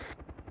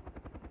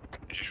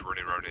 He's just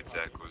running around in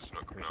circles,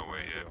 not coming our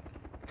way yet.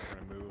 We're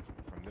gonna move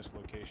from this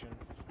location.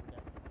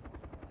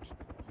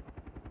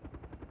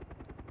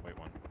 Wait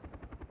one.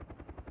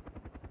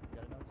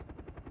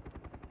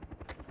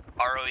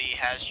 ROE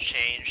has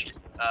changed.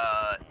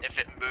 If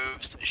it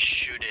moves,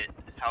 shoot it.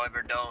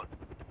 However, don't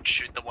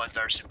shoot the ones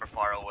that are super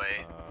far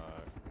away.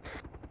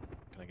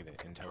 Can I get an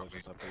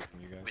intelligence update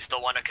from you guys? We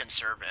still want to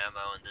conserve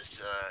ammo in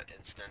this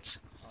instance.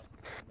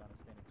 Austin's taking down his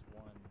Phoenix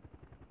 1.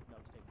 No,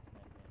 he's taking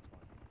command Phoenix 1.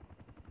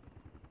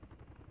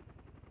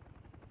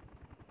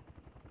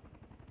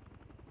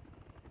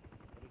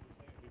 What did you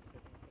say? Who's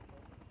taking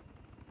control?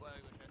 Well,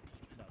 go check.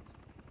 No. I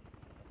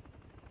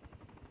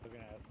was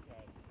gonna ask,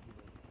 you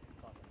were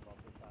talking about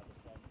the Travis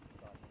shot,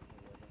 so I think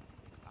we were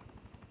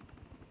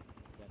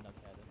Yeah,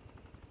 Nugs has it.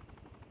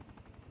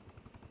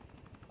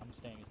 I'm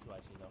staying as 2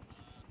 IC though.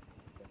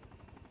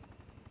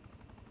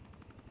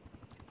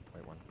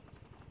 Wait one.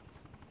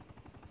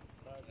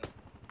 Okay.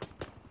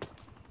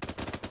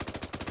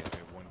 Yeah, we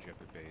have one jip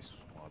at base,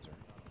 Wadzer.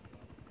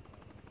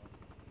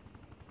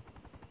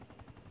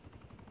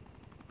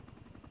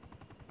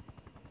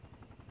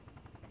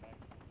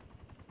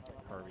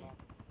 Harvey,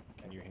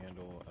 can you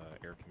handle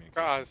air communication?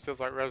 God, this feels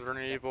like Resident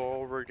Evil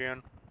over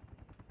again.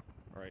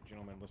 Alright,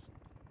 gentlemen, listen.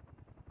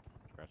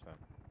 Scratch that.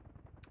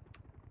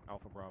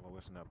 Alpha Bravo,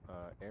 listen up.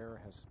 Air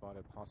has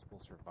spotted possible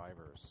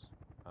survivors.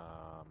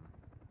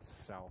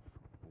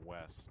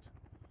 Southwest.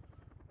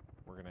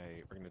 We're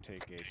gonna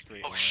take a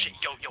straight line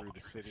through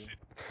the city.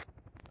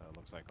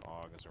 Looks like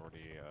Og has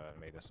already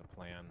made us a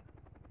plan,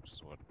 which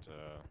is what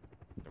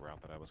the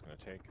route that I was gonna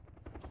take.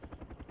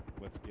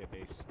 Let's get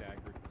a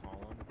staggered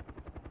column.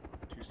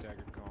 2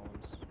 staggered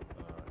columns.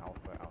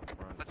 Alpha out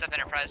front. What's up,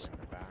 Enterprise? In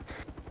the back.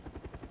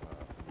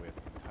 With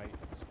tight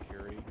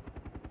security.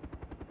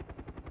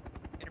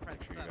 Enterprise,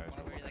 Make sure what's you up? guys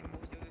are looking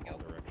all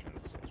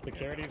directions.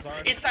 Security's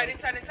on. Inside.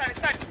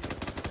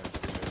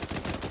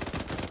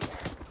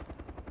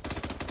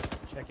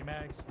 Check your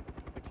mags.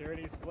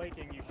 Security's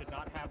flaking. You should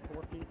not have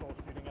 4 people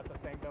shooting at the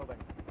same building.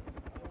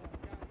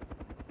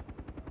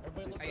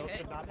 You still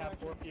should not have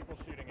 4 people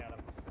shooting at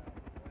them.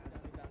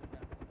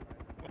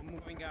 We're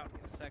moving out in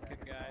a second,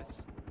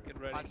 guys. Get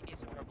ready. I can use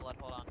some more blood,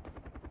 hold on.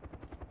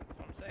 That's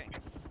what I'm saying.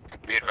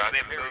 Be advised,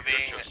 We're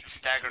moving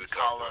staggered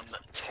column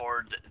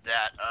toward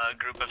that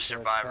group of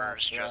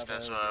survivors, just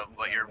as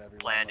what your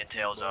plan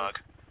entails,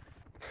 Og.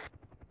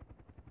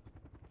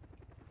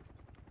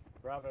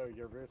 Bravo,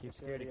 your rear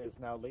security is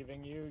now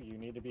leaving you. You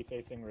need to be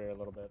facing rear a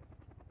little bit.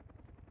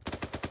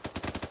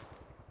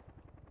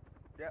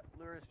 Yep,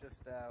 lures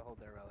just hold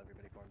there while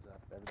everybody forms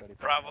up. Everybody.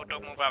 Bravo,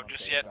 don't move out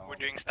just yet. We're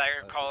doing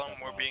staggered column.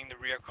 We're being the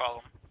rear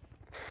column.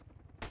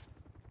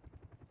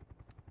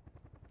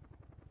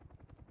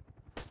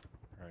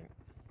 Alright.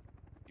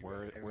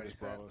 Where does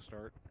Bravo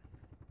start?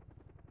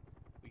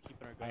 We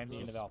keeping our I am the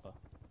end of Alpha.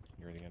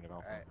 You're the end of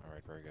Alpha?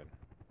 Alright, very good.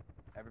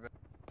 Everybody.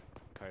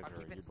 Kaiser, I'll keep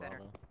are it you center.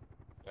 Bravo?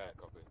 Yeah,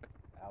 copy.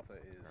 Alpha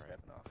is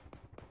stepping off.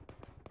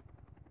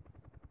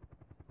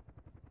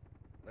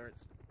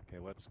 Lures. Okay,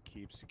 let's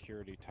keep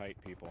security tight,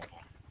 people.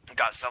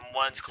 Got some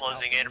ones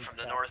closing in from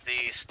the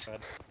northeast.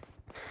 Good.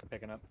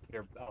 Picking up.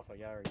 You're Alpha,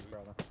 yeah, or are you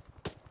Bravo?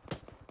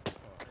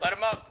 Let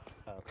him up.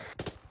 Oh,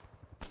 okay.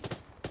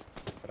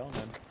 Put on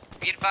then.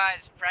 Be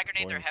advised, frag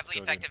grenades are Williams, heavily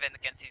go effective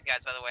against these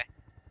guys, by the way.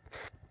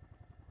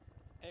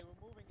 Hey,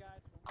 we're moving,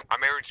 guys.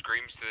 I'm hearing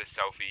screams to the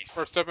southeast.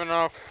 We're stepping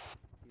off.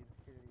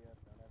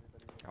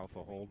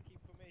 Alpha hold.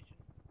 Keep formation.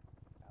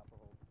 Alpha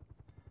hold.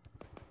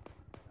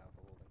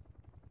 Alpha holding.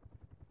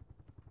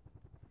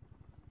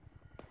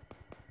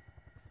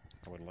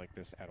 I would like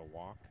this at a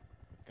walk,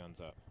 with guns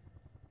up.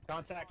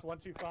 Contact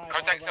 125.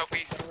 Contact auto rifle,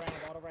 southeast. Spin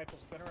around, auto rifle,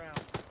 spin around.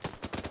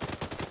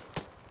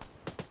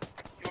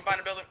 You find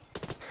a building.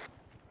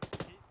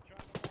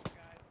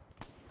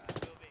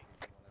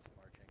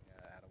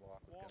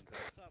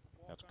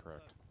 That's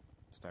correct.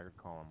 Staggered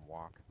column,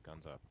 walk,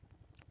 guns up.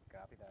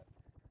 Copy that.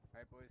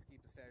 Alright, boys,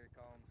 keep the staggered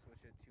column,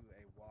 switch it to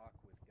a walk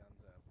with guns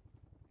up.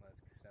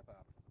 Let's step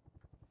off.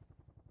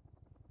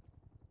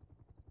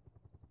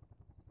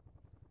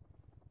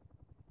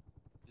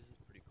 This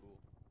is pretty cool.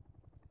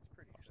 It's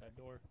pretty Watch sick. that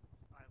door.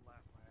 I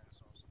laughed my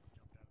ass off.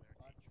 Someone jumped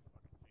out of there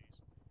and ate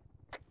your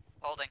fucking face.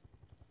 Holding.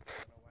 I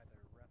don't know why the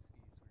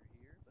Ruskies were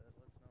here, but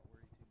let's not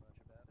worry too much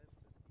about it.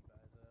 Just keep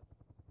eyes up.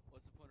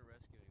 What's the point of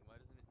rescuing? Why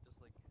doesn't it just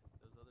like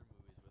those other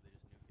movies where they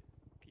just nuke it?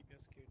 Keep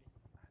your security.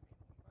 I mean,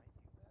 we might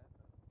do that,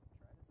 but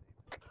try to save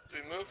it. Do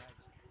we move?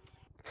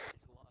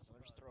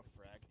 Someone just throw a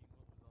frag.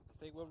 I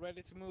think we're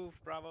ready to move,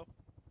 Bravo.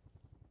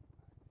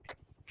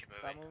 Keep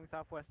Start moving. moving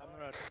southwest on the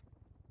road.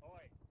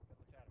 Oi, get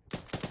the chat.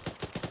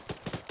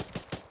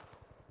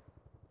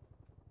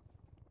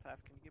 Taff,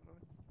 can you get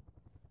moving?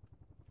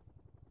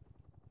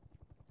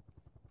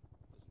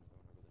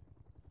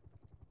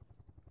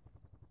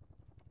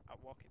 I'll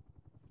walk it.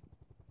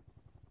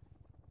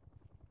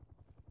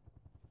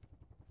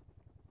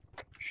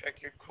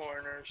 Check your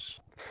corners.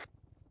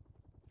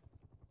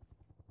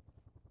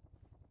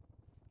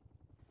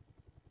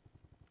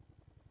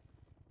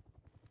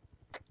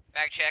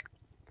 Bag check.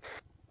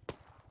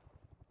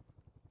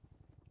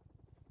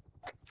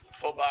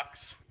 Full box.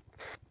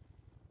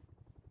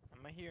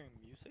 Am I hearing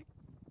music?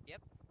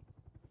 Yep.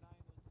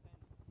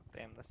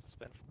 Damn, that's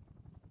suspense.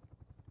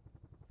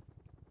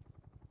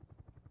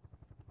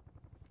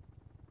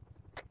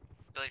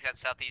 Billy's got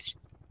southeast.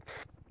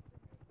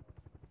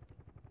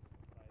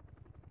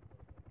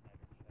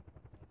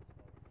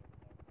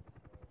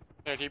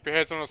 Yeah, keep your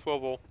heads on a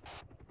swivel.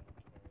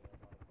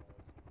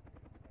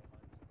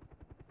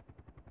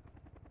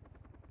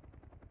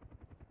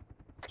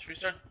 Should we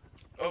start?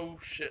 Oh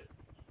shit.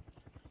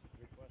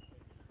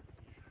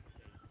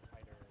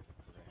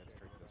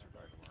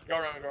 Go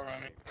around, go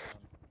around me.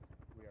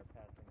 We are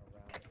passing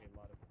around a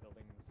lot of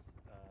buildings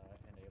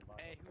and a lot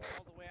Hey, of who's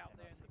all the way out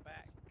there in the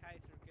back?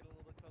 Kaiser, get a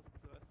little bit closer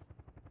to us.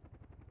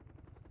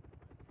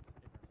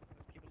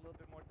 Let's keep it a little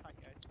bit more tight,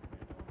 guys.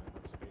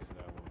 Let's space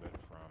it out a little bit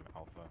from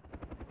Alpha,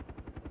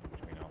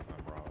 between Alpha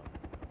and Bravo.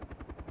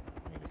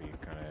 We need to be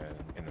kind of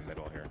in the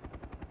middle here.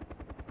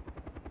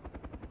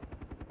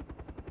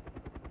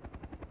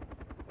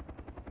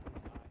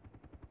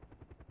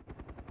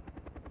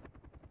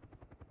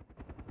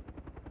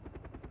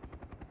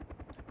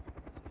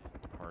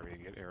 Harvey,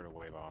 get air to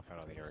wave off out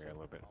of the area a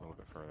little bit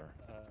further.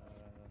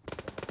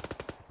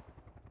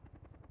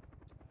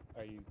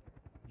 Are you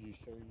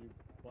sure you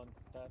want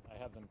that? I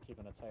have them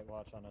keeping a tight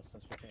watch on us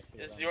since we can't see.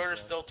 Is around the order as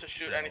still well. to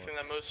shoot anything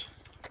that moves?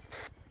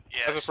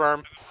 Yes.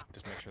 Affirm.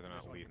 Just make sure they're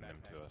not leading them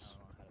to us.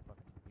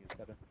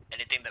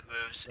 Anything that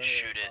moves, Renegade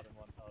shoot it.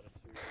 Paladin 1, Paladin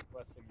 2,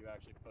 requesting you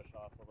actually push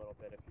off a little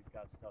bit if you've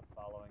got stuff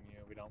following you.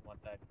 We don't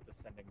want that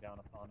descending down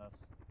upon us.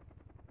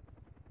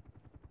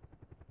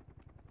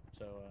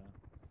 So,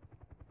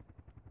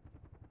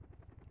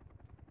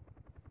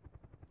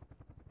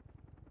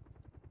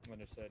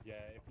 understood. Yeah,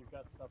 if you've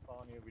got stuff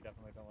following you, we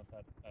definitely don't want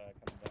that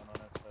coming down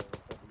on us. So the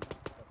further you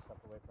get that stuff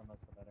away from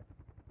us, the better.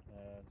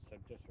 So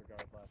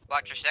disregard last.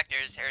 Watch your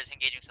sectors. Air's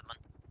engaging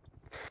someone.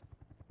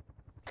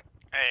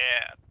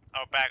 Hey,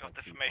 our back of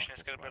the formation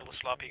is gonna be a little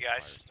sloppy,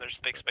 guys. There's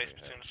big space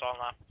between us all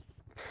now.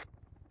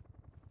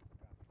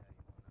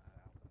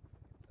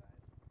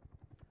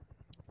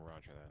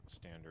 Roger that.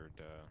 Standard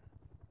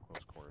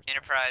close quarters.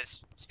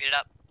 Enterprise, speed it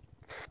up.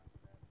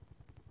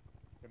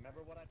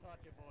 Remember what I taught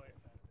you, boys.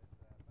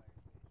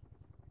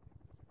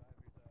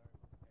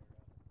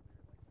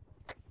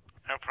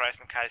 Enterprise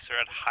and Kaiser,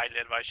 I'd highly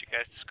advise you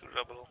guys to scoot it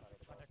up a little.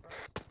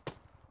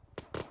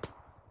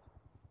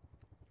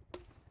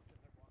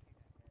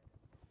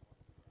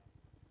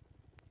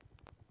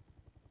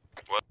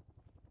 What?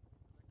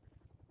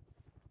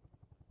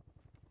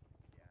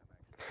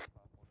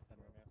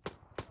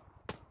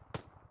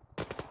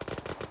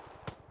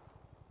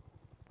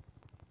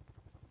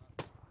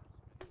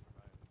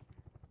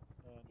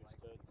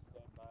 Understood.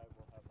 Stand by.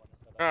 We'll have one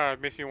set up.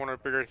 Makes me want a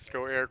bigger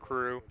scale air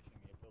crew.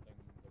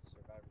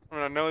 I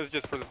mean, I know it's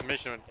just for this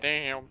mission, but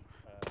damn.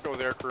 Let's go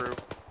with air crew.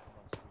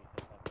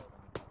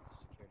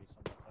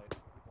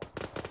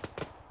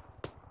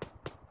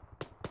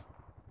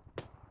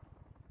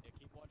 Yeah,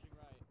 keep watching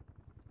right.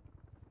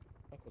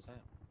 What was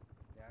that?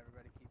 Yeah,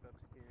 everybody keep up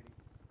security.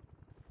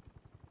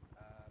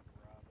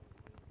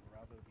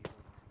 Bravo be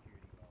holding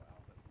security while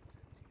Alpha moves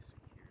in to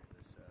secure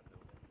this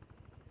building.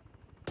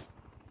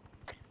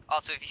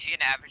 Also, if you see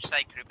an average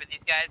site group of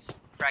these guys,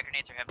 frag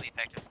grenades are heavily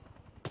effective.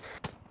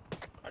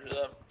 Roger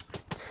that.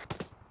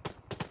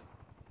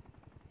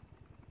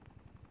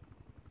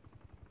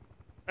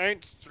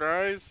 Thanks,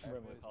 guys.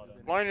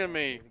 Blinding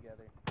me.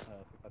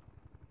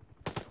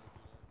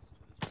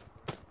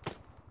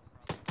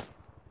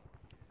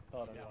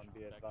 Paladin 1,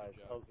 be advised.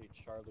 LZ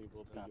Charlie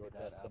will be your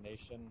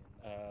destination.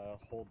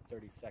 Hold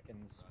 30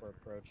 seconds for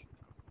approach.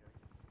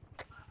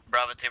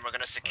 Bravo team, we're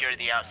gonna secure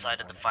the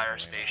outside of the fire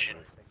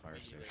station. Fire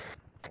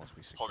station.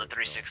 supposed to be Hold a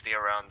secured 360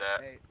 around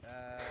that. Hey,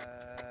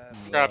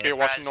 Copy,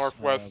 watching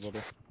northwest.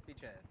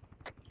 Beachhead.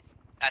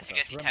 I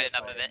suggest you tighten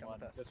up a bit.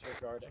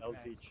 Disregard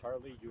LZ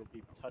Charlie, you will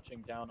be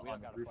touching down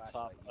on the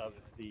rooftop of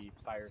the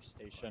fire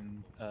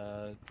station.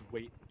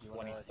 Wait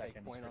 20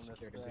 seconds for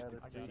security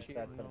to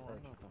set the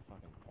approach. Not the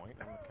fucking point.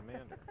 I'm the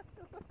commander.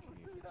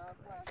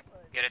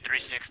 Get a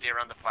 360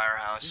 around the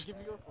firehouse.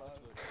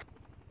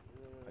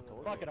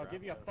 Fuck it, I'll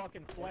give you a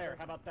fucking flare.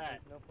 How about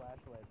that? No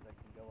flashlights that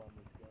can go on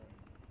this gun.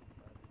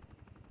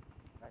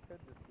 I could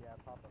just,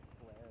 pop a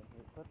flare.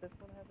 But this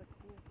one has a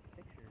cool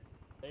picture.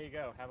 There you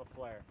go, have a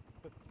flare.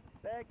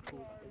 Thank you,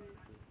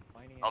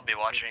 I'll be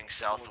watching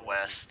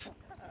southwest.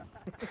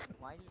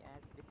 Whiny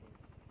ass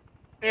bitches.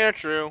 Yeah,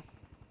 true.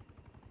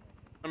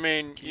 I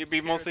mean, you'd be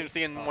mostly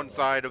seeing one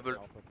side of the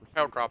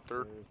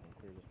helicopter.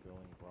 Clear this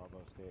building. Bravo,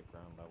 stay at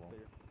ground level.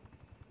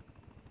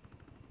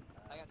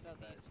 I got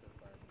southeast.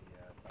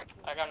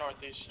 I got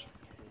northeast.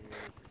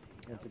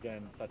 Once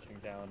again, touching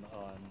down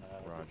on.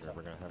 Roger,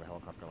 we're gonna have a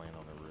helicopter land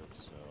on the roof,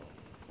 so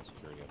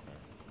security up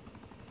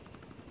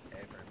there.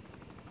 Hey, friend.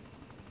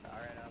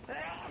 Alright,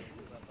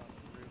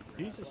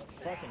 Jesus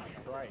fucking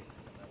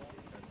Christ.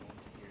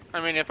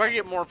 I mean, if I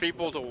get more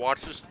people to watch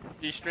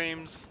these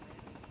streams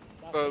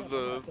of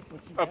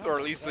or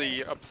at least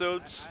the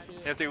episodes,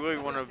 and if they really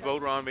want to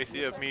vote on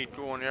basically of me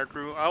going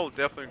aircrew, I will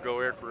definitely go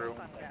aircrew.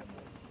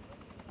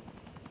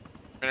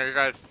 And I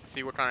gotta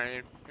see what kind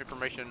of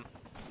information.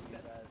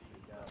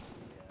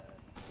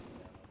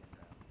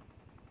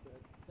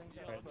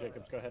 Alright,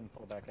 Jacobs, go ahead and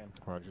pull back in.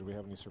 Roger, do we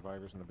have any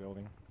survivors in the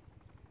building?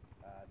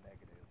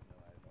 Negative. No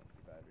eyes on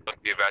survivors.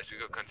 Be advised, we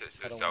got contact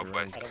to the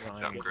southwest.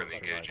 I'm currently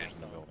engaging.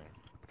 In the building.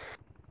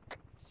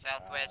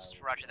 Southwest,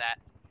 roger that.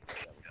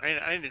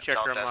 I need to check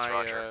on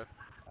my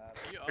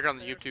check on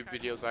the YouTube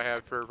videos I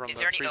have from Is the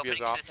there any previous openings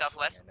to ops. the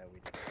southwest?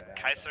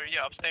 Kaiser, you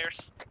upstairs?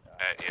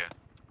 Yeah.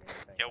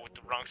 Yeah, with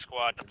the wrong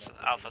squad. That's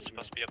Alpha's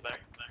supposed to be up there.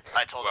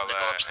 I told them to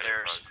go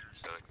upstairs.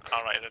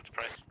 Alright,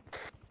 Enterprise.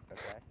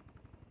 Okay.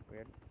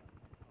 Weird.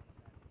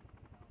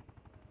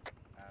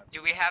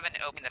 Do we have an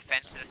open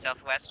defense to the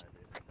southwest?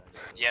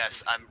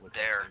 Yes, I'm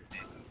there.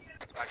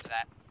 Roger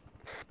that.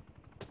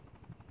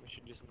 We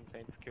should just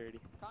maintain security.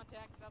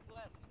 Contact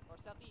southwest or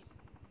southeast.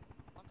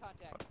 One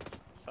contact.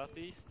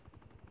 Southeast?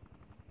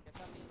 Yeah,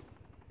 southeast.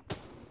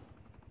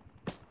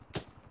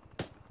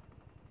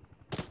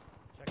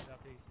 Check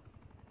southeast.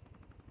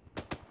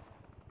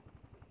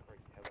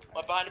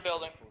 What behind the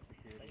building?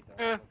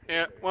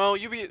 Yeah. Well,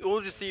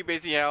 we'll just see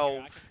basically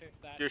how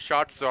your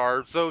shots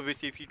are. So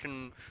basically, if you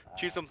can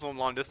shoot something from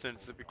long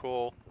distance, it'd be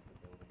cool.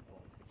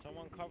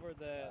 Someone cover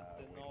the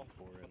north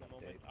for the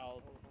moment.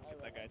 I'll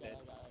get that guy dead.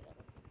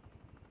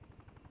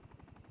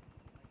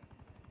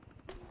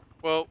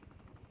 Well,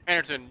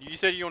 Anderson, you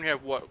said you only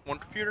have what, one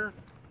computer?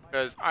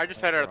 Because I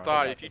just had a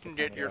thought, if you can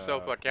get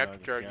yourself a capture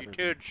chart, you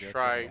could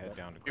try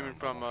even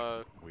from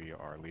another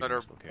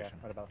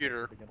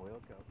computer.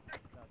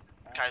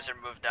 Kaiser,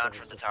 move down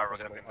from the tower. We're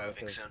gonna be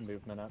moving soon.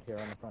 Movement out here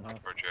on the front half.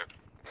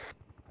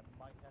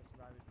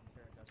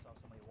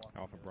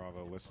 Alpha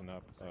Bravo, listen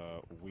up.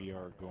 We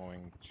are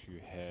going to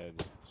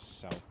head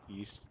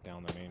southeast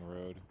down the main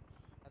road.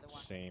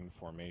 Same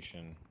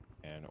formation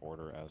and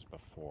order as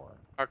before.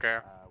 Okay.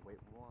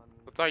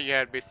 I thought you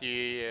had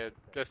basically a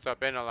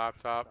desktop and a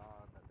laptop.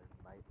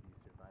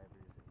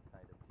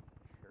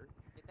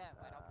 Get that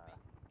light off of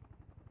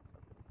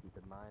me. Keep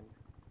in mind.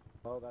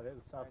 Well, that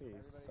is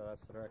southeast, so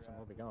that's the direction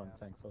we'll be going,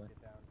 thankfully.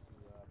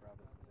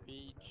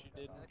 Beach, you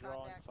didn't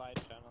draw on side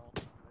channel.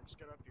 Just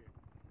get up here.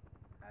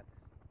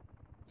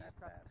 Just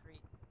cross the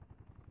street.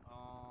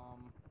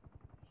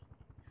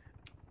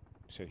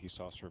 You said he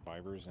saw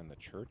survivors in the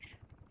church?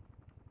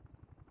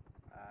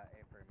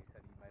 Affirm, he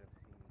said he might have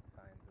seen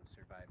signs of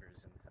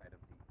survivors inside of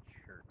the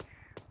church.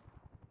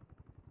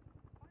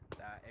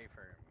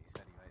 Affirm, he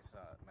said he might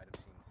have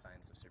seen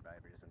signs of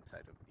survivors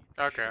inside of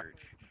the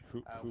church.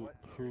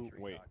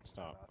 Wait,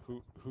 stop.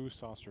 Who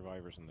saw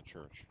survivors in the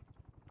church?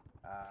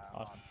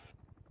 Austin.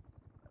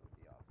 That would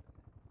be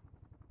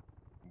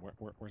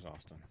Austin. Where's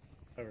Austin?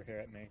 Over here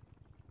at me.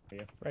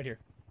 Right here.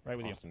 Right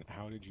with Austin,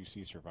 how did you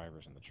see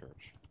survivors in the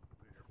church?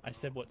 I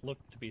said what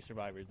looked to be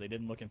survivors. They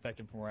didn't look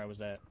infected from where I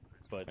was at,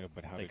 but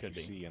how they did could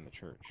you be. see in the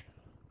church?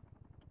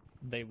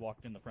 They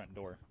walked in the front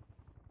door.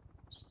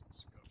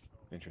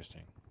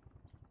 Interesting.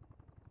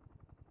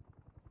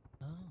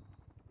 Oh.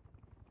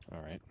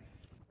 All right.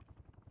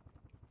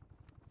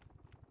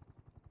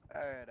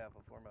 Alright,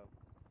 Alpha, form up.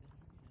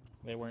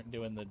 They weren't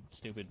doing the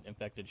stupid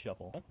infected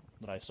shuffle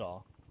that I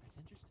saw. That's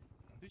interesting.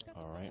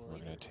 All right, we're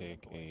gonna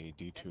take a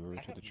detour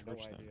to the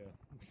church then.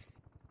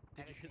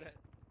 Did you hear that?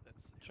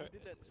 Who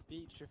did that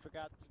speech? You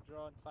forgot to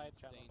draw on side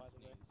channel, by the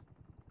way.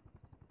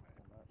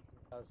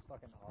 That was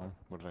fucking Huh? off.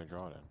 What did I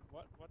draw then?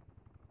 What? What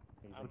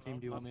team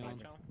do you want me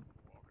on?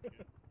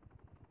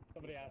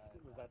 Somebody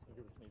was asking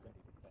who was sneezing.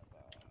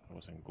 I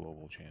was in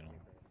global channel.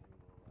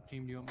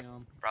 Team do you want me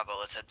on? Bravo,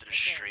 let's head to the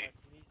street.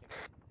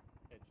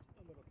 Yeah, just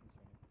a little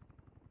concerning.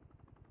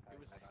 It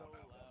was so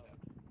loud.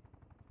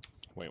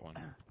 Wait one.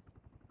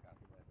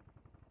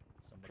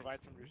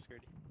 Provide some roof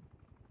security.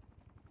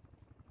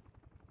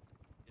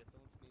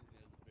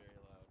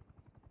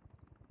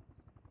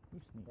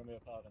 sneak. Romeo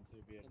Paladin 2,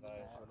 be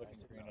advised, we're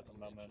looking green at the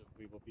moment.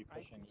 We will be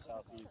pushing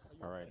southeast.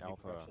 Alright, in the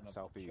Alpha, direction of the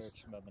southeast.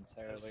 church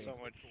momentarily. There's so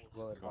much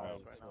We'll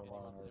advise right so now.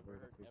 long we're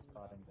vertically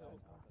spotting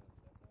them.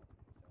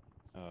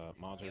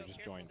 Monzer, Yo, just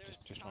careful, join. there's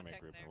Just join my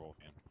contact group there. and Wolf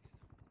in.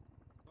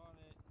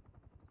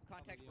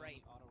 Contact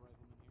right.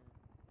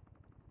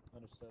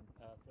 Understood.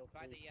 Feel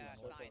By free the, to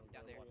sign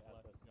down there.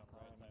 at this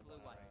time. Blue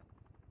one.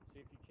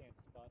 See if you can't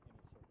spot any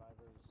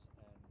survivors,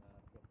 and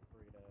feel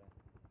free to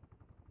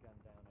gun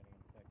down any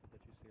infected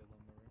that you see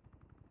along the route.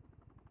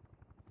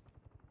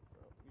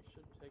 Bro, we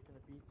should have taken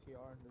a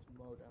BTR and just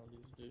mow down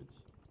these dudes.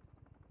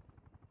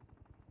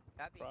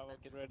 That'd be Bravo,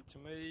 expensive. get ready to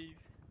move.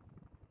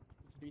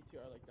 There's a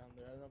BTR like down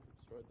there. I don't know if it's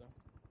destroyed though.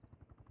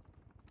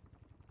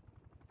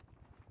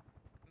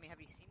 I mean, have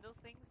you seen those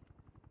things?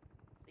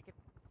 They could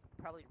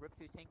probably rip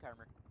through tank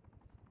armor. I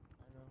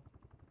know.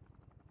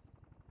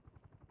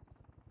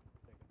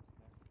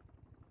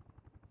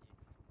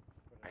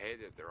 I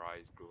hate that their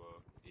eyes glow,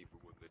 even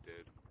when they're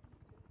dead.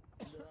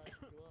 Their eyes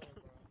glow,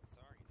 bro.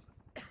 Sorry,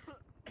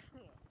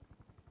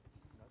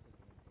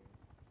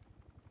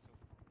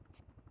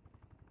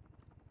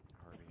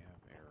 I already have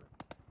air.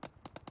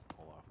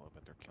 Pull off a little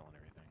bit. They're killing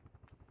everything.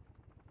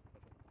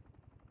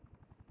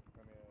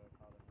 Romeo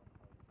Paladin 1,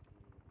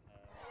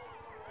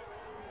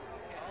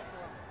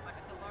 Like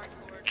it's a large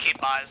horde.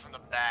 Keep eyes on the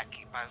back.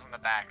 Keep eyes on the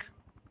back.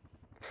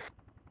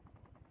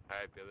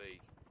 Hey Billy,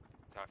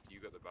 Taft, you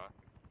got the back.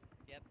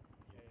 Yep.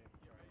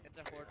 It's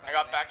a horde. I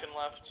got back and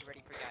left.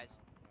 Ready for guys.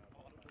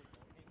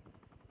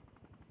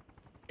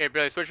 Okay,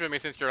 Billy, switch with me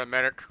since you're a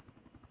medic.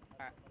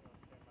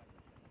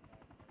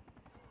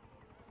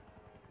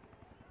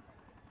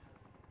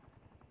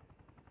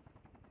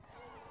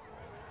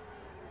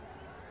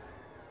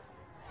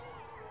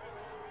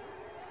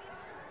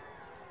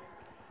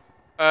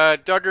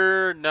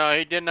 Duggar, no,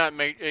 he did not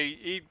make.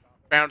 He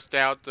bounced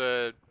out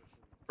the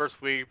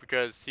first week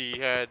because he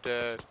had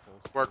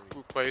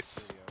workplace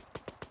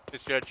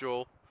his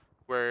schedule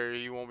where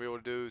he won't be able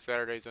to do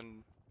Saturdays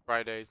and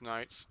Fridays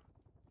nights.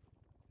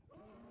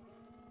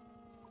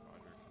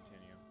 Roger,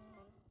 continue.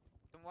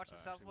 Then watch the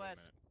Actually, wait a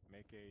southwest.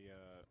 minute. Make a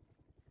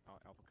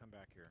Alpha, come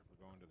back here.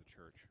 We're going to the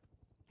church.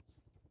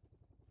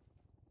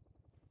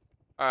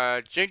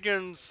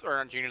 Jenkins, or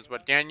not Jenkins,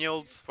 but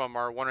Daniels from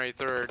our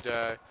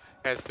 183rd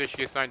has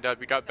officially signed up.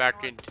 He got back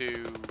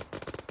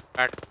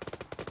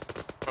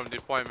from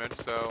deployment,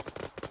 so.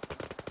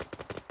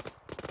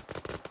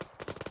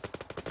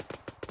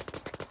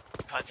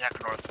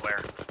 Contact north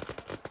where?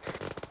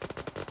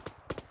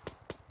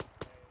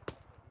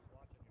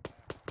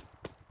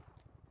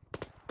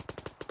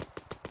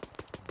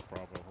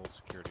 Bravo, hold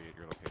security at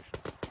your location.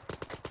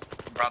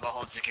 Bravo,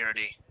 hold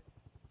security.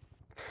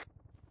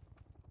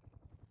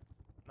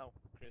 No,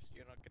 Chris,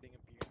 you're not getting a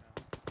beer now.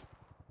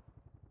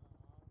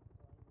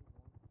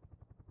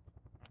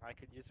 I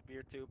could use a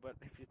beer too, but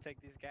if you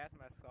take these gas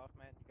masks off,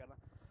 man, you gotta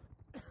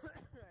end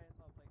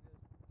up like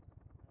this.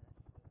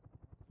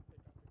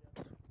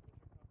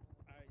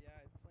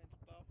 Yeah, it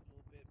flinched off a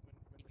little bit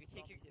when If the you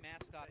take zombie your hit me in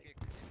mask the off, face.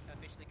 you're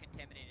officially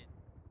contaminated.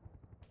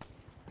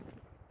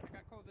 I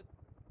got COVID.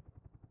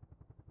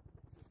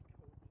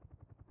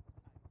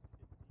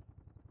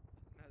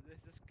 No,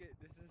 this is good.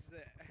 This is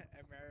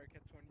America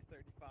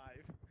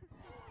 2035.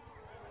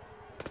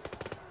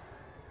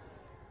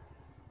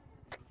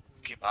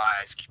 Keep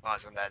eyes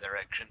on that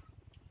direction.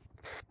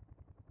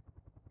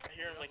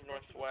 Here in like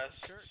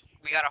northwest.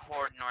 We got a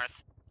horde north.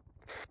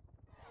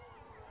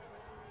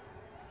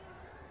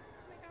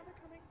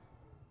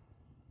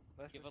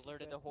 You've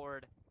alerted the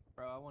horde.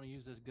 Bro, I want to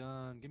use this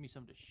gun. Give me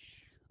something to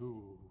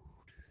shoot.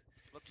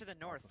 Look to the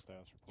north.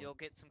 You'll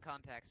get some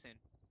contacts soon.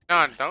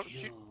 John, don't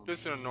shoot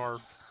this in the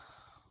north.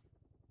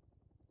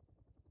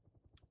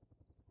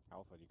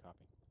 Alpha, do you copy?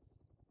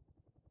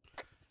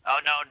 Oh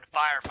no,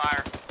 fire.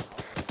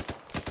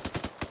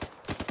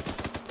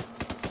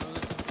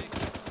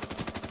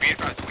 Be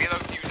advised, we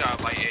allowed to use our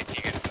light 18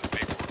 against the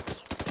big ones.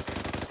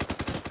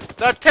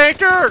 The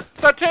tanker!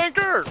 The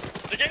tanker!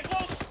 They're getting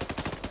close!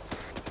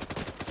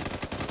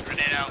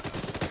 Grenade out.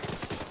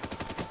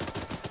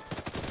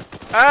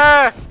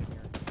 Ah!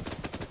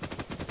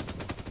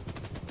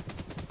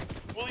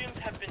 Williams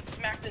have been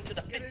smacked into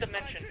the fifth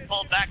dimension.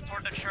 Pull back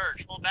toward the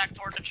church. Pull back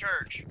toward the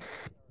church.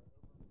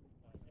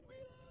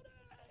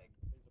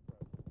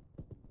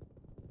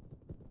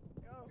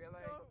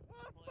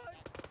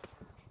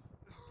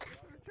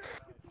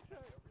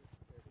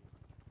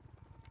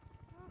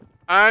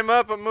 I'm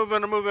up, I'm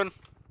moving.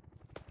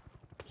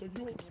 So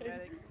you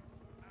okay?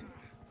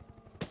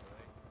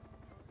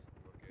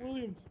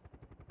 Williams.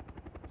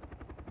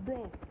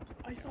 Bro,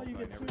 I saw you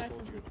get smacked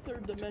into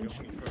third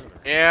dimension.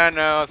 Yeah, I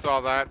know, I saw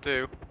that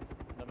too.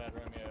 Nomad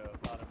Romeo,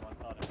 Paladin 1,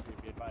 Paladin 2,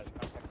 be advised,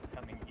 contact is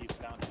coming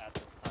eastbound at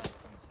this time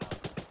from town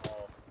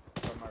hall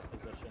from our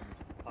position,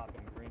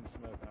 popping green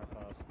smoke in our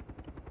paws.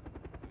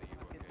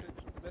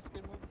 Let's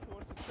get moving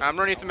towards the church. I'm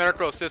running some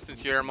medical assistance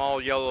here, I'm all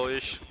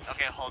yellowish.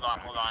 Okay, hold on.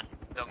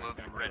 Don't move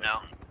right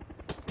now.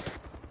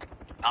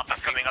 Alpha's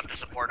coming up to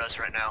support us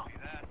right now.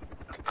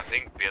 I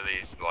think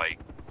Billy's like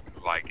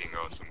lagging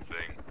or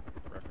something.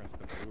 Reference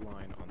the blue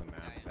line on the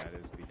map. That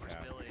is the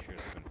path you should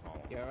have been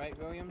following. You alright,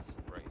 Williams?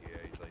 Right here,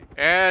 he's like...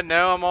 And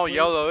now I'm all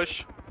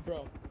yellowish.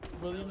 Bro,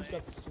 Williams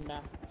got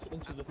smacked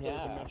into the third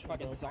Yeah, I dimension,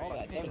 fucking bro. saw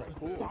that. That was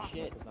cool as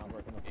shit. It's not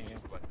working with He's me.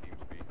 just let teams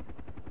be.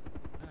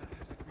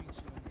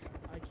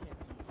 I can't see.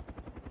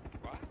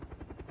 What?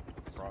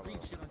 Bravo. I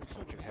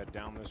want you to head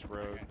down this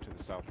road to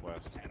the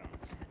southwest.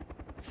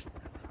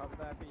 Cover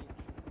that beach.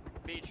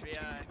 Beach,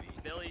 yeah.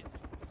 Billy's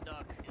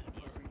stuck.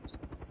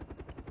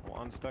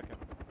 Well, unstuck him.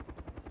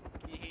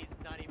 He's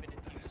not even in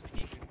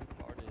TeamSpeak.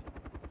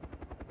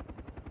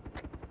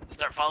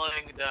 Start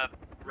following the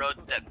road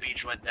that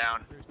Beach went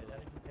down.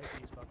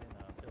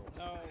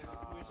 No,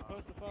 we're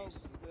supposed to follow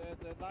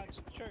the lines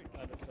of the church.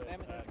 Understood.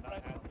 Them and Not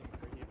Enterprise. asking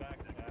for evac,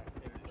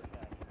 asking for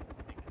tasks.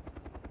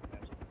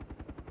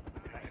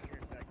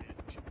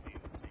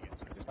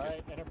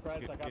 Alright,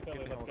 Enterprise, I got Billy,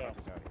 let's go.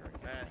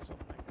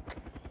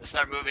 Let's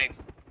start moving.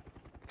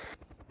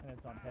 And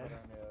it's on head.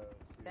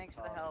 Thanks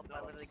for the help.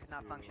 I literally could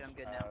not function. I'm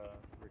good now.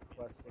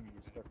 Requesting you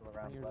circle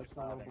around You're just a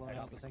westbound little and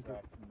blown out, but thank you.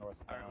 extract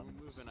northbound.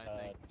 we're moving, I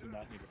think. Do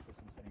not need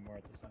assistance anymore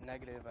at this time.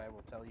 Negative, I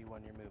will tell you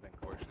when you're moving.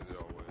 Fortunately,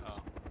 always.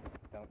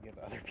 Don't give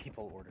other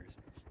people orders.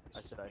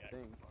 I said I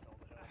think.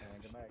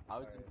 I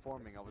was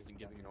informing, I wasn't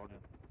giving an order.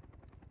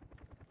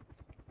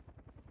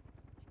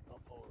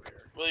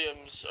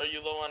 Williams, are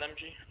you low on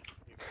MG?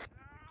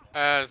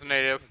 As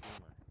native.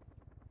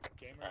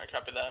 Alright,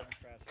 copy that.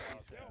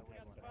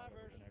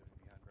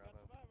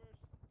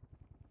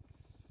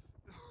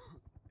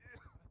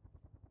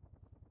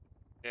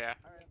 Yeah.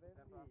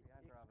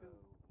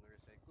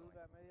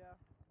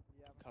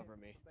 Cover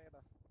me.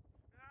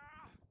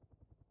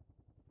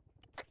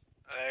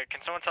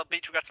 Can someone tell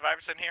Beach we got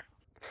survivors in here?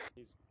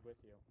 He's with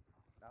you.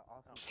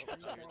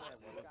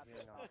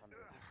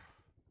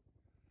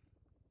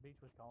 Beach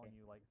was calling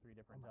you like 3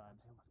 different times.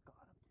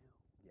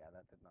 Yeah,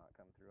 that did not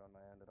come through on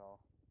my end at all.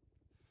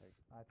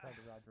 I tried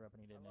to Roger up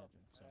and he didn't answer.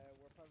 So.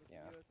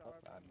 Yeah,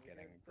 I'm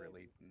getting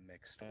really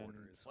mixed And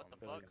orders. What on the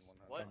fuck? Billy's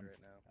 100 What?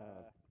 right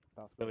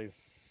now. Billy's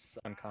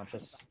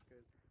unconscious.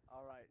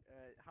 Alright,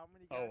 how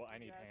many guys Oh, do I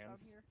you need guys hands.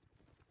 have here?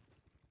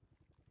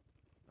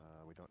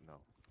 We don't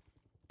know.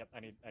 Yep, I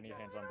need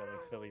hands on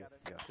Billy.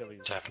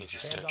 Billy's. Japanese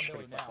is Hands on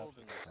Billy now. Pulled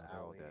in this They're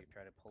all alley, dead.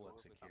 try to pull up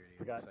security.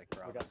 We got- Looks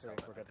like we got Bravo's three,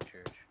 held we're up at good. the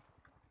church.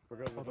 We're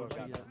good. We're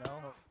good.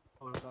 No.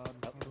 Oh god.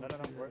 No.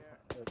 We're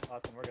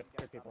awesome. We're good.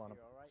 3 people on him.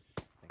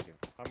 Thank you.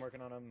 I'm working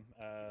on him.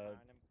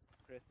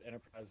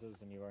 Enterprises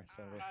and you are,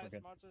 so we're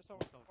good.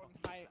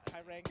 High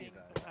ranking.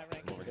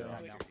 We're good.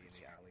 Security in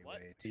the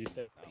alleyway Do you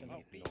stay?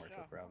 north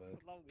of Bravo.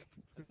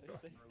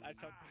 I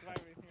talked to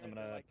survivor in here. I'm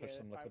gonna push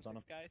some liquids on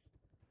him. Guys.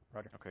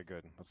 Roger. Okay,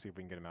 good. Let's see if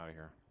we can get him out of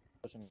here.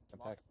 Pushing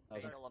Lost impact. a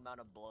fatal amount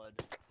of blood.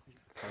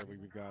 Harvey,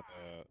 we've got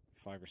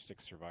 5 or 6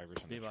 survivors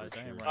in the Levi, church I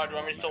am here. right Oh, do you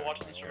want me to No still matter watch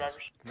who the it is.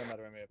 survivors? No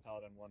matter whether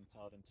Paladin 1,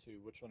 Paladin 2.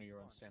 Which one are you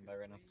on standby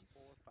right now?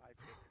 4, 5,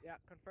 6. Yeah,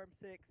 confirm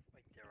 6.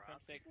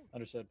 Confirm 6.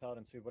 Understood.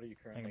 Paladin 2, what are you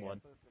currently Hang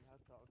on. on?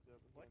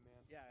 What?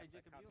 Yeah, I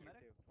copy you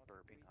too.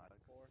 Burping hot.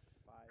 4,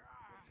 5.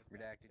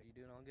 Redacted, you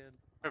doing all good?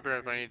 I figure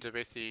if I need to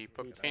basically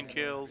put pain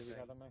kills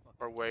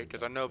or wait,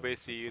 because I know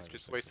basically it's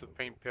just a waste of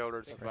pain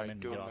powders if I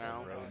do it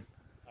now.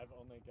 I've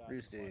only got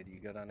Roosted, you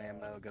good on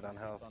ammo, good on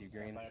health, you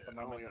green? At the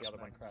moment, the other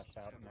one crashed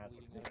out and has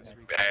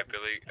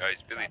Billy,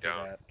 is Billy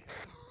down?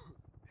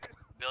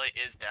 Billy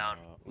is down.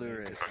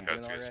 Lewis, Fuck, you I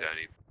was doing gonna alright?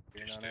 say,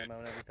 Green just on did. ammo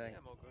and everything?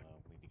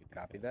 We need to get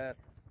Copy these that.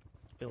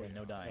 Billy,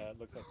 no dying. It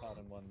looks like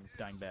Paladin 1's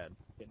Dying bad.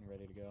 getting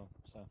ready to go,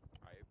 so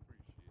I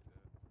appreciate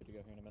that. good to go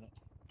here in a minute.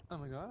 Oh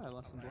my god, I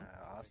lost some blood.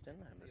 Austin,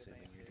 I'm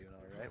assuming you're doing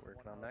alright,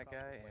 working on that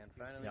guy. And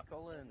finally, Yep.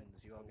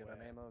 Collins, you all good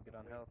on ammo, good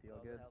on health, you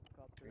all good?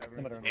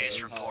 Ace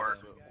report.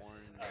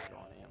 Orange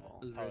on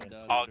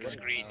ammo. August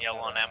green, yellow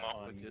on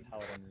ammo.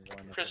 Paladin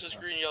 1. Chris is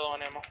green, yellow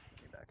on ammo.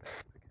 Be back up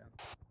if we can.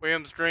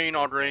 Williams green,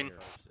 all green.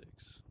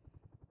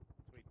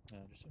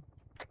 Just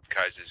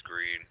Kaiser's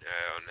green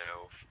on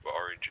health, but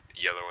orange,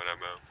 yellow on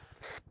ammo.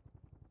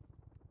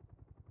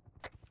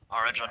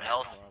 Orange on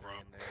health.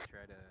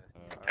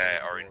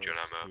 Orange on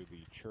ammo. To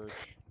the church.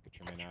 Get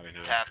your men out of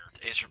here. Taft,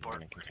 ace We're report.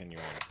 gonna continue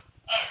on.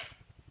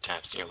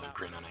 Taft's yellow,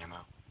 green on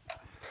ammo.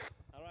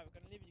 Alright, we're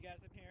gonna leave you guys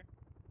in here.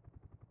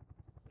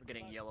 We're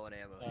getting yellow and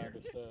ammo here.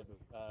 Understood.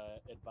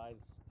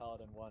 Advise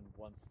Paladin 1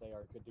 once they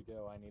are good to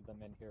go. I need them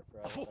in here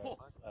for evidence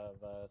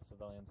of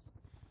civilians.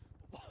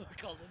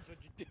 Collins,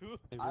 what'd you do?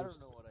 I don't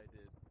know what I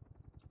did.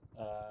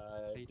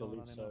 I don't believe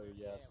want so, ammo?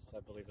 yes. I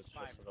believe it's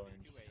just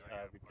civilians.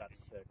 We've got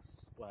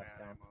 6 last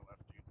count.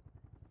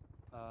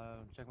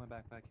 Check my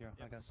backpack here.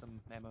 I got some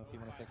ammo if you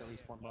want to take at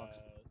least 1 box.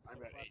 I'm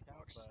at 8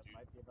 boxes,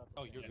 dude.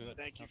 Oh, you're good.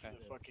 Thank you Okay.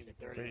 for the fucking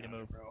 30, Ready to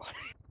move. bro.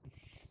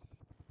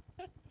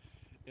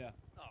 Yeah.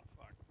 Oh,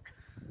 fuck.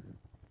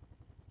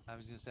 I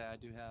was gonna say I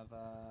do have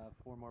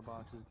 4 more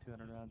boxes,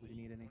 200 rounds if you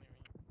need any.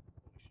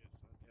 Holy shit,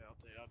 son. Yeah, I'll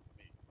tell you, I'll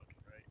be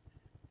fucking right.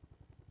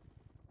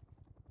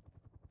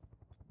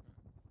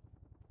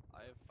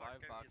 I have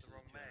 5 boxes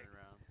of 200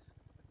 rounds.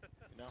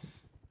 You know?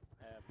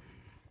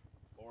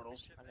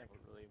 Mortals. I never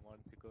really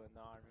wanted to go in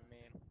the army,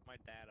 man. My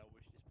dad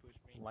always just pushed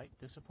me. Light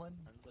discipline?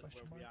 And look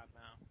Question where we mark? are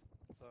now.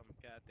 some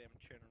goddamn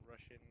Cherno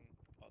Russian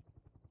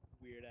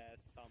weird ass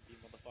zombie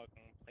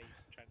motherfucking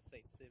place trying to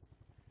save civs.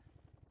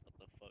 What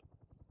the fuck?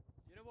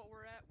 You know what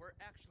we're at? We're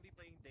actually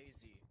playing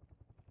Daisy.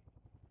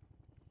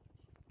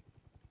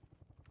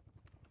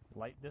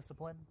 Light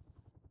discipline.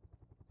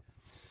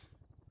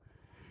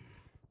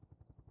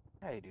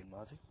 How you doing,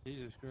 Monty?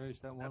 Jesus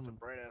Christ, that one. That's a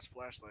bright ass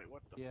flashlight.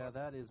 What the Yeah, fuck?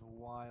 that is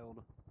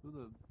wild. Who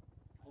the?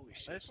 Holy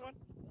shit. This one?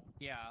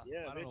 Yeah,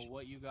 Yeah, I don't bitch. know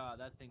what you got.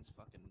 That thing's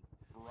fucking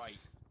bright.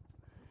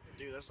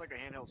 Dude, that's like a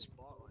handheld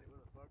spotlight. What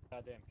the fuck?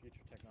 Goddamn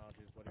future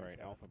technologies. What All do you right,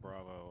 got? Alpha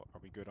Bravo. Are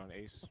we good on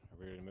Ace? Are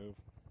we ready to move?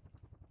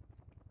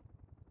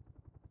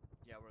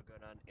 Yeah, we're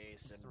good on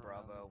Ace and Throw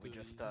Bravo. out We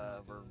goodies just in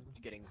my we're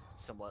gun. getting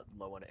somewhat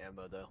low on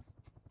ammo though.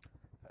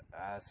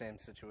 Same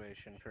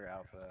situation for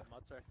Alpha.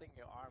 Mutzer, I think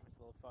your arm is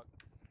a little fucked.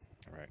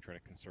 All right, try to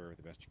conserve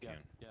the best you Yeah,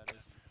 can. yeah, it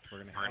is. We're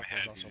gonna We're have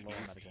gonna also head low on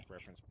east. medical.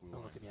 Reference blue Oh,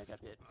 line. look at me, I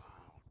got bit.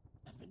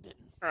 I've been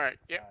bitten. Alright,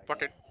 yep,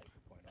 fuck it.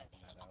 Point off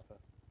on that Alpha.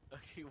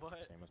 Okay, what?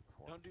 Same as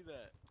before. Don't do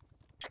that.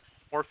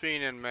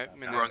 Morphine and We're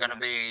not gonna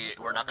be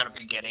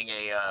getting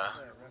a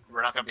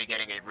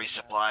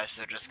resupply,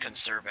 so just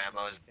conserve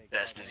ammo as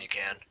best as you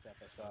can. This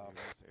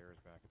air is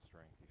back at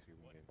strength. You see,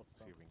 we can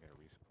get a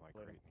resupply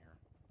crate in here.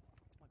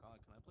 Oh my god,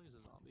 can I play as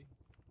a zombie?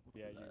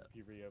 Yeah,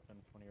 you reopened.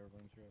 20 over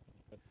rooms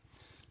reopened. But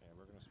Yeah,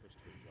 we're gonna switch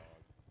to a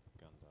jog.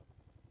 Guns up.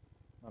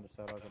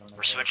 understood.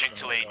 We're switching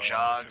to a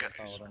jog,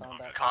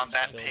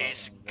 combat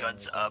pace,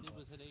 guns up. He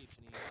was hit H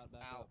and he got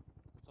back up.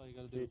 That's all you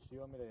gotta do. Beach, do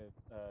you want me to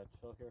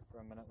chill here for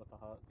a minute with the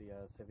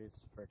civies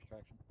for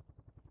extraction?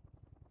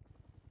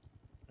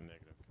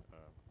 Negative.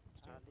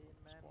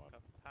 Squad.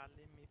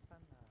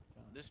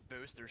 This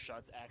booster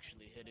shot's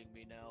actually hitting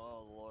me now.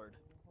 Oh lord.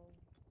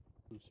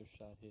 Booster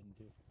shot hidden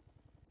too.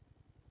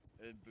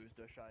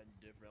 Booster shot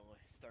differently.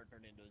 Start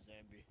turning into a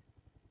zombie.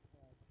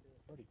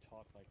 Already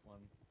talk like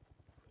one.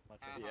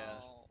 Much Yeah.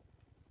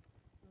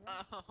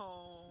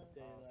 Oh.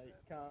 Daylight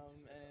come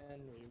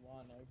and we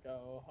wanna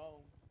go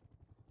home.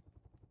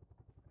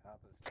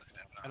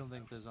 I don't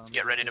think the zombie.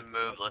 Get ready to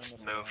move. Let's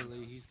move.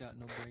 Actually, he's got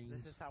no brains.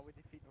 This is how we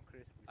defeat no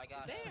Chris. I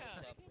got Damn,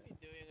 I can't be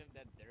doing him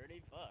that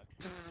dirty. Fuck.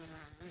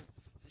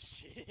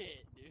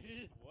 Shit,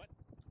 dude. What?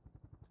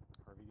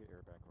 Harvey, get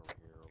air back over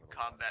here. Over the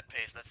Combat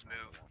pace. Let's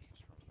move.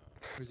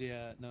 Where's he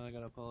at? No, I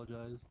gotta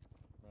apologize.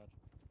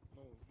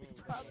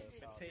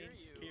 Maintain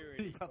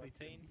security.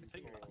 Maintain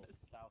security.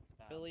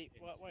 Billy,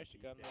 why is she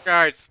gun?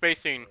 Alright,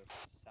 spacing.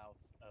 South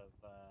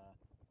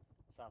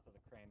of the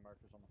crane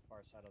markers on the far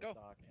side of Go. the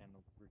dock, and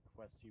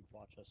request you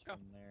watch us from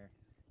there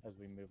as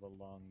we move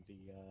along the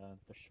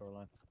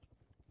shoreline.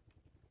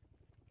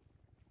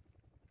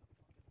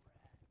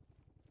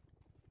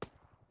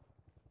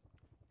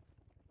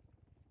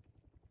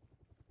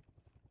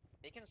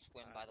 They can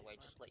swim, by the way,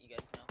 just to let you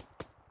guys know.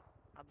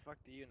 How the fuck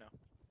do you know?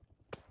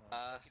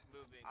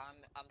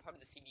 I'm part of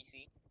the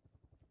CDC.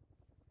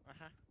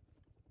 Uh-huh.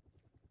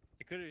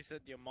 You could have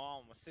said your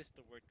mom or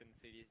sister worked in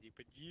the CDC,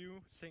 but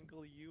you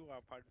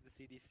are part of the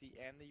CDC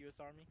and the US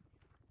Army?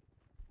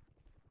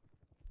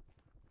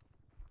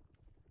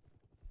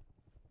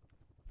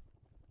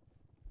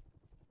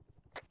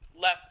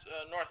 Left,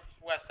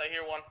 northwest, I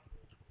hear one.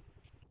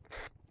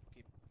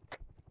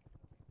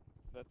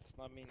 That does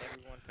not mean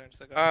everyone turns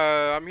the gun.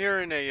 I'm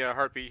hearing a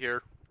heartbeat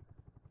here.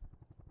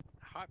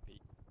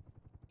 Heartbeat?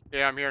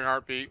 Yeah, I'm hearing a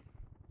heartbeat.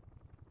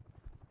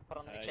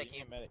 Hold on, let me check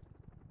you. Medic.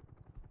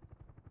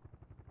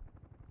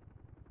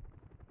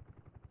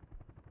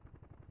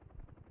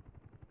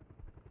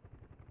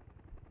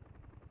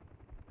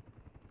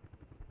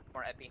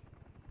 More epi.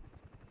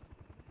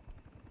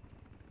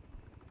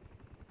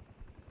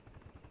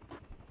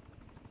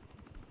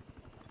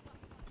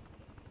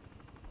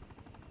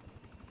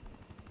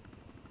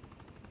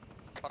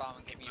 Hold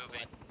on, give me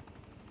moving.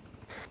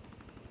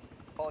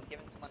 Hold,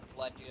 giving someone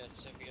blood due to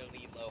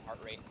severely low heart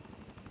rate.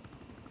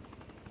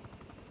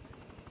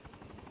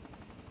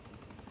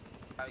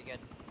 Very good.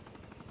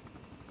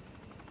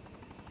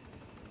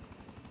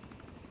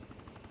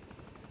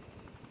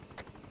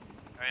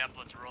 Hurry up,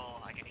 let's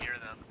roll. I can hear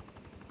them.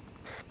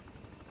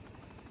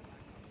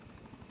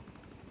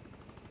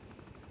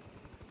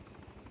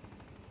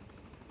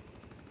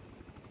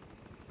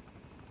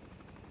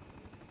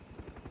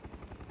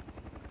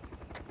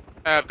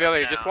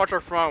 Billy, just watch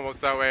our front, so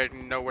that way I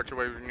know which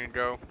way we need to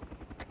go.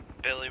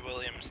 Billy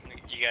Williams,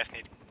 you guys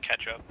need to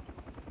catch up.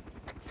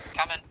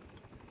 Coming.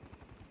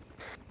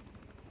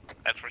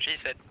 That's what she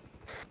said.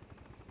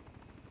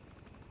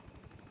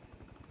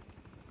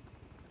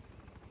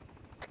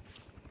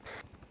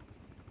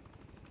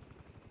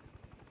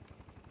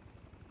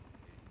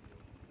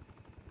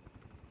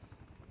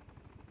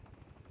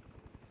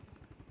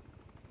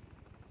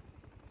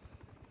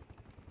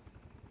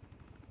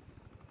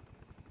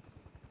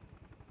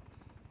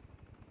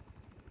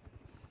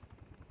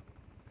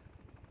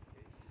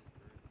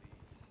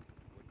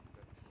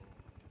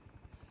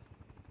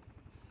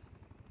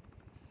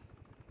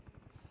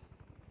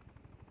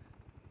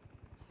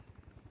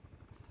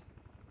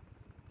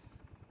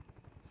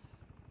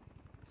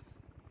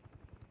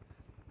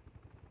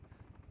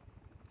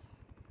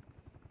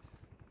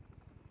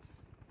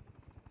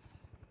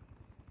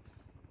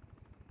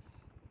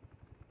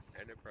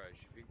 Enterprise,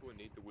 you think we'll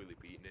need the Willy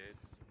Beat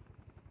nades?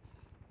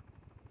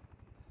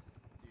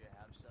 Do you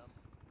have some?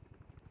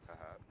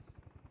 Perhaps.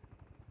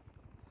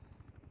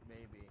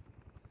 Maybe.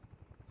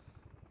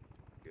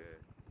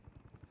 Good.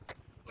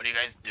 What are you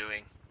guys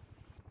doing?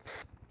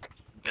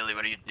 Billy,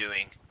 what are you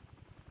doing?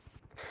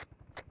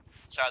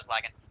 So I was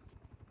lagging.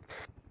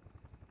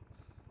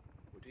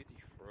 What did he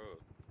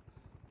throw?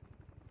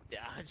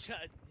 Yeah, he's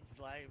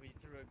lying. We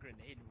threw a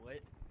grenade.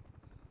 What?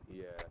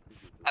 Yeah, I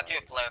think he I threw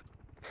a flare.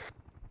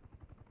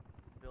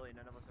 Billy,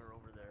 none of us are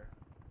over there.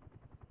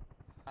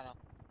 I know.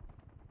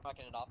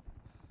 Knocking it off.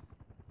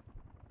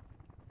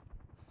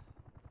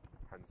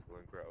 Hansel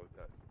and Gretel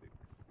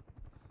tactics.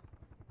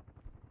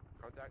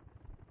 Contact.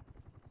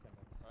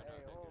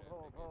 Hey, hold.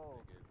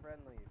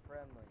 Friendly.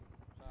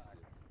 Shock.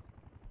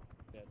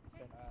 Yeah,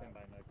 stand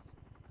by next.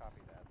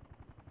 Copy that.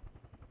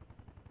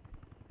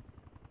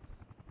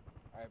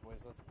 Alright,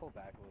 boys, let's pull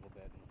back a little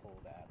bit and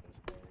hold at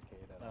this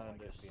barricade. I don't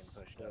like us being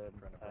pushed up in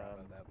front of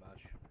Bravo that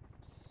much.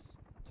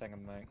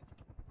 Second mic.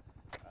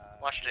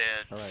 Watch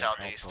the Alright,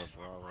 southeast. Alpha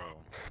Bravo.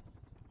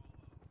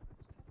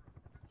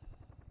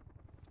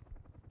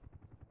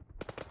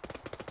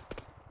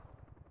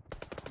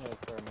 No,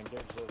 firm.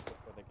 Engage those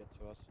before they get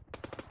to us.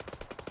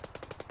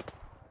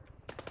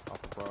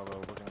 Alpha Bravo,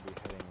 we're going to be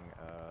heading,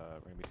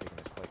 we're going to be taking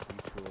a slight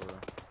detour.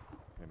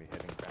 We're going to be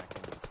heading back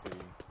into the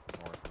city,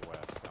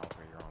 northwest.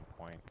 Alpha, you're on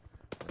point.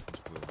 Reference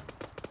blue line.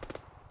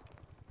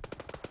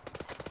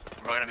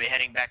 We're gonna be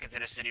heading back into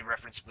the city,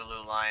 reference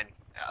blue line.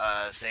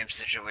 Same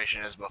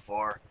situation as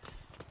before.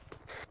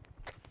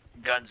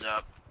 Guns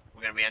up.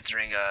 We're gonna be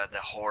entering the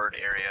horde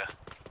area.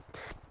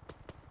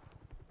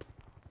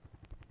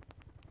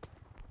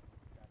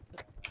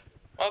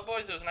 Well,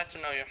 boys, it was nice to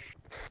know you.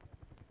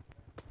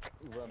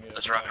 Romeo,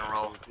 Let's rock and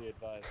roll. Be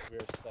advised, we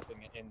are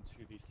stepping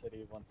into the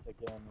city once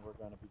again. We're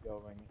going to be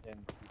going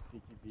into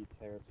CQB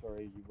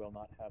territory. You will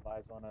not have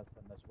eyes on us,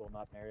 and this will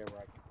not be an area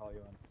where I can call you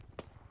in.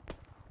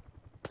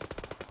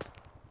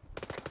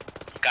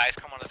 Guys,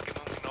 come on, let's get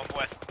moving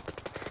northwest.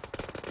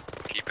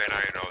 Keep an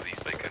eye on all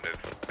these like kind of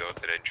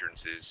filtered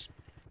entrances.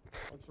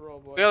 Let's roll,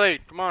 boys. Billy,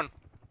 come on.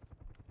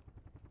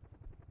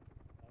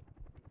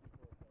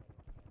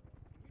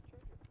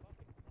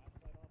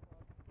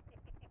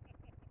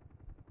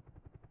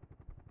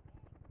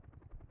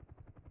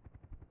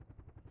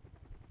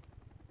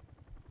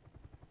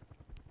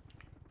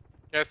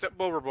 Yeah, step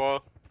over, boy.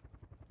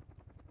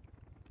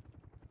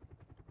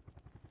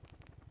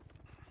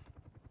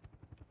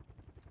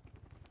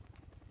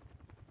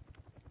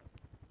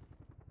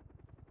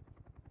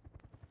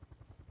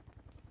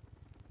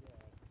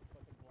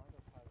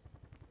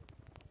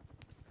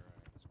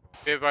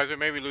 Be advised, we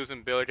may be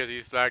losing Billy because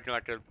he's lagging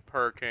like a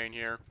hurricane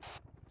here.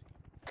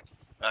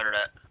 Roger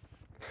that.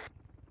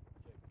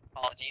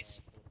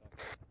 Apologies.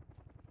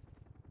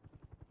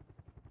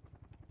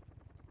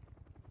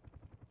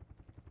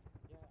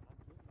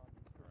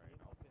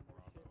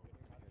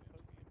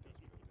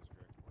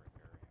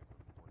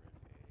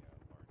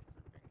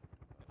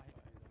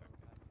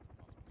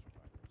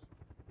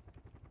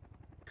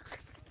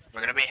 We're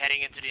gonna be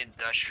heading into the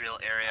industrial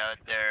area.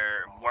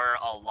 There were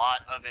a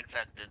lot of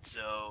infected,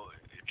 so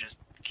just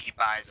keep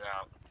eyes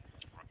out.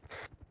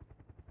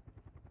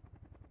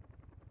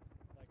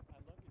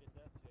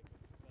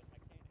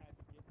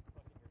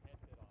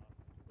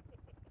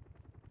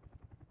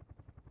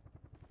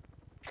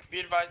 Be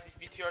advised,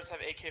 these BTRs have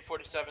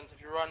AK-47s.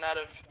 If you run out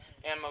of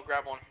ammo,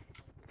 grab one.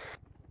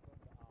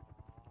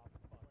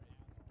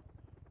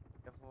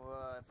 If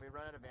we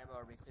run out of ammo,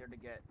 are we clear to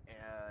get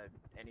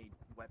any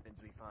weapons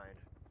we find?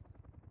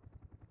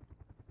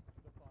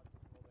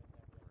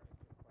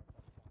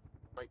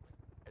 Right.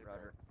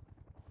 Roger.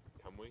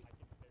 Can we?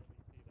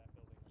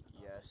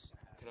 Yes.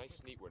 Can I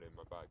sneak one in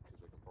my bag?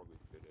 Because I can probably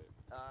fit it.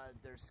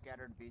 There's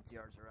scattered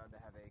BTRs around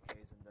that have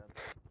AKs in them.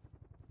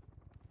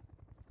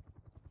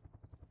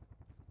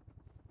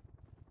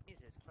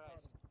 Jesus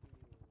Christ.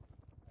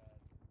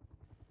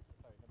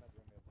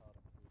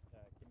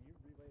 Can you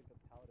relay the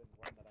Paladin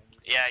 1 that I need?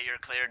 Yeah, you're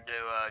cleared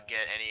to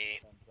get any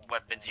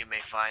weapons you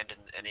may find in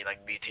any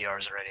like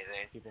BTRs or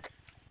anything.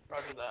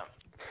 Roger that.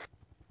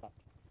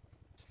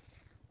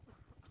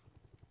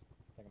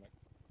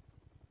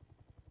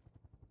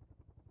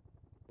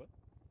 What?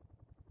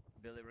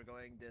 Billy, we're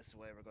going this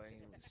way. We're going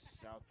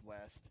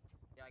southwest.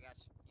 Yeah, I got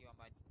you on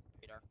my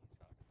radar.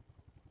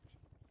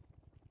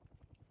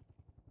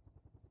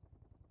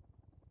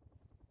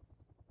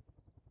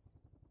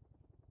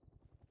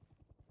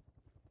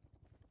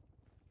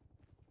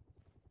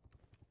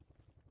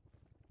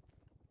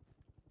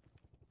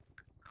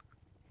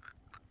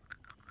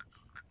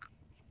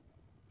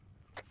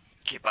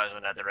 Keep eyes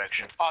in that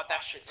direction. Oh,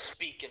 that shit's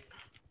speaking.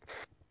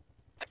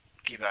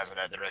 Keep eyes in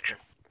that direction.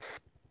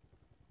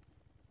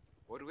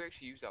 What do we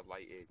actually use that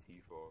light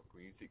AT for? Can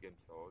we use it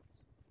against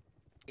hordes?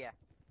 Yeah.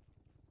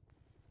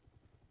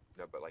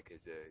 No, but like,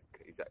 is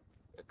that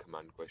a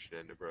command question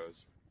in the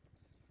bros?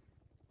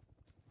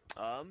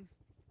 I'm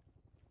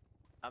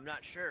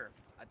not sure.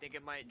 I think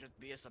it might just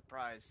be a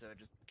surprise, so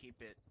just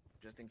keep it,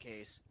 just in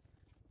case.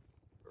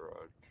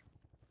 Rog.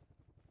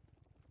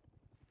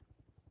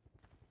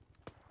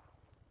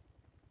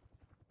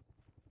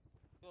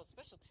 Well,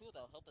 special tool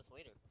that'll help us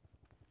later.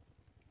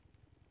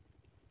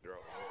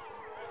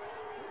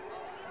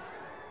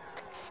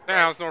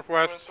 Now it's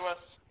northwest.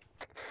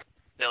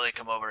 Billy,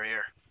 come over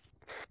here.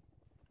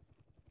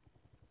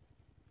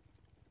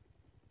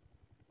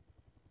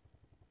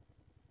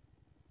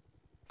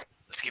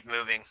 Let's keep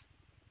moving.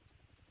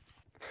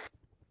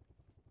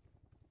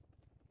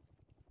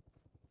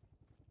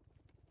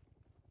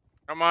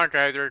 Come on,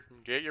 Kaiser.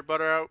 Get your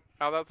butter out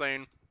of that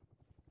thing.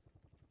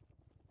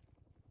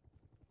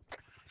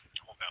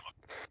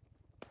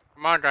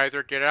 Come on,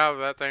 Kaiser. Get out of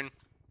that thing.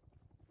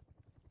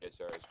 Yes,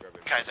 sir. It's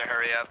grabbing. Kaiser,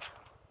 hurry up.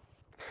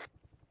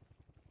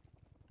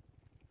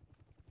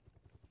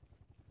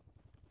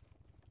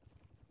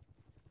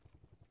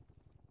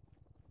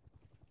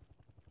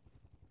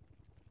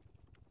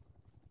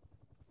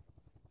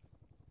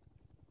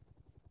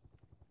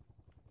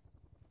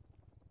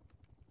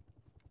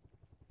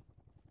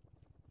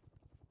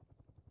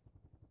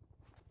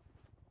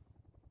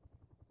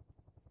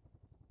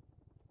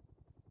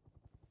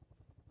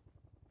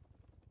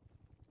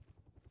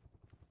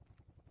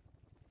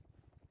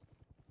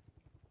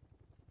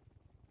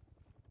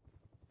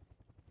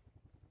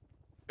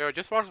 Yo,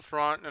 just watch the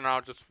front, and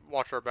I'll just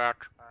watch our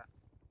back.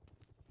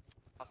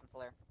 Awesome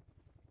flare.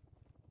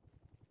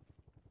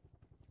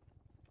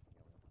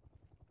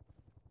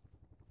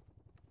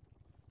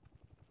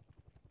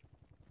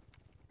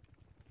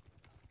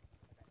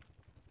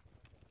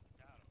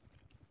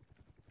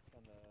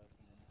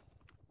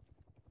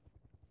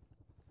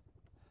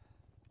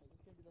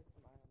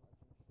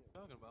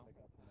 Talking about?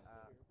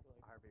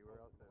 Harvey, we're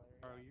also.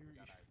 Bro, you've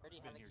Pretty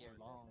been heavy here here.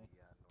 too long.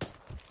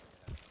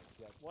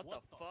 What the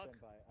fuck?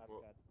 I've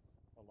got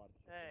a lot of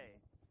shit Hey.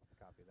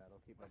 Copy that. I'll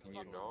keep my. Can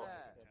you not?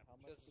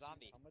 This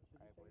zombie.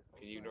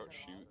 Can you not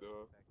shoot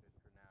though?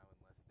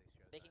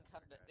 They can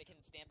come. They can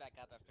stand back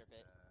up after a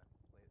bit.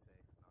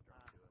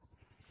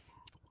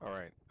 All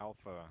right,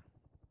 Alpha.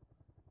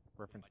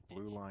 Reference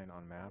blue line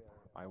on map.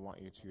 I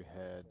want you to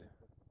head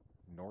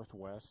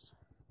northwest,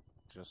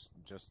 just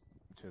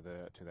to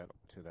that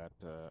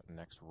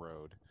next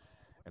road,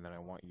 and then I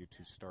want you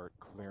to start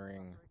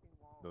clearing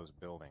those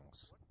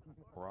buildings.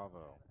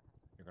 Bravo.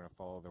 You're going to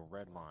follow the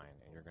red line,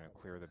 and you're going to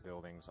clear the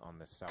buildings on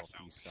the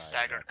southeast side.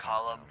 Staggered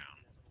column.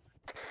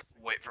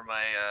 Wait for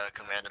my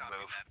command to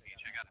move.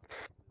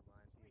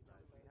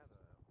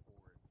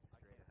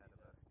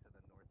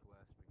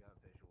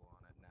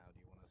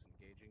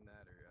 Engaging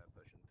that or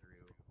pushing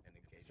through and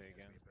engaging? Say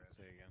again.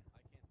 Say again.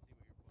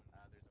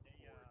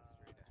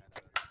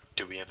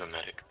 Do we have a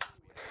medic?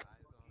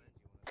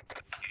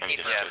 Yeah,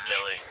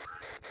 Billy.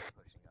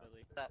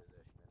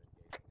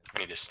 I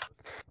need to stop.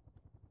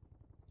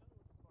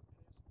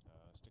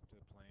 Stick to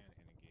the plan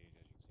and engage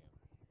as you see them.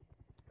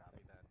 Copy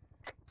that.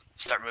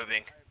 Start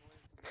moving.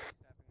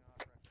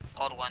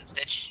 Hold one,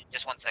 Stitch.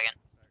 Just 1 second.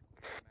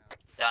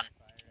 Done.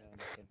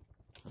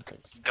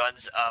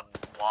 Guns up.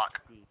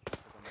 Walk.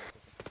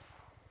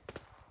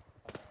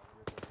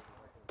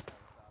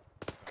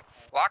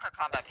 Walk or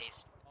combat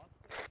piece?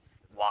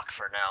 Walk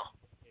for now.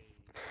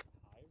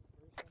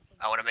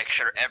 I want to make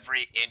sure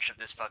every inch of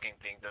this fucking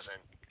thing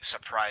doesn't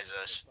surprise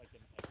us.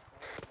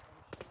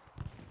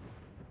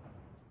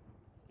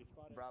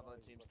 Bravo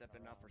team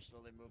stepping up. We're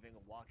slowly moving,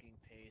 a walking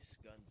pace,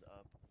 guns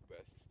up.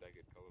 Best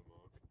staggered color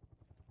mark.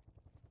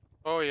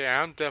 Oh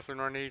yeah, I'm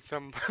definitely gonna need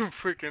some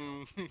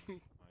freaking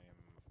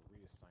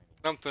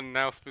something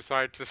else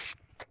besides this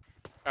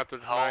after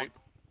tonight.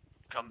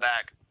 Come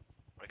back.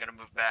 We're gonna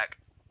move back.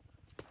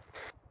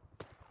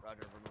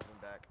 Roger, we're moving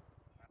back.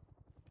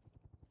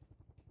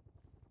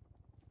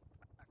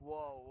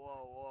 Whoa,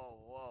 whoa, whoa,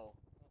 whoa.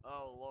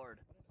 Oh lord,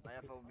 my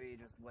FOV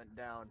just went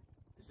down.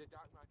 Is it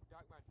Darkman?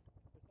 Darkman.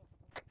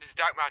 There's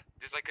Darkman.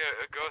 There's like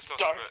a ghost or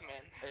something.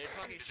 Darkman. Hey,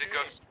 fucking There's shit. a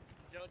ghost.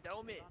 Joe,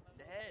 dome it.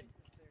 The head.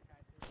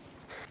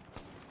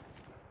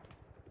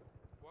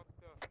 What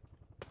the?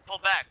 Pull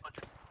back.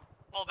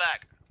 Pull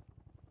back.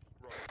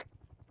 Right.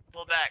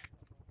 Pull back.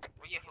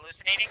 Were you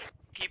hallucinating?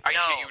 No. I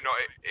shit you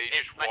not. It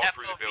just My walked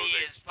through the FOV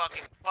building. is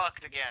fucking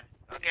fucked again.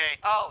 Okay.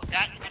 Oh,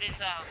 that is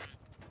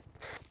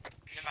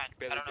Never mind.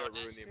 Barely I don't know don't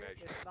what it ruin is. the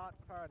image. It's not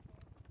fun.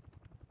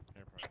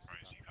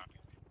 Enterprise.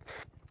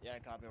 Yeah,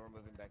 copy. We're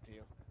moving back to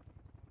you.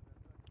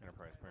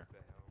 Enterprise, come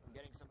here. I'm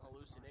getting some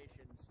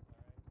hallucinations.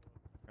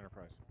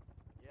 Enterprise.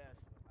 Yes.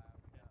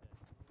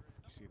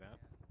 You see that?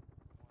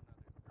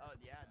 Oh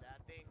yeah,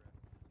 that thing.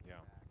 Yeah.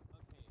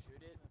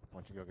 Shoot it.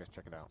 Why don't you go guys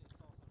check it out?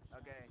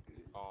 Okay.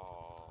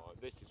 Oh,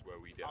 this is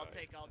where we die. I'll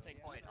take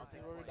point. I'll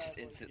take point. Just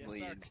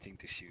instantly instinct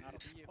to shoot it.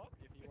 If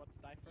you want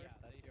to die first,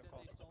 that's your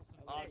call.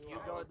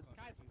 You go.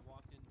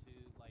 Walked into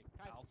like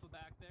Alpha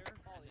back there.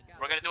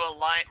 We're gonna do a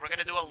line. We're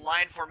gonna do a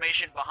line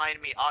formation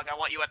behind me. Og, I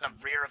want you at the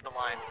rear of the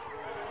line.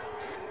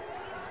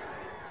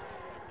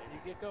 You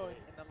get going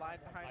in the line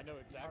behind. I know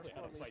exactly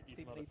how to fight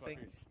these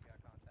motherfuckers.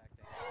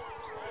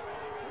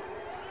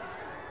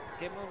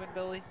 Get moving,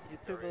 Billy. You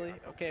too, Billy.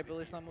 Okay,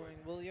 Billy's not moving.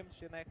 Williams,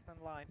 you're next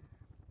in line.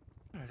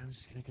 Alright, I'm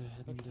just gonna go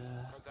ahead and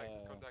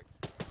Contact.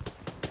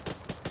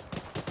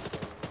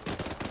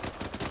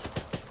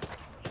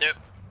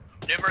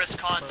 Numerous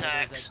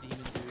contacts.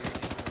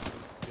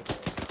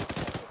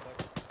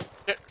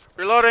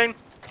 Reloading.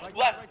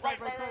 Left, right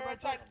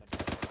side.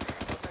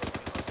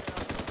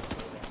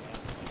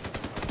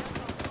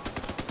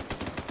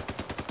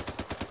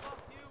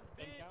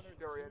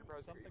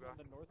 Something on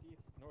the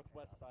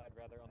northwest side,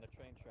 rather, on the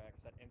train tracks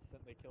that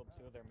instantly killed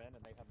 2 of their men,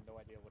 and they have no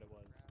idea what it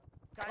was.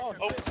 Oh,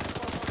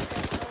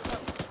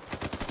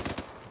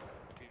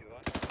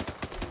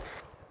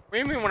 What do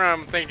you mean when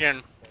I'm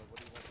thinking?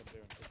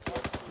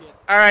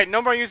 Alright,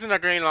 no more using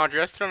that grenade launcher.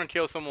 That's trying to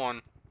kill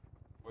someone.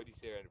 What do you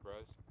say,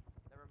 Enterprise?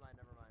 Never mind.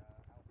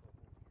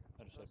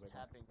 Who's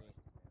tapping me?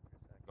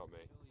 Not me.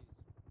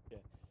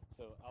 Yeah,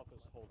 so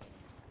Alpha's holding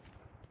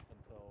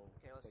until...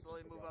 Okay, let's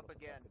slowly move up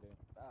again. Beach,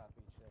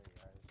 there you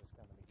are. Is this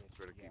gonna be good?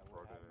 Try to keep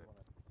prodding it.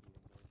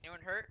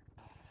 Anyone hurt?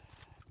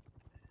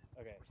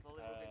 Okay. We're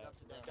slowly moving up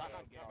to the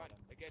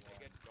Again,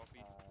 Dobby.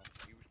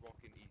 He was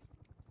walking east.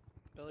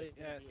 Billy,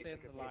 stay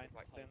in the line.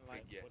 Stay in the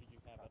line. What do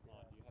you have it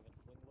on? Do you have it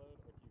sling load,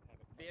 or do you have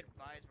it... Be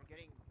advised, we're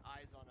getting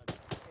eyes on a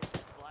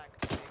black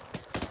figure.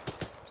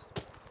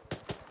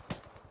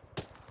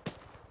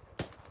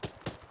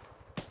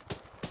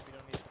 We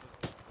don't need to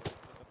look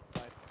at the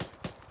side.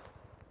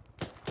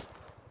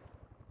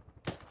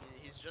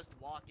 He's just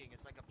walking.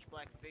 It's like a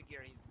black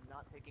figure. He's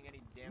not taking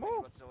any damage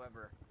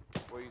whatsoever.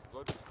 Well, his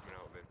blood was coming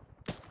out of him.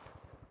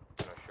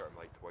 And I shot him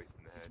like twice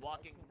in the head. He's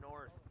walking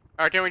north.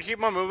 Alright, can we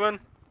keep on moving?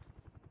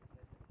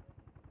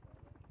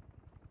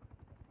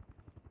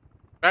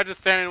 I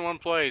just stand in one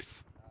place.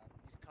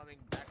 He's coming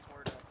back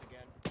toward us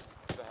again.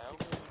 What the hell?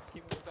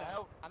 What the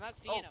hell? I'm not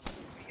seeing him. What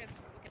are you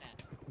guys looking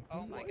at?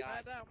 Oh my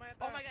god.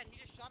 Oh my god, he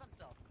just shot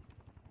himself.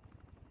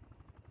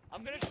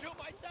 I'm gonna shoot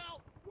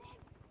myself!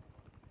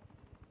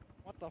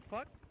 What the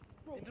fuck?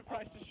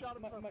 Enterprise just shot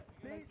himself.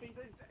 Enterprise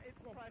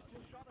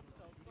just shot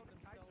himself. So did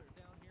Kaiser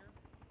down here.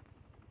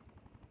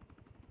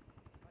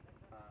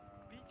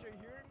 Beach, are you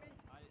hearing me?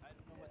 I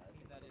don't know what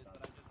team that is, but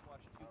I just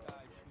watched 2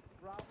 guys shoot.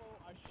 Bravo,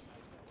 I shoot.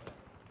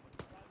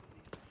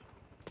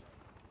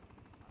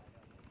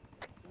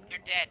 You're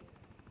dead.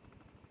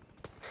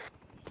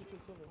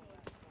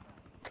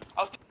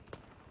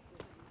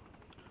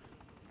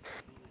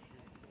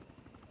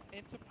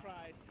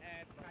 Enterprise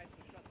and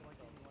Kaiser shot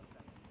themselves.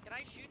 Can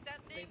I shoot that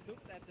thing? They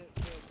looked at the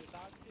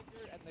dog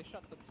figure and they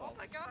shot themselves. Oh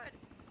my god!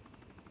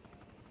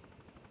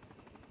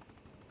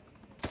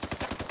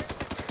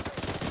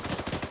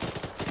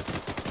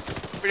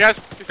 We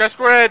got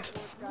spread.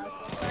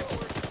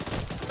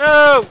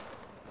 No!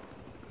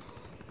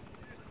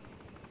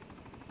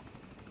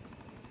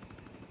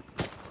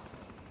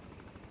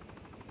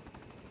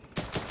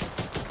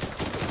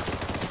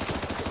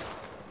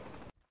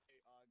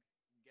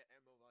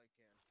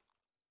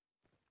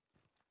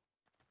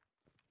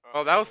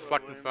 Oh, that was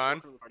fucking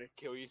fun.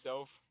 Kill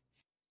yourself.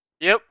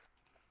 Yep.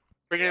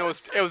 Freaking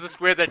it was the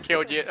squid that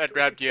killed you, that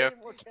grabbed you.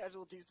 More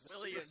casualties to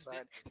Williams,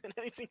 suicide than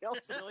anything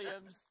else.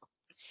 Williams,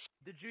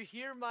 did you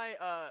hear my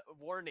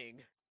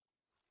warning?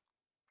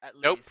 At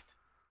Nope. least.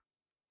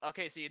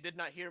 Okay, so you did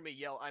not hear me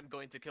yell, "I'm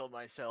going to kill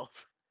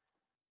myself."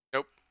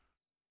 Nope.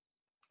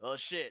 Well,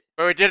 shit.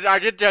 But I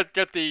did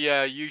get the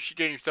you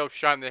getting yourself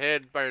shot in the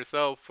head by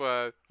yourself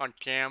on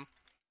cam.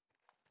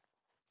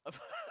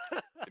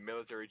 The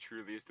military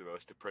truly is the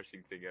most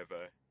depressing thing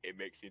ever. It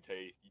makes the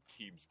entire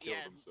teams kill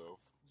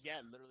themselves.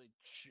 Yeah, literally.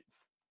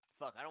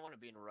 Fuck, I don't want to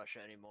be in Russia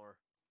anymore.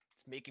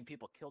 It's making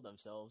people kill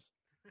themselves.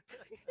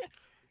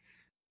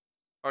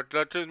 Oh,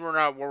 that's because we're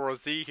not World War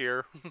Z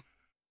here.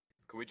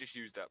 Can we just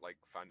use that, like,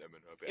 Phantom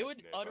and hope It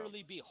would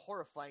utterly be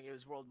horrifying if it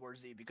was World War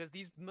Z, because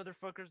these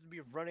motherfuckers would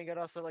be running at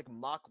us at, like,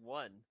 Mach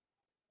 1.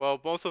 Well,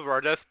 most of our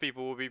desk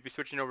people will be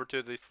switching over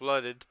to the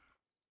flooded.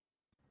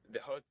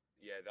 That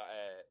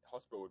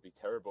hospital would be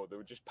terrible. They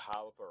would just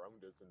pile up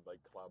around us and,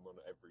 like, climb on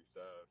every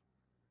side.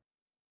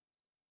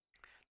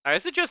 Now,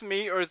 is it just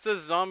me, or is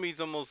this zombies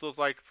almost look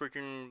like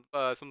freaking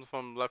something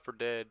from Left 4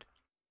 Dead?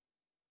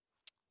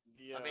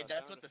 I mean,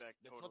 that's what the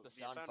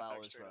sound file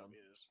is from.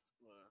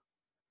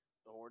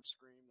 The horde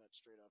scream, that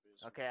straight up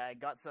is. Okay, I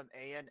got some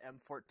AN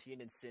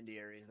M14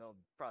 incendiaries. They'll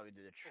probably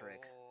do the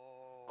trick.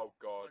 Oh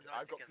god,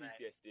 I've got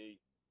PTSD.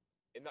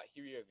 In that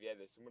Huey of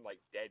there's someone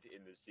like dead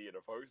in the sea, and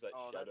I thought it was like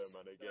Shadow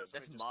Man again.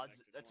 That's mods.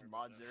 That's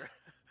Modzer.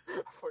 I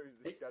thought it was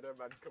the Shadow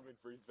Man coming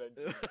for his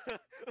vengeance.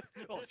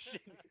 Oh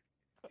shit!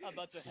 I'm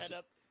about to head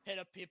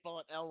up people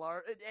at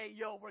LR. And, hey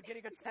yo, we're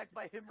getting attacked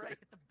by him right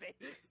at the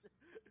base.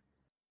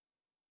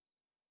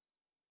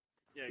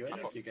 Yeah, I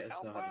think you guys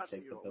know how to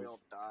take the pills. We all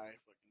die.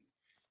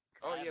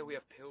 Oh yeah, we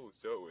have pills,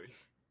 don't we?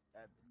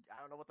 I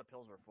don't know what the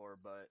pills were for,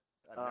 but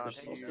if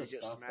you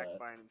get smacked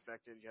by an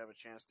infected, you have a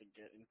chance to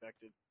get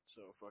infected.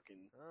 So fucking,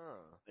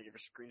 like if your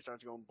screen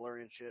starts going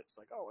blurry and shit, it's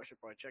like, oh, I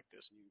should probably check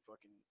this, and you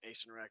fucking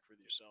ace interact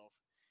with yourself.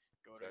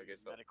 Go to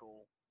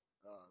medical.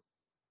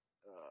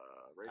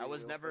 I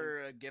was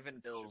never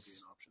given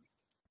pills.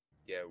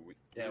 Yeah,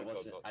 it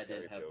wasn't. I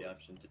didn't have the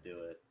option to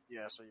do it.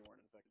 Yeah, so you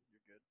weren't infected.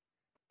 You're good.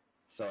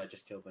 So I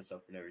just killed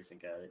myself for no reason.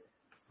 Got it.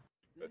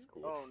 That's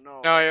cool. Oh no!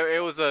 No, it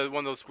was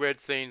one of those weird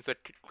things that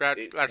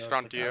latched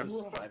onto you.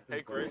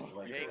 Hey Chris,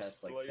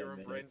 like blow your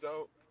own brains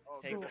out.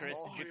 Hey Chris,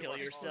 did you kill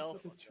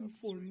yourself?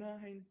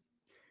 249.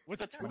 With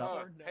a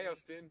Hey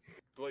Austin,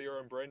 blow your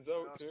own brains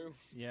out too.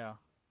 Yeah.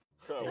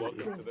 Welcome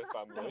to the That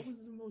family. was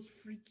the most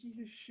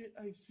freakiest shit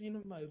I've seen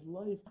in my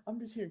life. I'm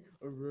just hearing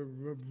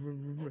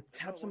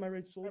taps on my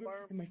right shoulder,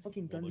 and my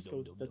fucking gun just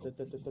goes.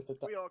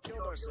 We all killed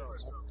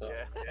ourselves.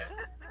 Yeah.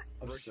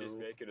 I'm Rush is so.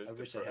 making us I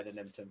wish I had an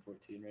depressed.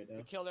 M1014 right now.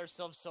 We killed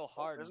ourselves so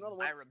hard. There's another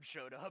one. Irem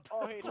showed up.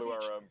 Oh, hey, Blew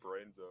our own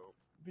brains out.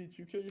 Beach,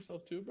 you kill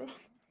yourself too, bro?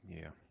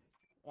 Yeah.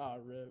 Ah,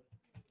 rip.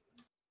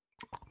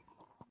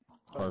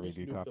 Harvey, Just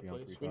do you nuke copy the on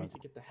place. 3-5? We need to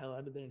get the hell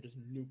out of there and just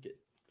nuke it.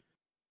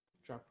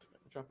 Drop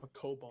a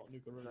cobalt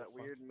nuke. Is that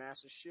weird,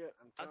 massive shit?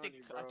 I'm telling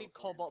you, bro. I think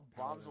cobalt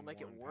bombs will make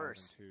it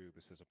worse.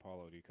 This is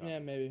Apollo. Do you copy? Yeah,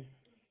 maybe.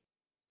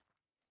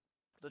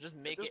 They'll just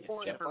make At this it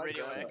point, super if I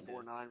radioactive.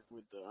 4-9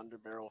 with the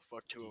underbarrel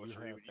fuck Do you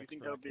 203, have would you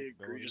think extra that would be an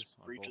egregious capabilities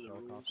on breach of both the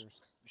rules? helicopters?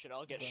 We should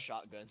all get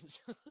shotguns.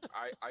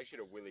 I should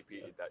have willy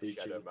peated that beat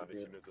you shadow with the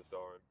man as grip. soon as I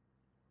saw him.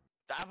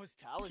 That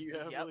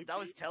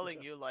was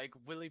telling you like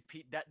Willie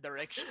Pete that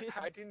direction.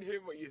 I didn't hear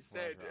what you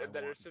said, Roger, and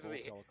then I want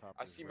suddenly both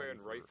I helicopters see my ready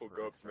own rifle for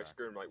go up to my extract.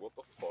 screen. I'm like, what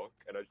the fuck?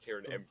 And I hear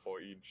an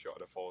M14 shot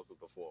and it falls to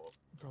the floor.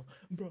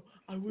 Bro,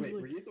 I was Wait,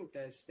 like, were you the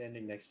guys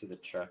standing next to the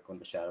truck when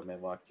the Shadow Man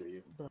walked through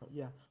you?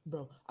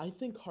 bro, I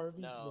think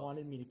Harvey No.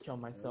 wanted me to kill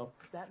myself.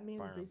 That man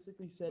Fire him.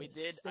 basically said, We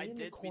did. stay in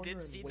the We corner did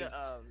and see wait.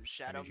 the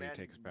Shadow I need you to Man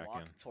take us back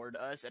walk in. toward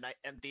us, and I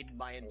emptied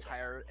my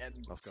entire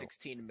Let's go.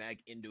 M16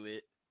 mag into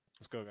it.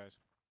 Let's go, guys.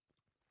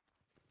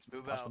 Let's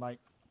move Watch out. the mic.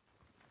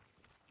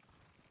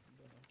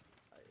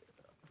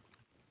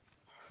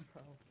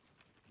 Bro,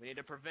 We need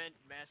to prevent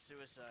mass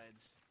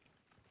suicides.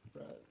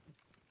 bro,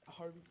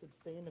 Harvey said,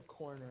 stay in the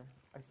corner.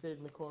 I stayed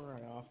in the corner,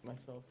 I offed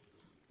myself.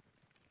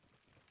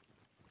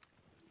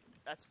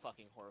 That's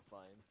fucking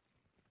horrifying.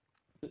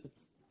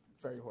 It's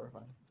very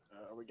horrifying.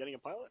 Are we getting a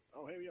pilot?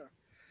 Oh, hey, we are.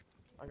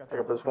 I got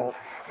Pick up this one.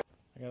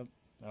 I got.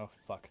 Oh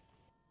fuck.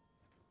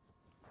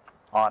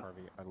 On.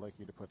 Harvey, I'd like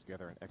you to put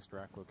together an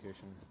extract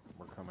location.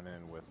 We're coming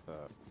in with.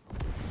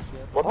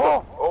 What the?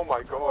 Oh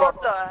my god!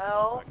 What the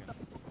hell?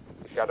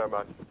 Shadow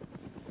man.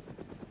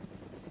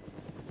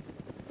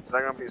 Is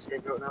that gonna be a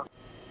scapegoat now?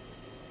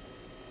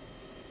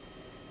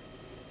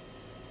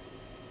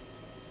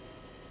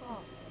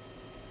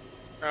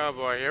 Oh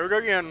boy, here we go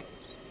again.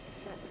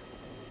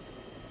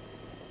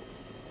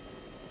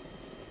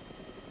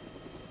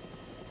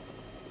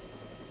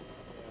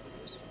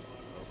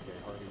 Okay,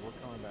 Harvey, we're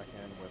coming back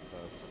in with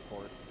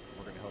support.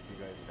 We're going to help you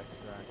guys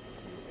extract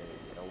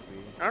to a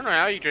LZ. I don't know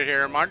how you could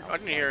hear him. I didn't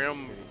outside hear the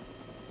him city,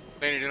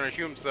 saying he's gonna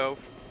shoot himself.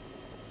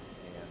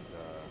 and we're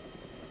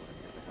going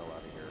to get the hell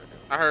out of here.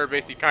 I heard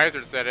basically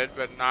Kaiser said it,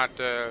 but not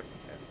Napalm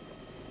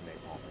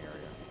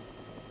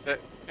area.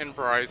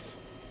 Enterprise.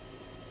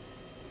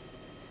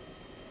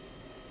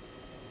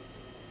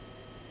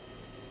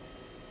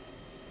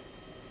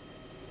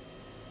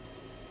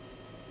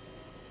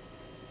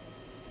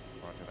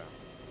 Roger that.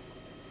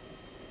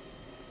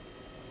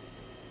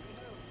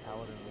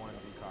 Paladin 1, do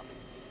you copy?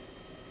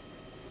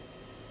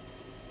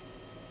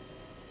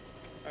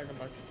 I got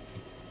back.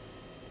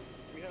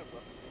 We have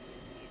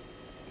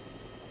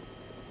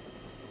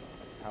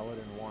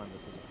Paladin 1,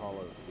 this is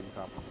Apollo, do you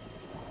copy?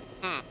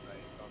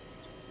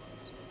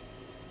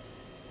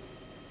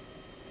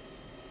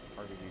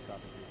 Harvey, do you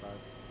copy 3-5?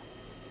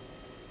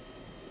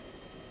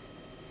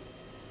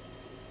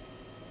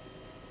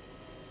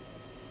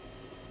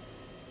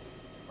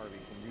 Harvey,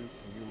 can you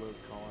load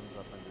Collins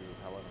up into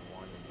Paladin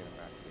 1 and get him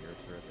back to the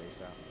airstrip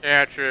ASAP?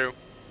 Yeah, true.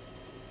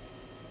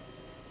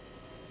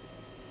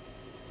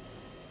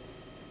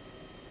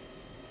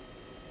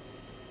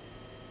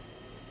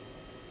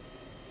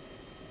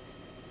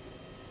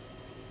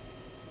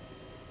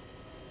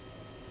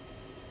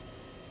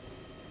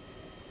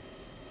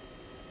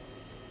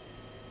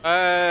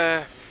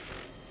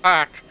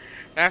 Fuck.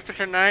 After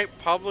tonight,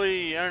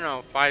 probably, I don't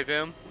know,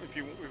 5M, if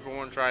you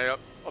want to try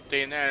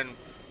updating that and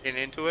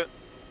getting into it.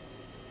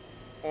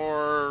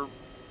 Or,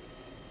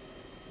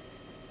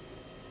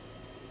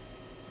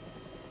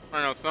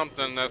 I don't know,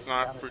 something that's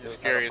not pretty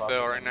scary as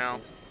hell right now.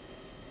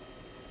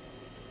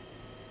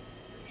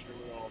 Pretty sure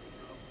we all be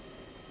drunk.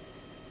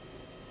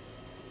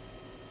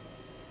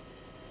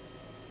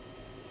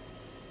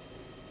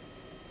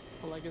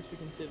 Well, I guess we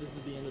can say this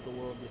is the end of the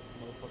world if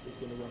motherfuckers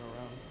gonna run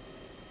around.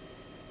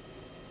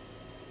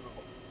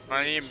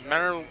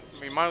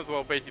 We might as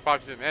well basically pop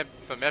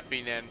some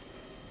epi then.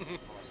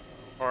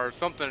 Or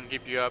something to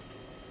keep you up.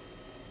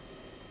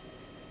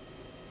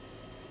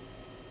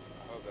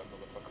 I hope that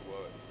motherfucker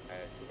will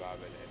survive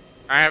it.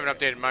 I haven't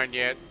updated mine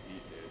yet.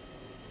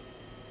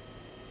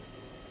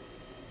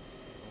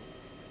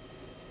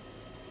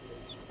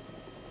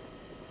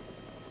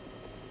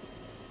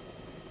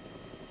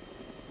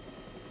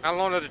 How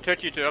long does it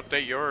take you to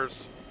update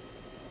yours?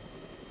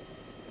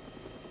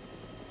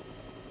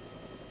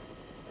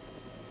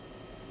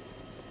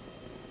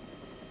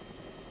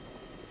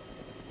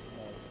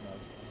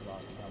 This is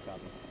Austin. How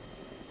copy?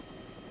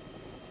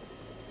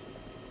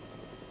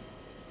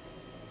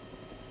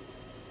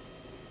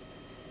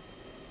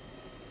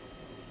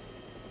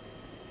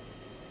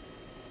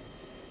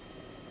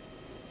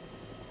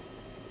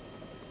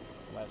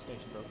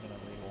 station broken and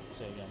unreadable.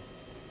 Say again.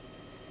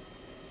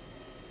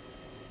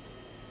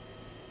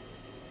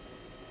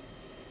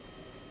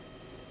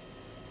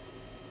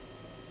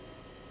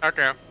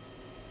 Okay.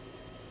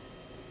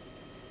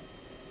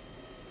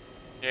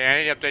 Yeah,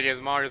 I need to update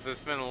his mod because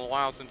it's been a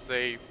while since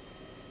they're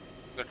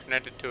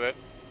connected to it.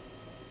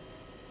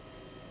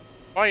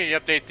 Probably need to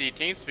update the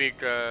TeamSpeak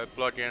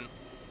plugin.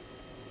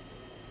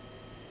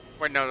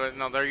 Wait,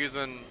 no, they're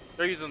using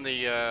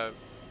the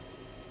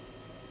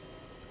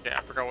yeah,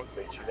 I forgot what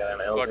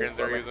plugins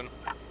they're using.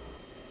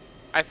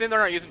 I think they're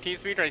not using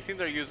TeamSpeak. I think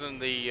they're using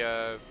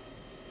the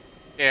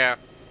yeah,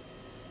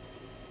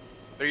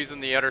 they're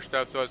using the other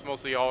stuff. So it's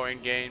mostly all in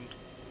game.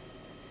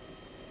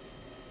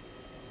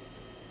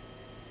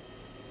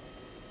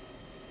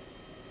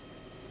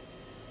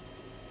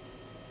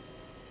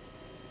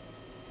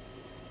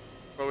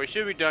 But we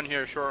should be done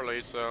here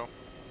shortly, so.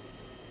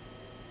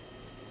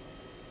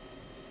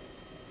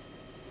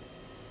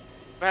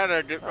 If I had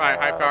a my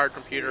high-powered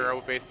computer, I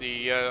would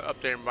basically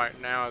update them right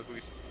now as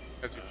we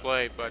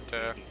play, but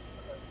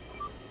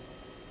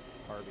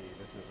Harvey,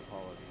 this is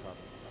Apollo. Copy.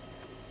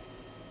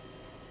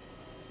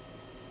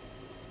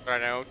 I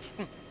know.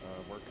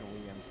 Where can we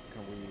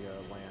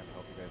land?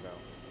 Help you guys out.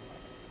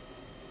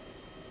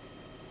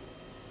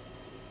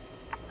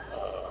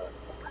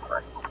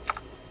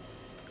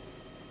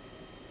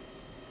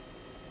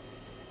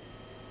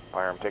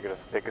 Firearm, take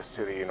us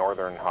to the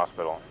Northern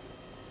Hospital.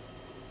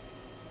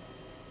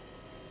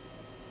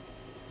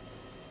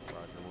 Roger,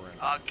 we're in.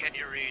 Can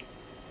you read?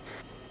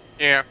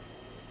 Yeah.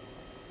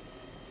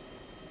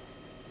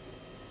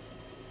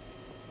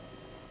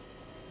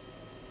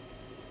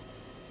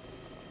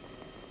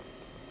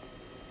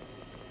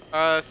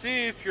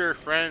 See if your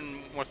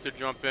friend wants to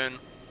jump in.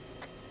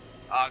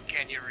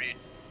 Can you read?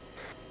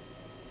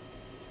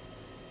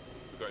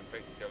 We've got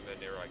infected down there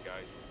near our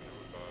guys.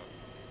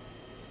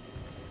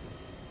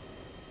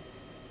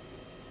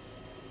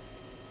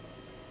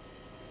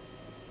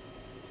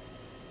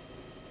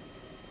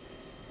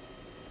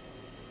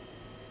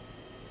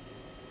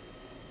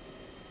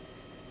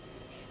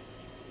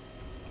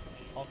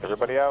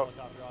 Everybody out.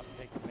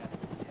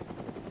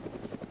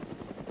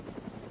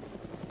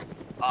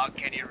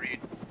 Can you read?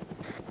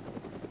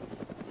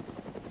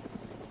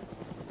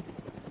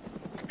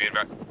 Being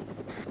back.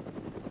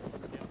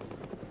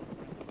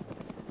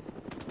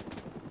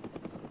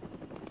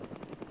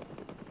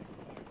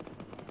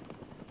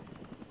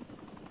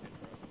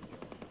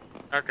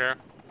 Okay.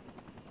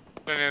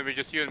 Then it'll be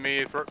just you and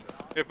me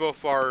if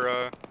both our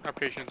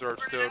applications are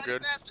still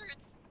good.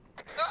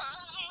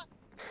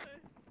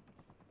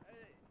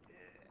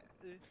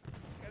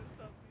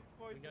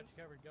 We got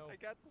you covered, go. I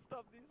got to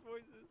stop these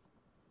voices.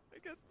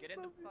 Get in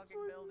the fucking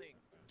building.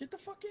 Get the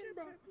fuck in,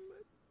 bro.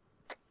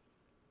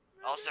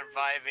 All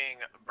surviving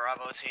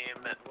Bravo team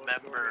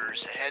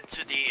members head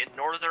to the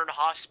Northern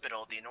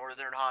Hospital. The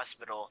Northern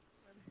Hospital.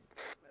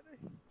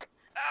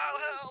 Ow,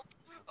 help!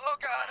 Oh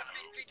god, I'm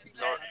being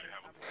dead.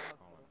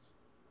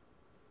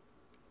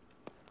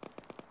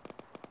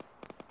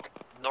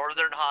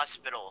 Northern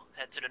Hospital.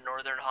 Head to the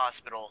Northern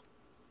Hospital.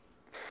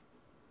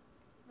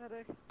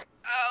 Medic.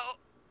 Ow!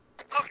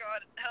 Oh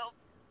god, help!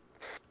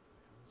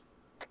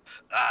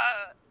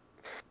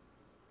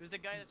 Who's the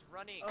guy that's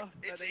running? Oh,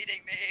 it's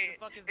eating me!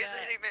 What the fuck is it's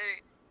that? eating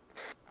me!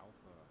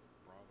 Alpha,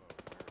 Bravo,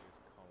 where is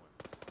Cohen?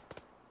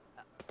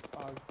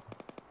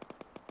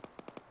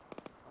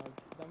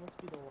 That must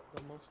be the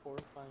most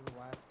horrifying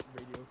last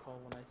radio call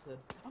when I said,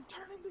 I'm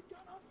turning the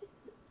gun on you!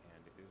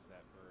 And is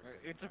that bird?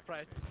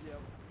 Enterprise just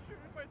yelled, I'm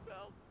shooting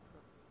myself!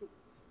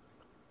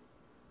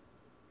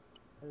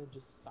 And then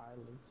just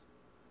silence.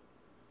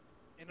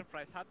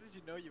 Enterprise, how did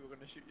you know you were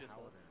gonna shoot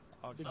yourself?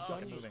 The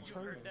gun was You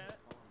heard turning. that?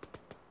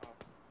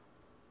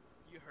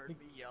 You heard me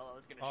yell I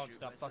was gonna shoot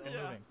stop myself. fucking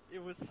moving.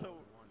 It was so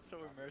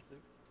immersive.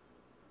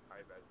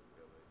 Hi, bad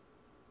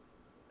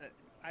Billy.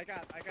 I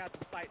got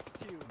the sights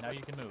too. Now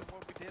you can move.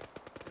 What we did,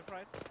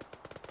 Enterprise?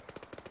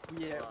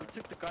 We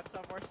took the guns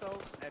off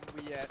ourselves and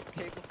we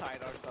cable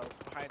tied ourselves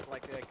behind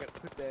put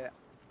the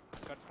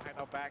guns behind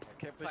our backs and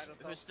cable tied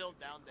ourselves. Who's still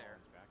down there?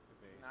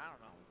 I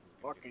don't know.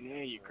 Fucking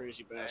A, you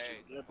crazy bastard.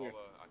 Get up here.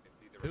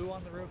 Who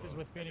on the roof is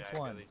with Phoenix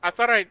 1? I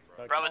thought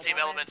Bravo team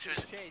elements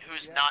who's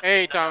not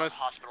Hey, in the Thomas.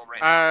 hospital right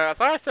now. I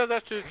thought I said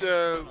that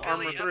to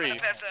Armor Billy, 3. I'm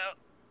gonna pass out.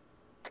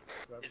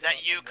 Is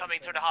that you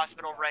coming to the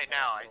hospital right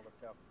now?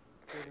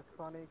 Dude, it's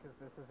funny because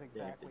this is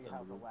exactly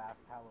how the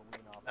last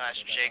Halloween off. That's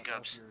I don't know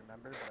Jacobs. if you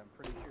remember, but I'm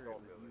pretty sure it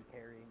was you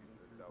carrying me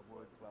through the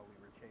woods while we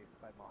were chased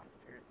by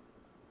monsters.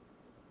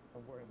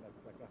 I'm wearing that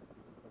stuff.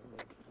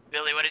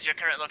 Billy, what is your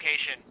current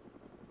location?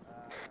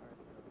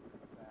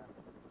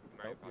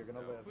 Nope, you're gonna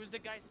live. Who's the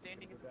guy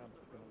standing in Go down,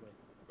 you're gonna live.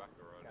 Back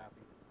around.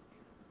 Copy.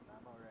 I'm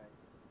alright.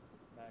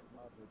 Mac,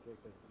 Roger,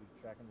 Jacob, you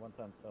tracking 1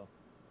 ton still.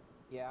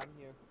 Yeah, I'm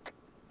here.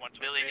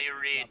 Billy, do you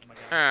read?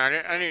 I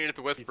didn't get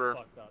the He's whisper.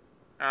 fucked up.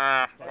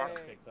 Ah, He's fuck.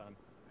 fucked big time.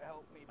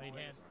 Help me, I need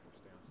boys. hands.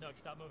 No,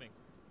 stop moving.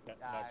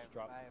 Max,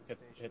 drop. I am Hit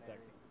stationary. deck.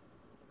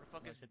 Where the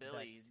fuck is Hit the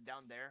Billy? deck. He's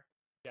down there.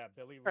 Yeah,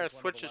 Billy was Alright, one of the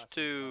switches last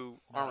to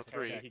ones left. Armor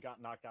 3. Yeah, he got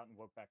knocked out and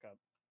woke back up.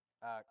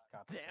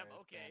 Copy. Damn, Sorry,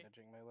 okay.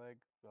 bandaging my leg.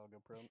 I'll go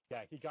prone.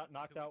 Yeah, he got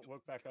knocked out,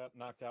 woke back up,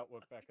 knocked out,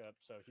 woke back up.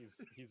 So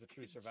he's a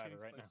true survivor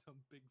right now.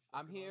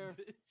 I'm here.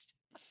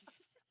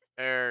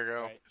 There you go.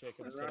 Alright,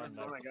 Jacob, sit on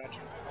Oh, I nuts. got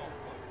you.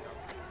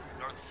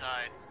 North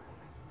side.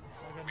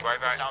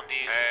 Drive out.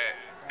 Southeast.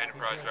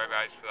 Enterprise, drive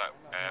out for that.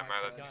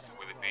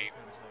 Will it be?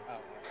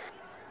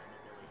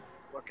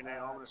 Fucking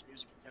ominous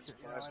music You know,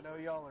 intensifies. I know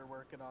y'all are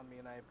working on me,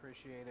 and I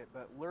appreciate it.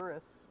 But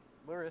Luris,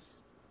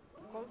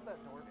 close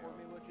that door for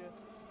me, would you?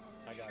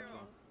 I got you.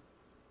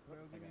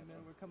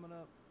 We're coming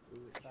up.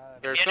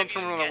 There's Get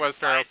something him on the get west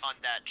sight house. on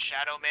that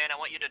shadow man. I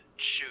want you to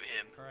shoot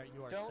him. Alright,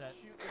 you are Don't set.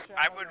 shoot the shadow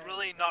I would man.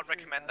 really not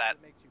recommend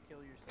that. Makes you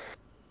kill yourself.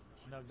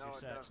 No, No, you're it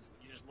set. doesn't.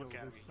 You just look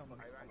at me. Set,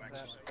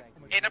 thank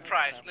you.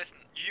 Enterprise, listen.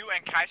 You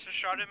and Kaiser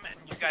shot him, and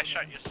you guys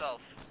shot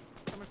yourself.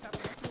 Set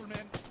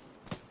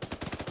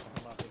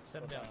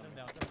him down, set him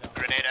down, set him down.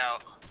 Grenade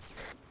out.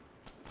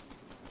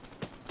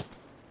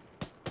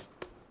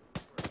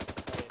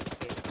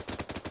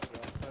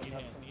 Need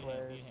hands, need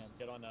hands, need hands.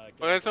 Get on,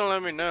 Well, that's all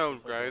let me know,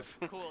 guys.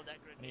 Cool, that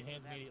I need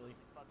hands immediately.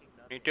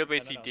 You still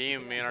basically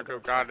DM me and I could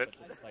have got it.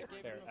 Just like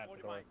stare at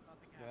the door.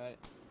 Right.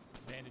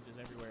 Bandages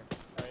everywhere.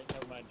 Alright,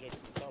 never mind. Jacob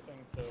is helping,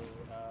 so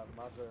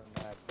Mazda and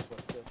Max,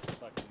 let's just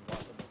fucking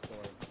walk in this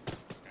door.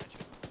 Gotcha.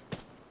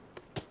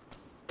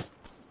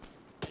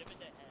 Hit him in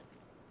the head.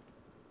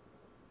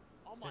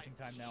 Oh my Stitching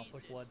time now,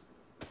 push blood.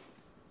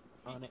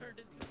 On it. Who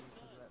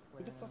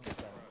the fuck is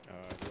that? Go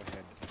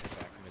ahead. Sit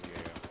back into the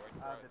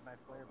AO. Did my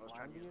flare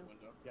blind you?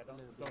 Yeah, don't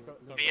go.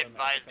 Be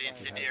advised, the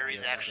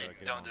incendiaries actually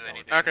don't do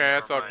anything. Okay,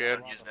 that's all Never good.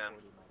 mind, use them.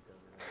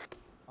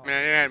 I mean, I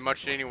didn't have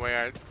much anyway,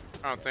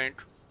 I don't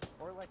think.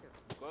 Or like a...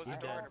 Close I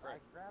the door. grabbed, I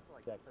grabbed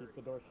like Yeah, keep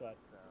the door shut.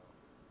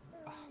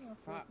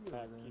 Fuck.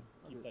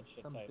 Keep that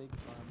shit Some tight. big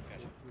fun.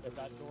 If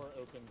that door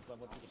opens, I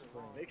want you to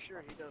scream. Make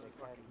sure he doesn't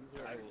fucking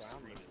I will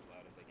scream as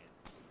loud as I can.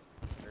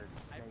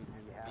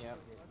 Yep.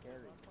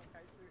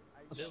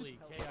 Billy,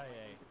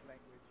 KIA.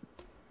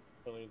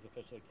 Billy is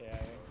officially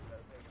KIA.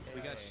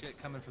 We got shit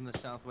coming from the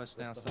southwest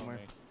now somewhere.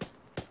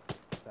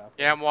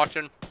 Yeah, I'm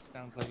watching.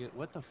 Sounds like it.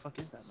 What the fuck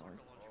is that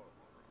noise?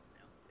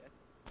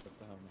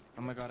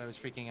 Oh my god, I was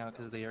freaking out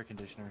because of the air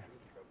conditioner.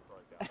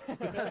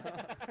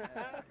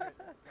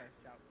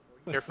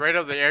 You're afraid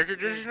of the air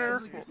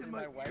conditioner?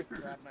 My wife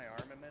grabbed my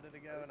arm a minute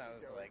ago, and I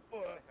was like, Oh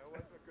no,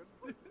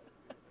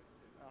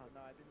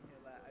 I didn't hear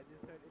that. I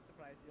just heard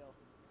Enterprise yell.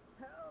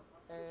 Help!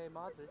 hey,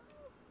 Monty.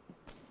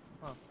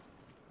 Huh.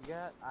 You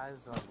got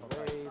eyes on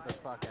way the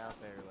fuck out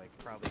there, like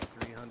probably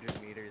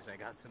 300 meters. I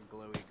got some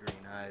glowy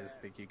green eyes.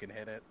 Think you can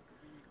hit it?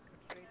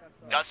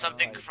 Got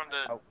something from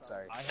the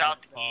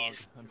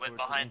southeast, went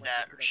behind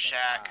that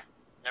shack.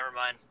 Never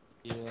mind.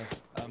 Yeah,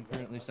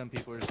 apparently some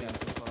people are seeing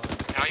some fog.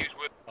 Can I use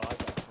wood? Oh, I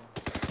got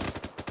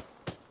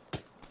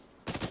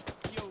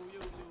you. Yo,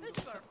 this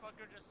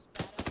motherfucker just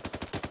spat out.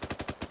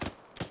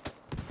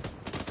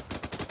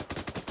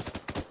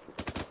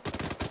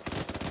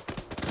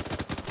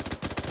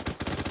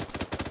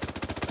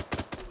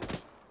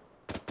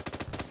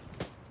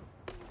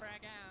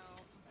 Frag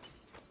out.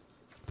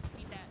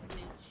 See that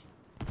bitch.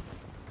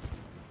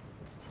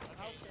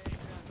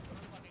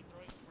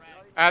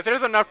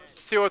 There's enough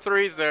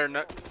 203s there.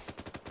 No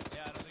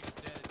Yeah, I don't think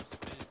it's dead.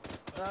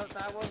 It's just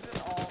That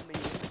wasn't all me.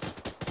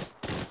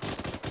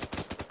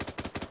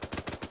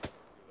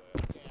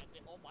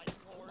 Oh my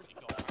lord.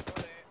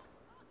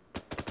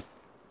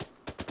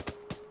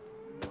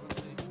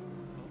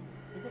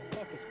 Who the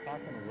fuck is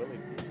packing Willie?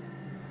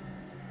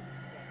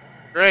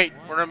 Great,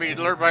 we're gonna be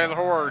lured by the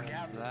horde.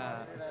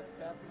 that. That's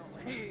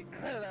definitely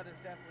that is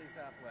definitely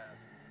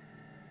southwest.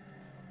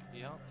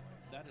 Yep,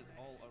 that is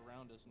all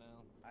around us now.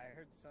 I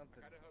heard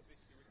something. I hope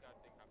this suicide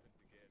thing happens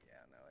again.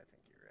 Yeah, no, I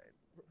think you're right.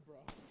 Bro.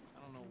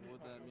 I don't know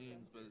what that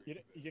means, but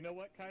You know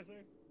what,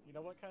 Kaiser? You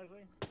know what,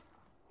 Kaiser?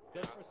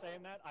 Just for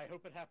saying that, I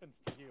hope it happens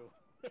to you.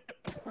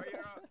 Oh,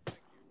 you're out. Thank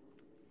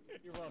you.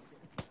 You're welcome.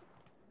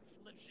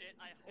 Legit,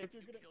 I hope If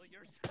you're you gonna- kill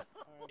yourself.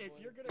 If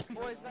you're gonna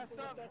Boys, that's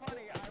not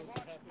funny. I hope it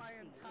watched happens my to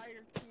you.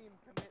 entire team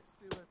commit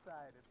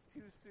suicide. It's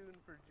too soon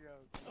for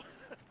jokes.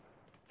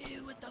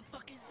 Ew, what the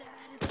fuck is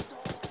that? It's a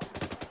dog.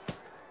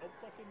 Oh,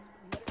 fucking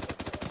Break.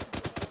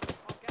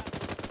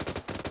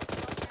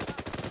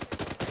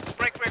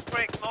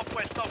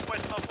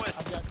 Northwest.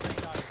 I've got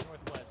green eyes.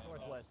 Northwest.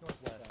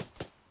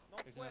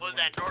 What was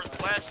that,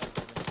 northwest?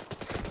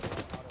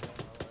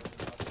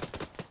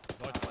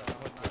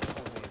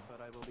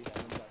 but I will be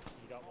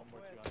You got one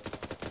more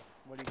 200.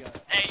 What do you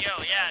got? Hey, yo,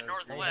 yeah,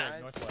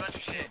 northwest. Northwest. Bunch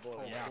of shit.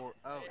 Yeah.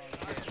 Oh, shit.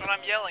 That's what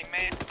I'm yelling,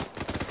 man.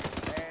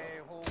 Hey,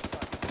 whole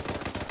fucking board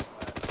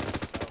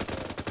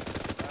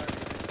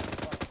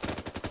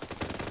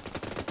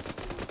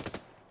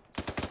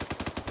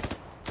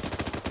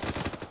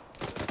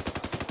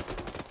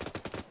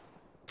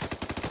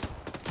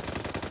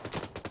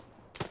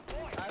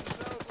I'm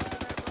so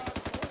glad I brought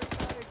 40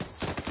 medics.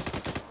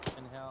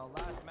 And hell,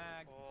 last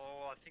mag.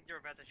 Oh, I think they're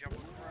about to jump on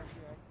the roof.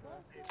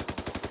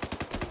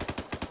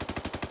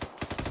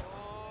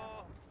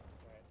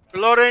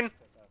 Reloading.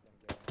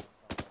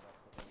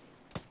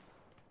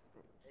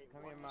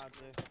 Come here,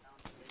 Monty.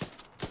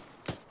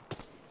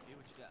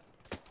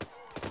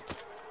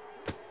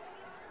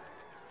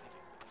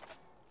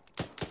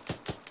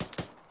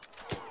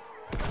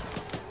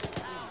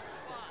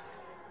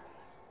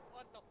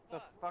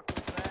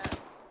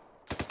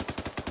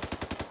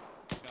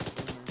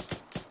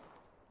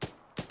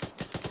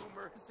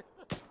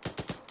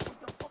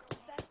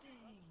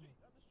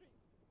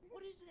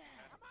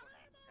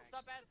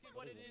 asking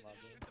what it is and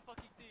shoot the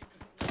fucking thing.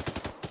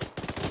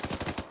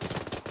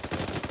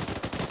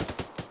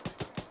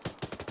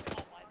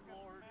 Oh my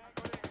lord.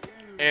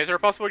 Hey, is there a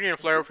possibility of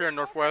a flare over here in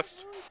northwest?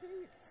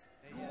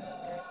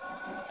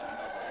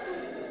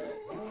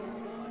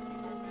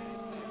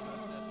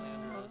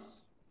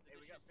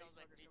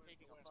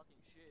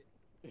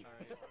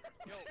 Alright.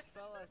 Yo,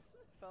 fellas,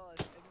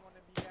 anyone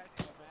of you guys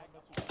have a mag?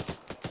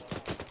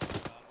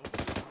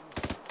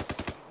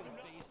 He's gonna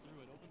phase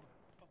through it. Open the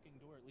fucking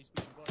door, at least we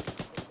can see.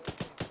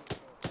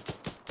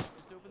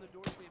 Just open the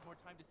door so we have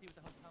more time to see what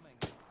the hell's coming.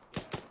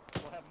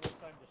 Yeah, we'll have more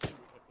time to shoot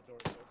if the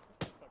door is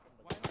open.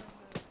 Why not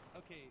the...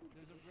 Okay,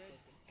 there's a red...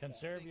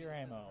 Conserve your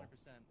ammo.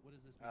 100%. What does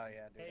this mean? Oh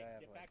yeah, dude, Hey, I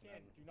have get like back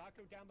in. Do not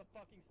go down the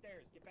fucking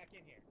stairs. Get back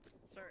in here.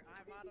 Sir,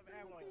 I'm out of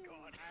ammo.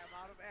 God, I am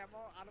out of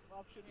ammo, out of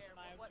options, and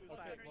I am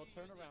suicidal. Okay, well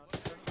turn around.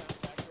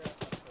 Back your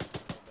ass up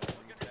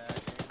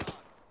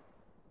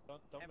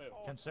first. Don't move.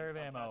 Conserve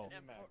ammo.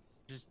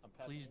 Just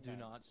please do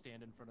not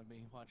stand in front of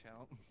me. Watch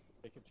out.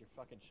 Jacob, you're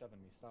fucking shoving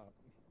me. Stop.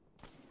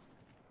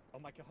 Oh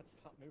my god,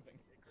 stop moving.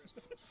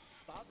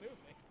 Stop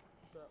moving.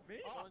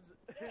 Me?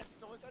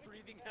 Someone's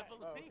breathing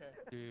heavily. Oh, okay.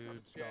 Dude,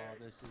 stop.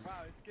 This is...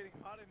 Wow, it's getting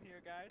hot in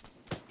here, guys.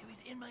 It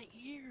was in my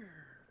ear.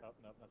 Oh,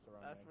 no, that's the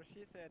wrong That's name. what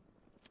she said.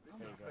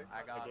 There you go.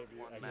 I got gave you,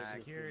 one I gave you mag.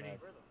 security.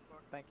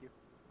 Thank you.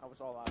 I was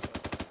all out of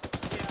it.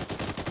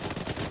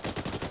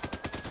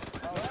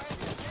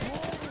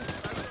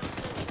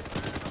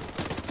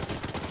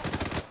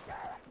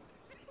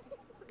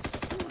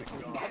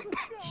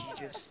 He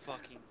just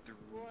fucking threw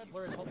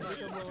Flores, hold on.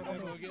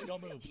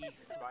 Don't move.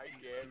 My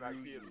game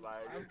actually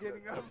lagged. I'm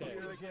getting up Okay.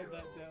 here. Hold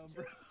that down,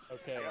 bro.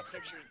 Okay, I got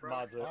pictures, bro.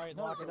 Mods it. Alright,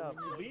 lock it up.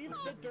 Leave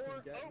the door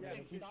open. Yeah,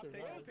 Stop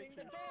closing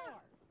the door.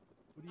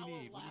 What do you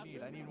need? What do you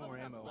need? I need more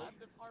ammo. Go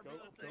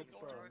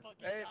prone.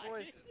 Hey,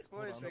 boys,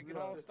 we can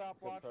all stop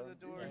watching the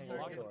door and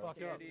start getting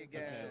security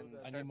again. I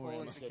need Start more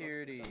pulling ammo.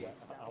 security. Yeah,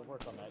 I'll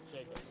work on that.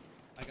 Jacob,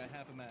 I got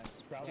half a mag.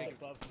 crouch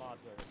Jacobs. above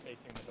mods are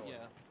facing the door.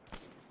 Yeah.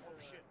 Oh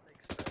shit.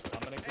 I'm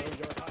gonna go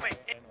your high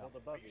and hold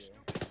above you.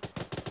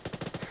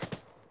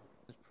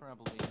 There's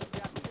probably...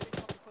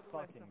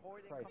 Fucking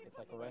Christ, it's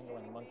like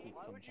wrangling monkeys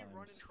Why would you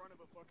run in sometimes. front of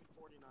a fucking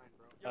 49,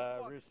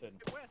 bro? Roosted.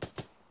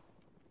 West.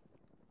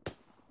 I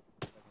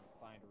can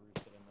find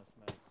Roosted in this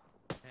mess.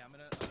 Hey, I'm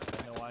gonna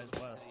No eyes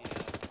west.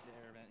 the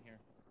air vent here.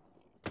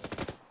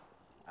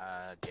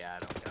 Yeah, I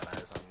don't got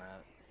eyes on that.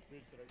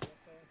 Roosted, are you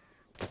up there?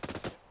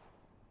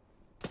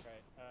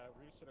 Okay,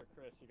 Roosted or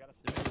Chris, you gotta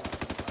stay.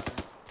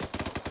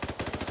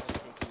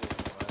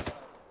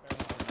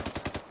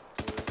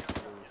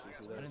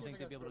 I didn't think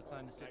they'd be able to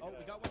climb the stairs. Oh,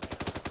 we got one.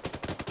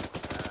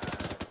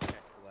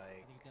 Check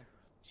like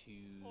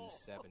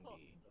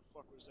 270.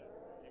 Fuck was that?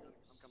 Hang on,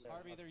 I'm coming.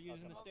 Harvey, they're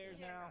using the stairs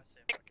now.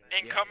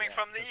 Incoming Yeah,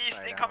 from the let's east!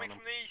 fight Incoming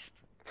down from the east!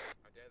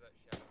 I dare that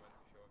shadow man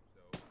to show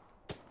himself.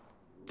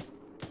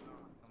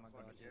 Oh my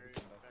god, that's...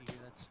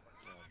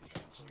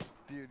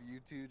 Dude,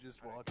 you two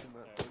just watching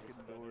that fucking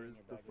door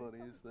is the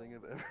funniest thing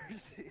I've ever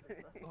seen.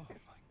 Oh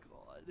my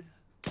god.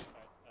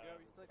 Yo,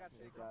 we still got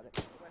shit. Got it.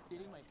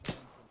 Getting my pants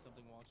when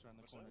something walks around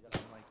the corner,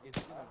 I'm like, is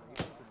it gonna rape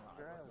us or not?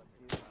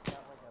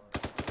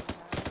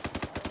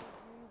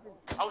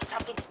 Oh,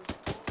 stop them!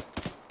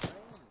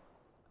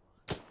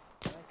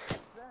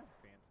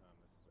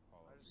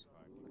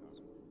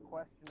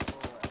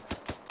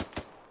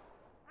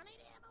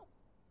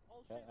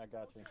 Okay, I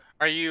got you.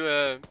 Are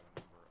you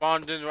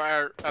spawned in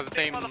at the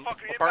same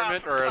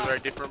apartment, or are there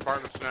different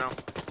apartments now?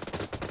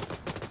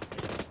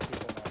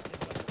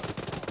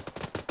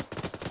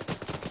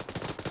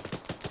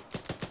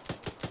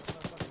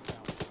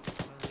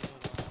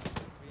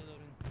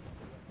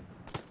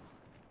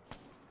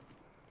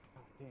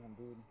 Damn,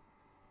 dude.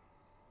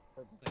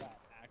 Like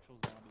actual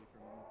zombie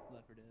from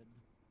Left 4 Dead.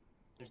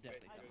 There's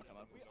definitely something come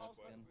up with stuff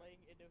again. Laying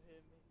into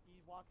him, he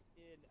walks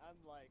in, I'm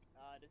like,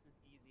 this is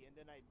easy, and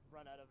then I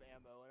run out of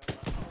ammo, and I'm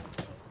like,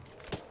 oh no.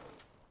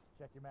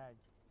 Check your mags.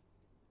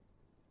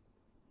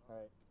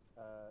 Alright,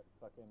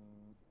 fucking...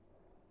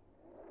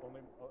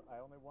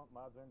 I only want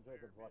Mods and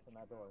Jacobs watching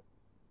that door.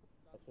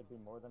 That should be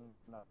more than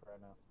enough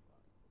right now.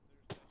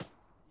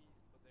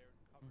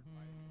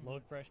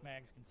 Load fresh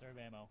mags, conserve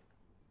ammo.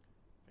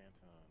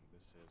 Phantom,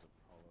 this is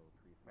Apollo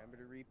 3. Remember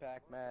to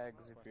repack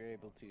mags if you're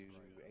able to.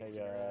 Ace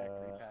Hey,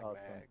 repack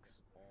Austin. mags.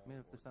 I mean,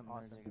 if there's something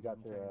Austin,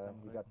 there,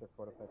 you got your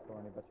fortified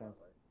 20 by chance?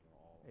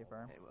 Hey,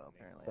 firm. Hey, well,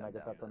 apparently Can I I'm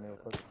get down that from to you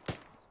real quick?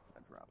 I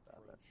dropped that.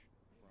 That's...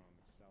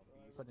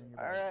 Put it in your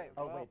All bag. right.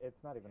 Oh well, wait,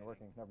 it's not even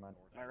working. Never mind.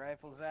 my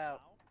rifle's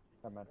out.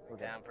 Never mind. We're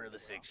Down good. for the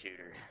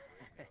 6-shooter.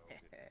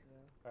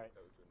 Alright,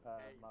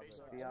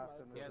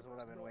 Here's what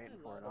I've been waiting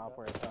for. An off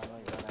where I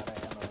finally run out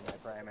of ammo in my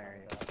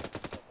primary.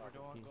 We're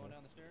going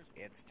down the stairs?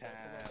 It's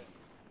time.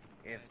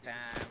 It's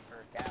time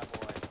for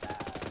cowboy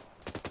style.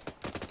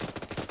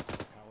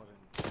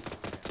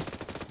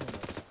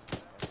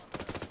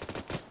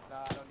 No, I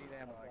don't need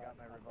ammo. I got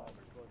my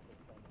revolver.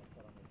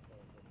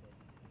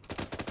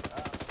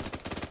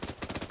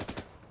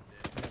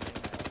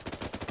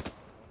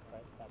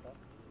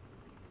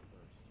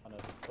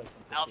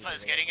 Alpha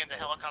is getting in, the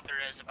helicopter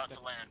is about to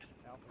land.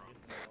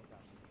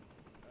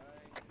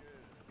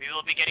 We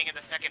will be getting in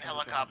the second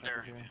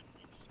helicopter. Second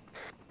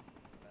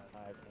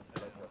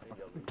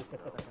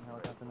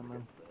helicopter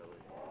number.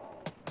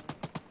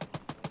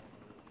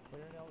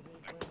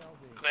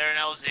 Clear an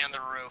LZ on the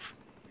roof.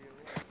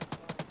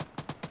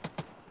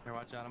 Here,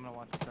 watch out. I'm gonna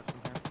watch the stuff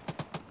from here.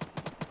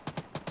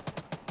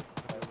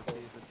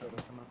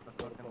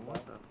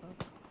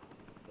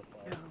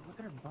 Ew, look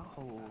at her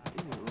butthole.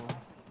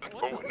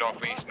 Ew. Oh,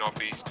 northeast,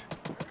 northeast.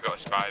 We've got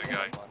a spider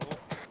guy.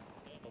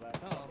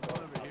 Oh,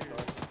 go over here.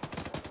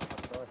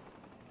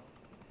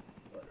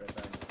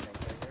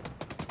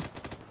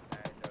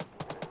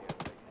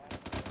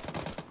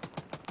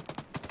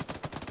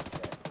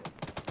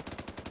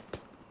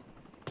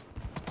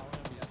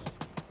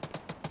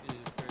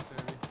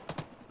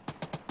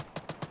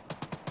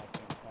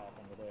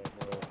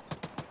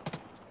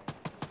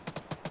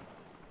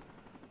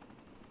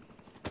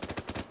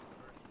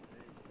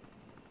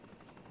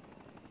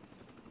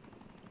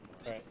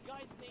 Right.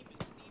 Guy's name is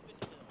Stephen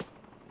Hill.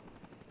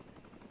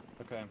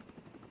 Okay.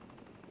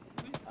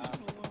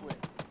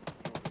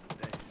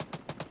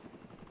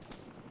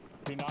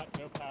 Do not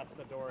go past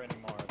the door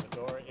anymore. The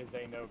door is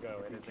a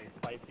no-go. It is a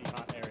spicy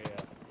hot area.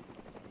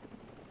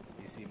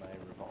 You see my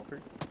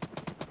revolver?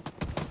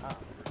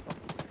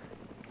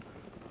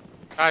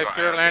 Hi,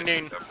 clear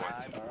landing.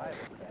 I've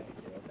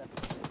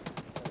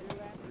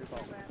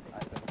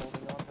been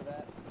holding on to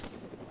that.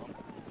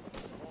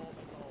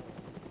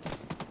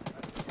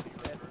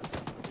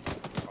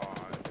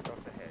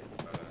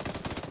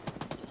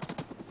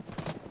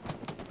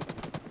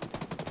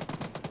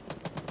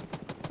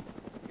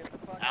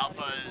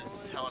 Alpha's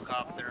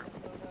helicopter.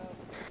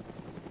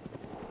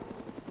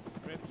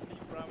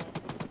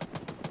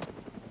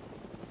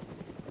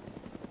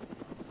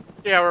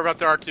 Yeah, we're about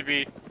to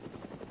RTV.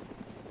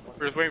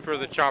 We're just waiting for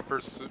the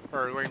choppers,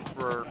 or waiting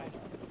for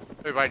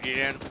everybody to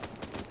get in.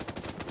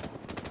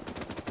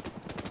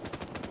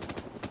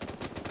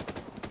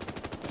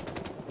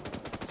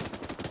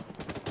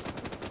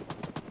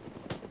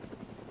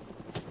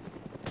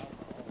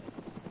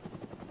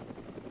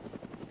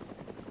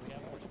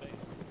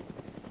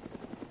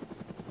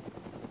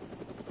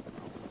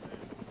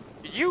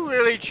 Did you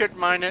really chit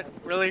mine it?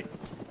 Really?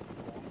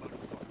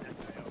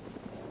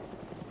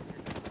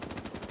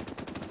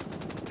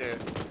 Yeah.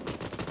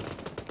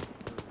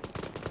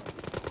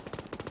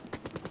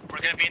 We're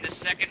gonna be in the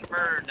second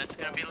bird that's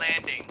gonna be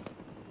landing.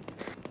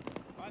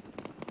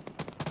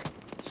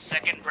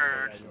 Second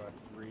bird. Yeah, you are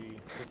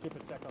 3. Just keep a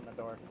check on the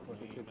door.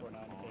 Was it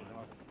 249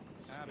 occasional?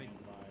 Abby.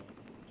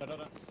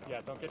 No.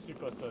 Yeah, don't get too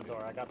close to the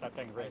door. I got that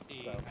thing rigged,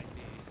 so. I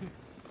see.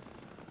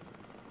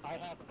 I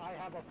have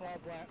a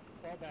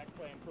fallback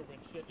plan for when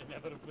shit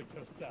inevitably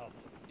goes south.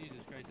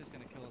 Jesus Christ, it's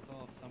gonna kill us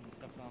all if someone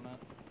steps on that.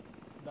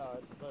 No,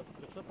 it's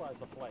the triple R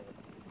is a flare.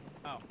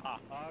 Oh.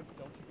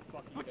 Don't you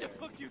fucking What dare. the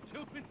fuck you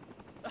doing?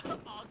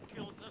 Og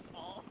kills us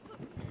all.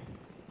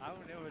 I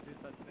would never do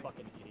such thing.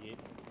 Fucking idiot.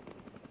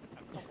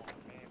 Come on,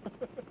 man.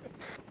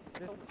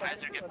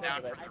 Guys are getting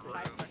down from the roof.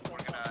 We're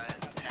gonna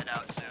head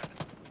out soon.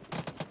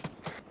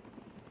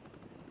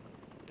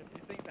 Do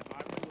you think the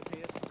army will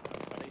pay us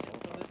compensation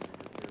for this?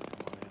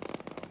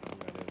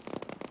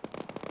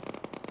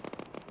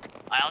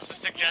 I also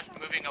suggest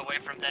moving away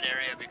from that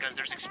area because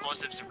there's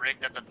explosives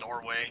rigged at the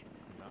doorway.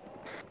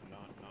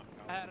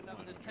 I had enough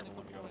of this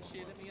tentacle throwing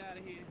shit. Let me out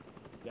of here.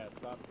 Yeah,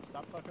 stop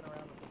fucking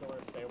around with the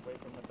door. Stay away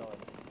from the door.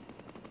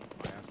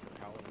 I asked for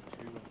Paladin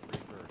 2 and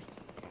 3 first.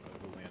 I don't know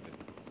who landed.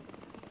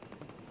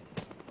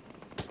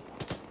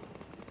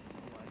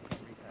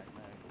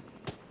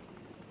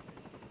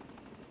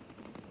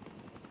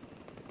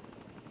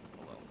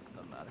 Oh well,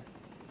 doesn't matter.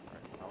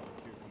 Alright, Paladin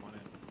 2, come on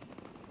in.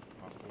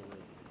 Hospital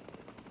roof.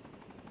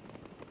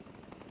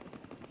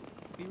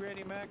 Be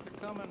ready, Mac. They're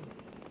coming.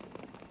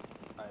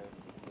 I am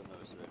the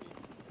most ready.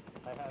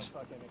 I have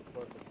fucking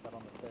explosives set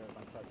on the stairs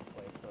on pressure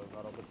plate, so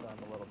that'll deter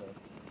him a little bit.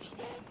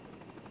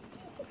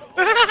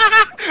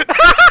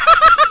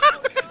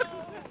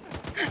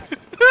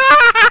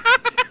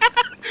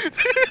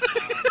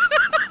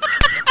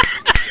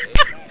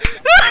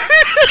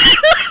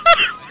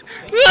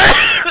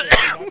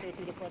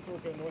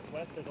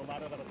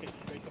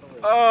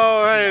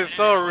 Oh, that is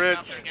so rich.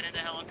 Get in the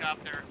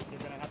helicopter.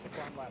 You're gonna have to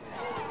climb ladders.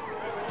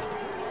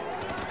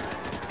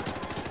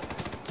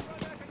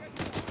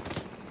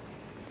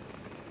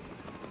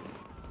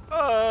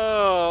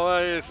 Oh,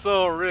 that is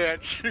so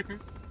rich.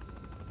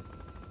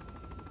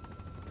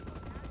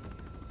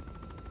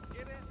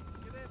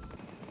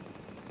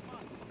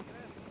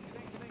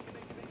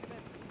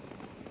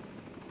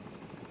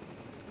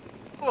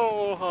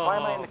 Oh, Why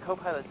am I in the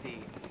co-pilot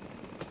seat?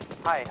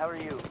 Hi, how are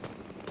you?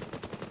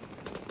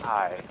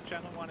 Hi.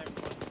 Channel 1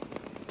 everyone.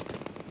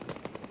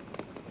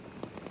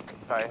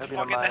 Sorry, I hope you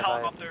don't Get mind the if I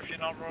helicopter if you're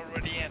not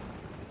already in.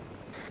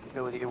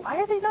 go with you. Why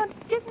are they not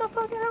getting the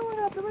fucking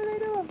helicopter? What are they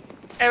doing?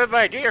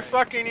 Everybody, get your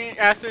fucking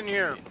ass in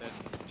here.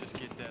 Just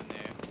get down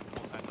there.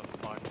 All signs of the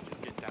clock.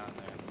 Just get down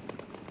there.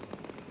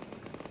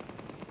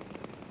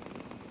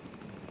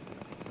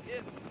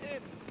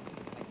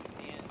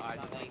 I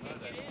didn't know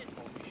that.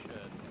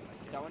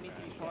 Holy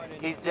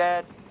shit. He's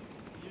dead.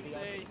 You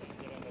say.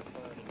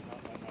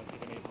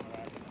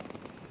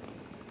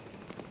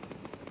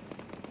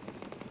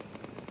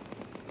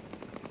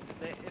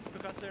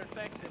 because they're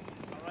infected.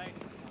 All right.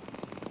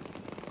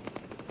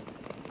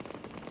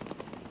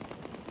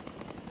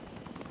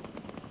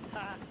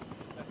 Ha!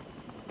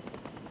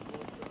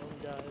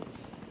 Guys.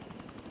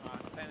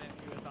 Standing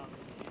US Army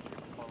procedure.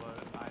 Although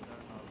I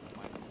don't know if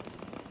my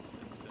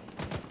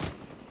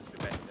the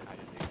best that I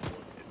did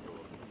was pistol.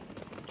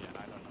 Yeah, I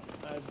don't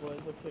know. Alright,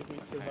 boys, looks like we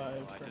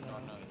survived I for did now.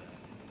 not know that.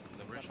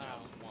 The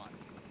original one.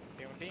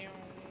 Game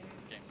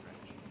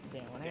crash.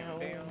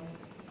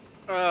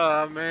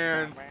 Oh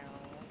man.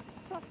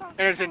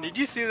 Anderson, did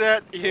you see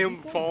that?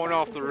 Him falling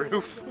off the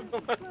roof?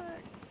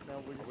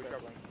 No, we're just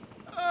circling.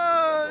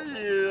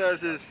 Yeah,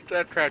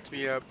 that cracks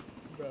me up.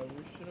 Bro,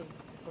 we should have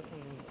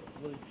fucking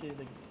really paid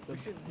the We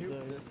should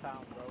nuke this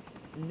town, bro.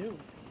 Nuke?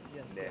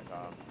 Yes.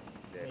 Napalm.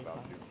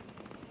 Napalm.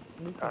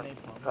 Nuke and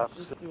napalm. Let's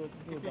just do a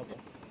double.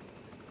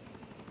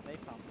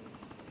 Napalm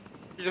moves.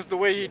 Just the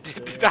way he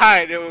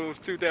died, it was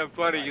too damn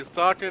funny. He was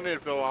talking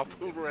and fell off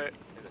the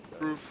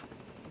roof.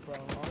 Bro,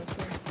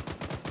 honestly,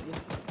 if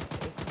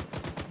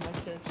my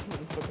character in the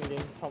fucking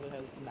game probably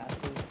has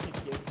massive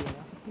PTSD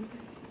now.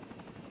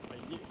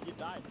 You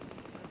died.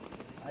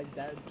 I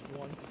died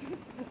once.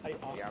 I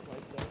offed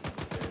myself.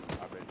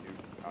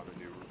 I'm a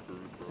new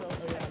recruit, bro. So, I'm a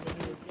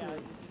new recruit. Yeah,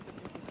 you're just a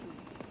new recruit.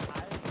 I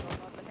don't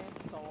know the hand,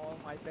 so all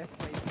my best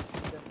mates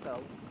shoot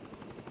themselves.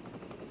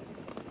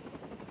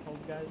 Oh,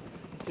 guys,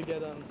 to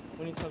get,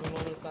 we need to have a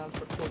moment of silence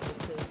for Corporal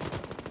Chris.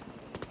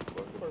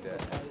 Welcome to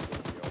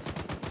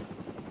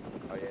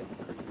Oh yeah,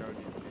 Chris needs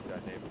to use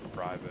that name for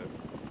private.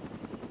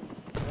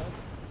 What?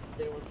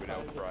 They were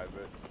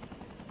private.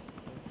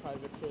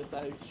 Private Chris, I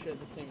shared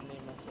the same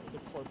name as the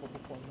Corporal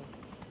before me.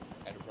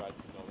 Enterprise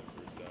is not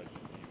for a sergeant.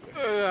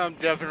 I'm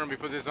definitely gonna be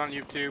putting this on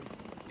YouTube.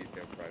 He's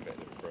now private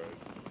Enterprise.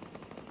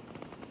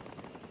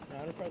 No,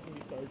 Enterprise can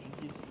be sergeant.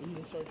 He's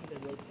a sergeant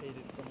that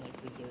rotated from like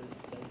reserves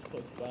that was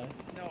close by.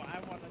 No, I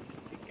wanna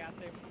just get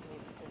goddamn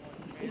promoted for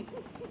once, man.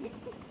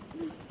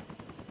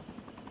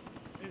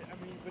 I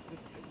mean, with the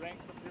rank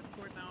from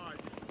Discord now, I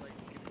just feel like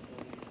getting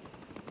bullied.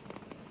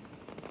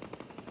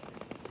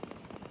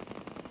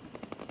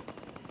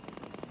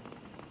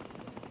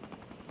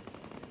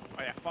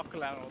 Oh yeah, fuck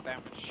collateral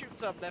damage.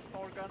 Shoots up, left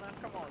Organa.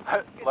 Come on.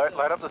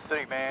 Light up the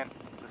city, man.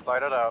 Just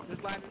light it up.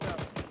 Just line it up.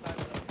 Just line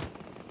it up.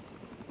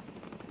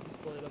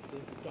 Just light up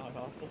this god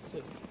awful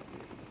city.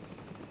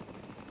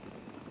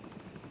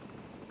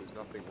 There's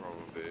nothing wrong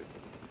with it.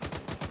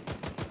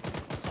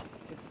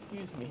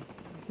 Excuse me.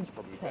 It's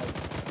probably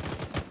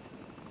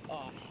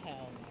Oh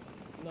hell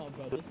no. No,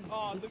 bro, this is.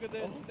 Oh, look at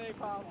this.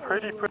 Napalm.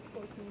 Pretty.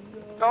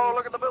 Oh,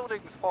 look at the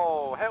buildings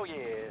fall. Hell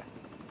yeah.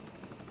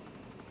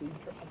 We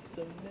dropped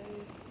some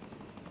nades.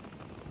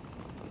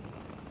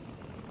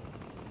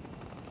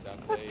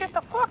 Let's get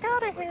the fuck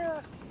out of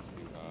here.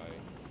 Too high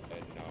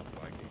and now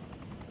flagging.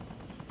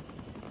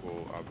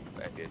 Well, I'm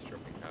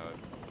eavesdropping hard.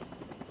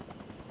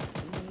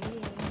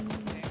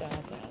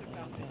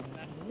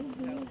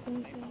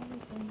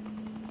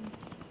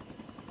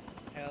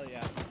 Hell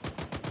yeah.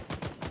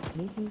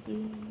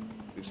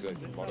 This is like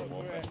the bottom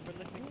one. We're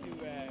listening to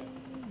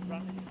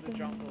Run Into the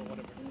Jungle or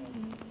whatever it's called.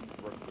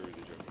 Run through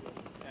the jungle.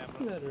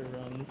 Let her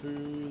run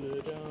through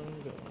the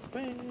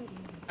jungle.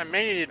 I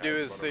may need to do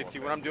is, see,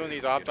 when I'm doing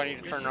these ops, I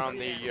need to turn on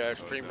the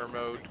streamer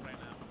mode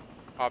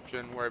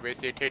option where it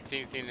basically takes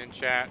anything in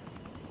chat.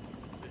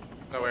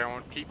 That way I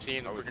won't keep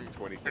seeing the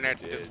freaking internet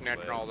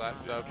disconnect and all that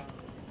stuff.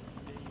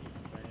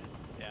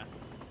 Yeah.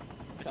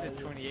 Is it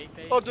 28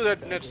 days? I'll do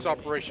that next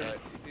operation. Is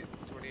it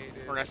 28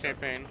 days? Or next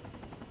campaign.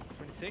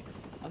 26?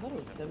 I thought it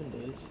was 7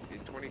 days.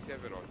 It's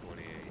 27 or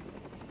 28.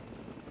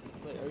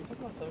 Wait, are we talking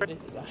about 7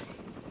 days to die?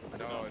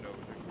 No, no.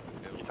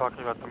 You talking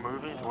about the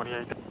movie,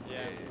 28 days?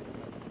 Yeah.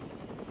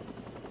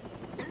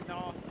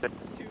 No, this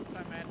is too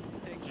climatic.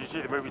 Did you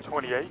see the movie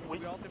 28?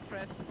 We all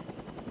depressed.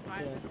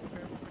 Time and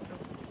Imperial Control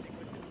music.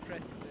 We're too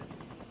depressed in this.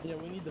 Yeah,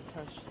 we need the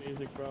fresh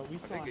music, bro. We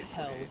saw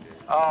hell.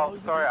 Oh,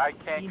 sorry, I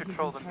can't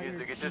control the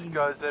music. It just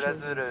goes as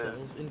it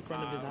is. In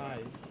front of his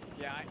eyes.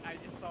 Yeah, I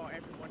just saw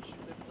everyone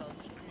shoot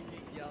themselves,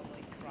 screaming,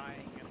 yelling,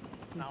 crying, and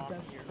now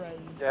I'm here.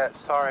 Yeah,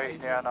 sorry.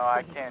 Yeah, no,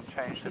 I can't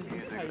change the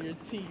music. Your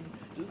team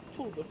just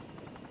pulled the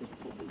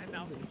and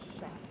now and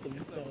shot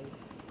themselves.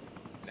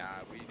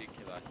 Nah, we didn't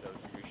kill ourselves.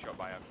 We were shot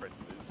by our friends.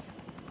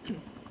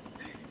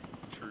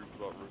 True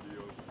plot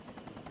revealed.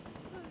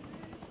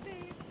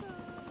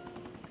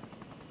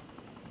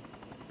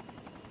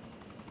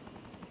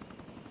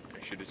 I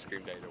should have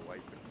screamed out a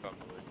wife and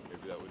family.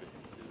 Maybe that would have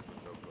considered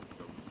myself like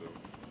so.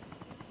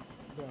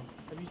 Bro,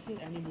 have you seen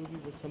any movie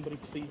where somebody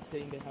please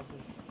saying they have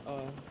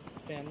a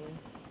family?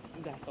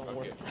 That don't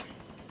work.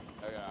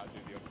 Oh yeah, I'll do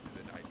the opposite.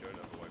 Then I don't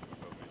have a wife and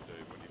family, so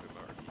it wouldn't even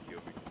matter if you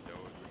kill me because no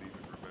one would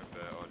even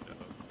remember or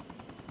know.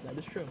 That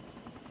is true.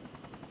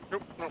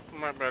 Nope, nope,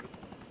 my bad.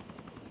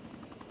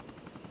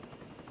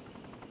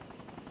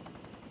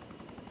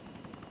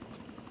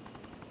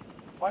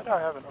 Why do I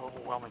have an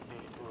overwhelming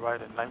need to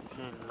write a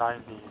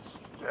 1990s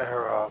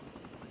era?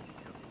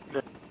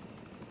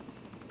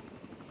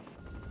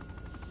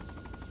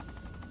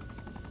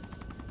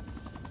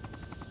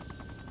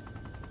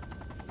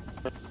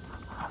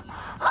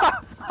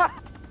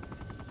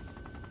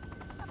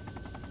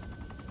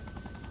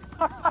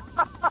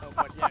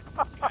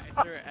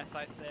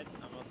 shit.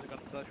 I'm also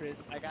gonna touch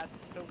this. I got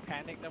so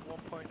panicked at one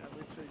point, I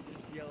literally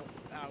just yelled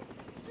out,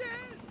 "Yeah!"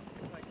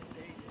 Like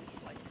in Danish,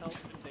 like tell me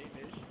in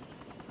Danish.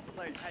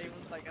 Like I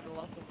was like at a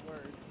loss of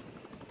words.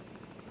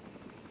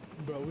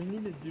 Bro, we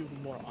need to do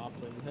more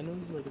options. I know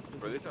it's like a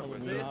Bro, specific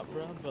Halloween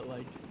opera, but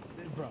like,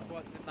 This bro. is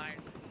what the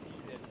 9th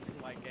needed to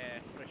like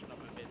freshen up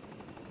a bit.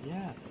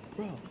 Yeah,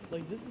 bro.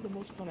 Like this is the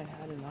most fun I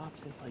had in op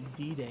since like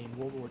D-Day in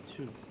World War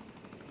II.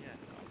 Yeah,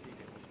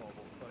 D-Day was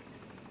horrible,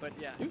 but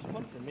yeah. It was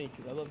fun for me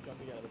because I love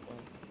jumping out of the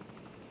plane.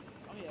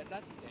 Oh yeah,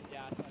 that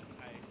yeah. I thought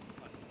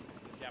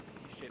the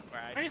Japanese shit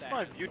where I guess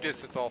my view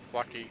distance all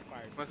fucky.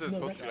 Unless it's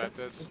supposed to be like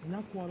this.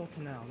 Not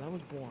Guadalcanal. That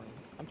was boring.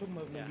 I'm talking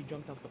about when we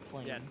jumped out the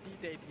plane. Yeah,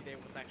 D-Day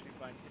was actually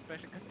fun,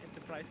 especially because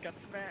Enterprise got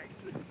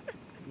smacked.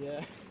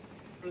 Yeah.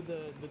 For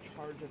the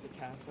charge of the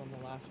castle on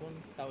the last one,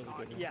 that was a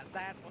good one. Yeah,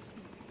 that was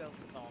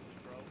notch,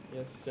 bro.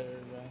 Yes, sir.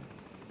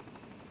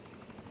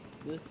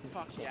 This is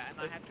fuck yeah, and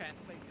I had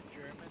translated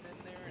German in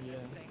there and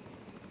everything.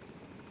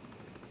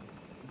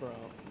 Bro,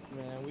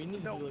 man, we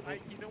need to do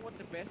you know what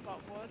the best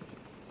op was?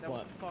 That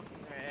was the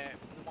fucking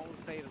the one we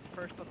played on the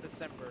 1st of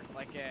December,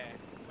 like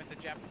when the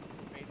Japanese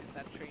invaded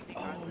that training.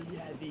 Oh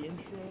yeah, the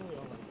intro.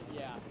 Oh my god.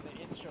 Yeah, the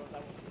intro.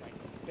 That was like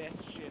the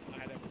best shit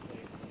I'd ever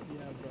played.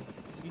 Yeah, bro.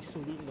 Because we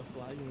saluting the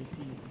flag and we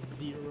see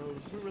zeros.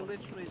 We were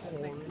literally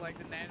listening to like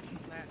the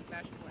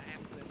national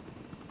anthem,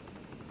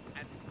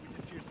 and we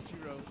just hear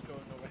zeros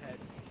going overhead.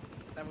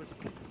 That was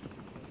peak.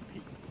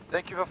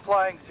 Thank you for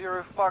flying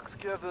 0 Fox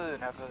Given.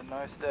 Have a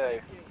nice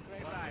day. Thank you.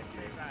 Great ride.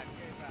 Great ride.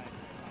 Great ride.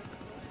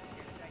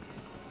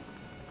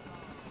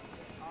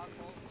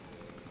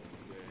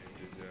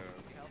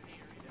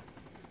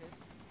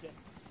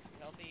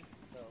 Healthy.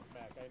 No,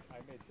 Mac, I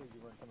made sure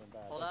you weren't coming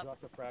back. Hold I up.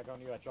 dropped a frag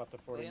on you, I dropped a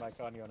 40 Williams?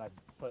 mic on you, and I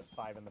put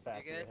 5 in the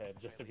back of your head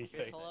just to be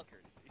safe. Hold up.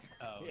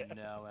 Oh Yeah.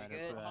 no, You good?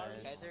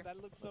 Enterprise. Geyser?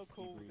 That looks so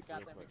cool. The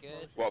goddamn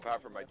Good. Well,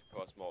 apart from my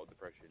small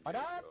depression. What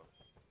yeah, up? so.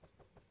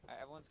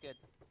 Alright, everyone's good.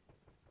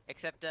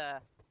 Except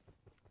That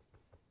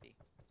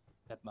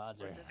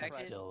mods are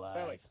Infected? still alive.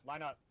 Bailey,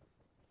 line up.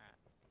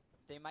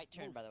 they might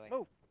turn, by the way.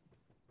 Move.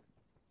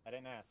 I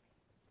didn't ask.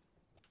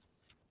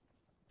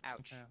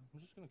 Ouch. Okay, I'm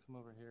just gonna come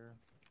over here.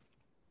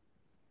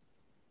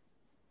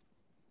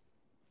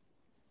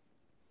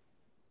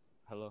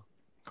 Hello.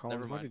 Colin,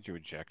 Never why mind. did you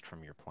eject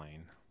from your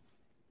plane?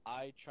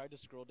 I tried to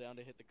scroll down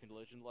to hit the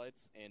collision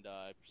lights, and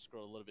I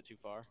scrolled a little bit too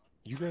far.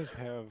 You guys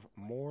have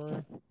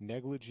more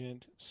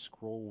negligent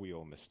scroll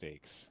wheel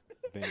mistakes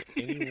than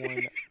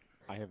anyone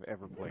I have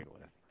ever played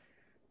with.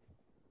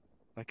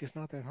 Like, it's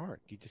not that hard.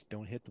 You just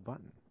don't hit the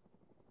button.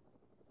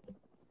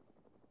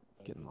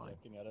 Get in line.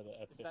 Looking out of the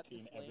Is that the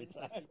F-15 every flames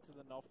I time. see to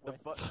the The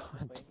northwest? button. Is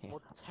that the flame?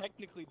 Well,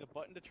 technically, the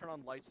button to turn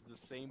on lights is the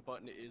same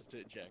button it is to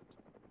eject.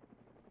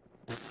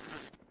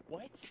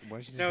 What? Why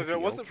did you just No, hit that the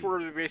wasn't L key?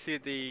 for basically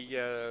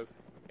the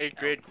 8th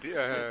grade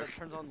that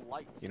turns on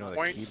lights. You know, the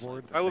points.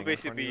 keyboard I would thing in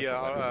front basically of be you a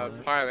with the red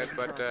line? pilot,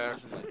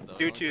 but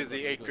due to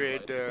the 8th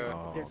grade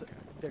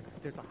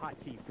There's a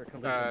hotkey for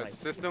collision lights.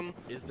 system,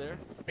 Is there?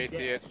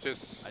 basically Yeah. it's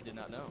just I did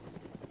not know.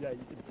 Yeah,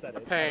 you can set a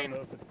it. I pain. don't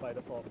know if it's by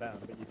default down,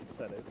 but you can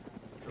set it.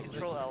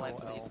 Control L, I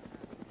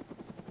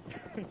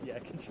believe. Yeah,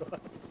 control L.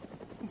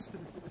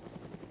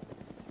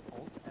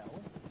 Alt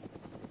L?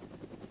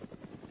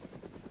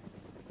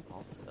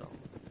 Alt L.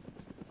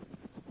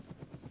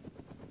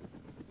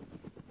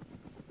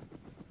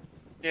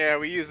 yeah,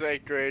 we use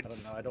 8th grade. I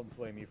don't know. I don't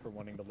blame you for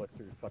wanting to look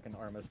through fucking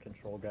Arma's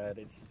control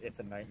guide. It's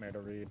a nightmare to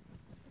read.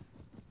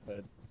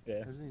 But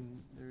yeah. There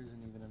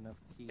isn't even enough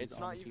keys It's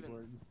on not the even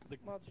keyboard.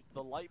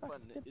 the light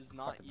button is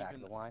not Fucking back of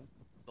even the line.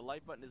 the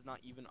light button is not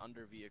even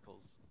under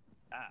vehicles.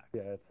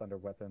 Yeah, it's under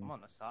weapons. I'm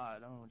on the side. I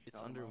don't know what you're It's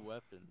talking under about.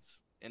 weapons,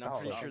 and I'm Oh,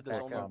 pretty okay. sure there's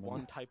Back only up.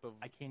 one type of.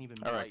 I can't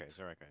even. All right, light. guys.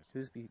 All right, guys.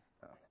 Who's beat?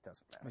 Oh, it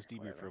doesn't matter. Let's debrief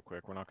Whatever. real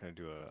quick. We're not going to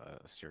do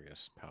a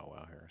serious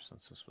powwow here,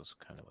 since this was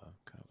kind of a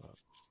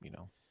you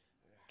know,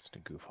 just a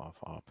goof off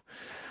op.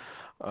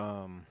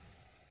 All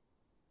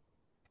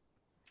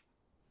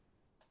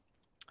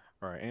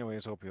right.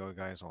 Anyways, hope you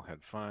guys all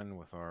had fun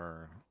with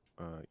our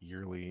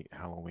yearly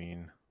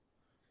Halloween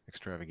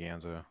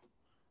extravaganza.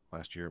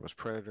 Last year it was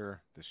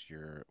Predator. This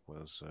year it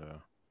was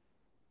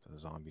the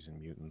zombies and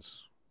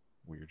mutants,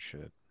 weird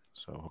shit.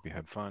 So hope you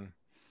had fun.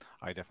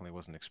 I definitely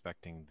wasn't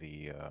expecting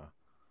the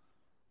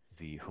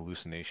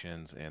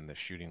hallucinations and the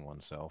shooting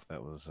oneself.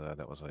 That was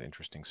an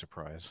interesting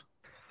surprise.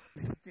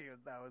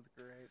 Dude, that was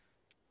great.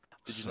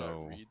 Did you So,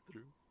 not read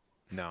through?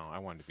 No, I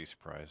wanted to be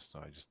surprised, so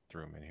I just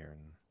threw them in here,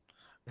 and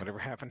whatever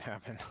happened,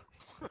 happened.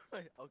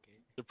 Okay.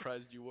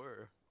 Surprised you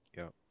were.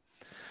 Yep.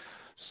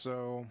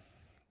 So,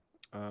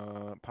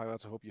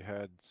 pilots, I hope you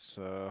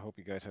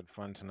guys had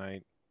fun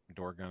tonight,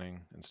 door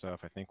gunning and stuff.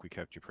 I think we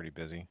kept you pretty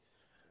busy.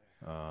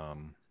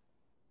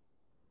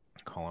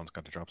 Colin's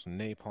got to drop some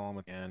napalm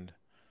at the end,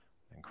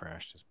 and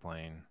crashed his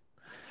plane.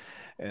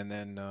 And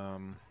then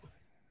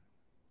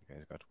you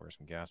guys got to wear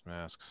some gas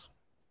masks.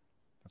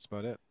 That's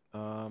about it.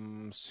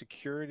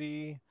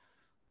 Security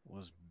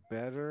was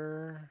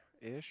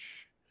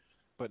better-ish,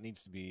 but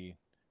needs to be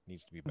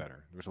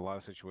better. There was a lot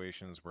of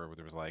situations where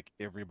there was like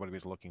everybody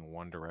was looking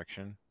one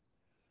direction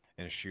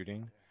and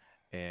shooting,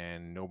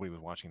 and nobody was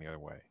watching the other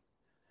way,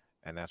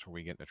 and that's where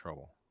we get into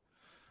trouble.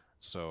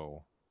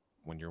 So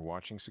when you're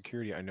watching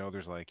security, I know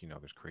there's like,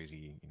 there's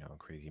crazy,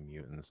 crazy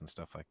mutants and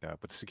stuff like that,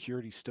 but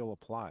security still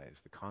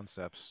applies. The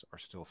concepts are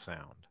still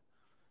sound.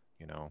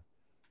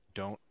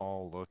 Don't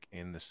all look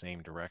in the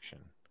same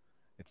direction.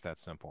 It's that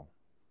simple.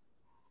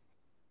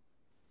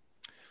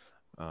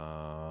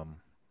 Other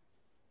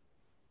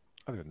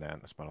than that,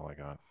 that's about all I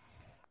got.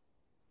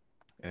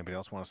 Anybody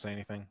else want to say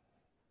anything?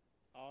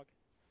 Og,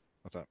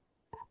 What's up?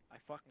 I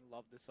fucking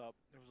love this up.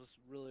 It was just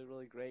really,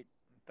 really great.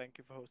 Thank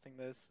you for hosting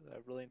this.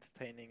 Really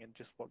entertaining and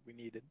just what we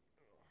needed.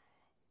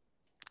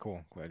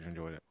 Cool. Glad you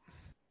enjoyed it.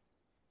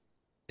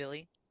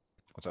 Billy?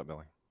 What's up,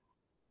 Billy?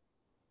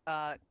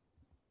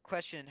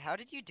 Question. How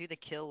did you do the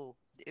kill?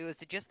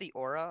 Was it just the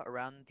aura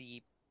around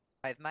the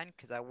hive mind?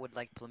 Because I would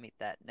like to meet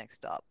that next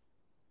stop.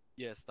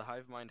 Yes, the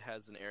hive mind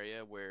has an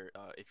area where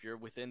if you're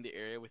within the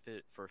area with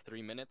it for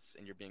 3 minutes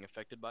and you're being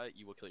affected by it,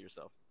 you will kill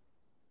yourself.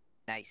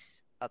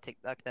 Nice. I'll keep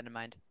that in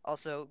mind.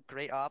 Also,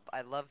 great op.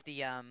 I love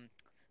the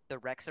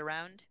wrecks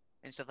around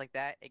and stuff like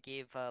that. It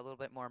gave a little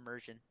bit more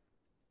immersion.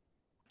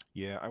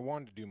 Yeah, I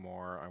wanted to do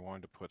more. I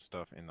wanted to put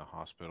stuff in the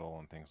hospital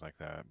and things like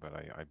that, but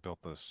I built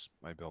this.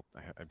 I built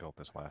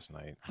this last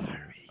night.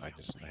 I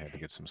had to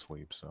get some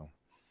sleep, so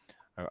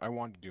I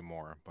wanted to do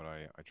more, but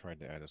I tried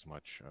to add as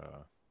much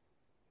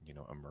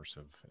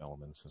immersive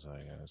elements as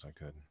I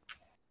could.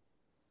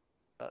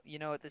 You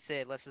know what they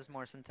say, less is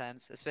more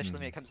sometimes, especially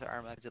when it comes to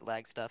Arma, because it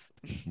lags stuff.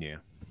 Yeah.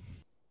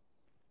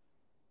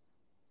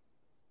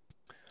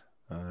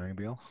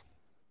 Anybody else?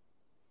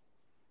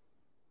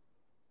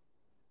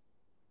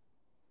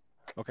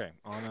 Okay,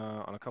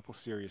 on a couple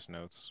serious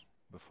notes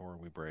before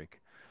we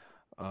break.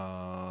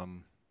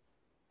 Woot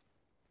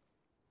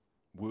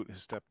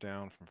has stepped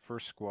down from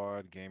first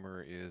squad.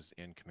 Gamer is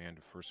in command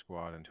of first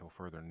squad until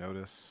further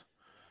notice.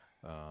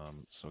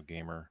 So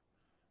Gamer,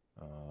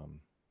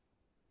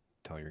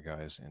 tell your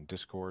guys in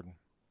Discord.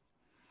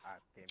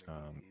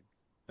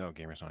 No,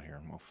 Gamer's not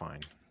here. Well,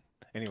 fine.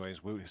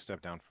 Anyways, Woot has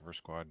stepped down from first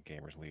squad.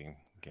 Gamer's leading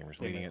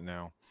it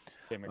now.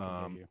 Gamer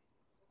can hear you.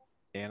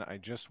 And I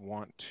just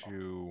want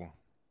to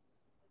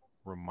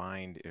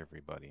remind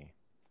everybody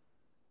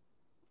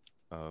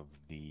of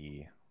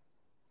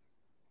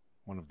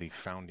one of the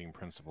founding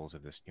principles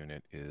of this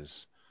unit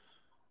is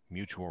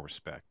mutual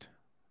respect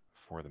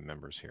for the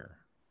members here.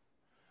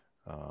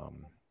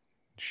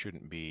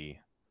 Should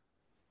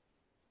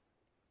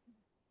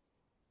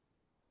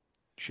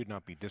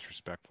not be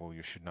disrespectful.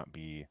 You should not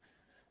be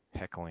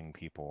heckling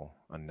people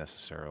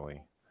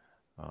unnecessarily,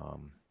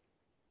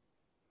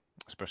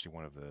 especially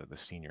one of the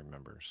senior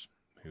members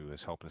who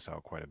has helped us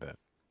out quite a bit.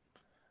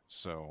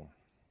 So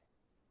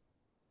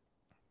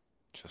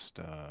just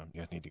you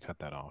guys need to cut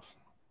that off.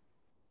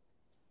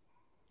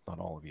 Not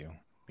all of you,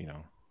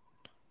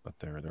 but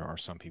there are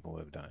some people who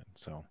have done it.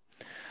 So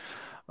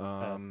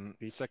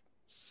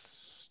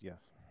yes.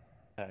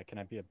 Can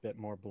I be a bit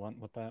more blunt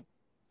with that?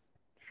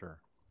 Sure.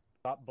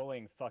 Stop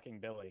bullying fucking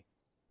Billy.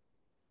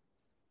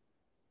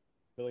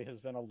 Billy has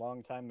been a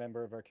long-time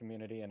member of our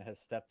community and has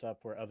stepped up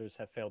where others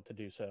have failed to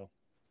do so.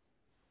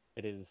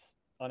 It is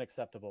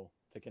unacceptable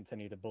to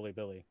continue to bully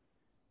Billy.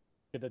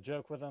 Good to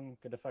joke with him,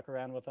 good to fuck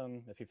around with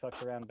him. If he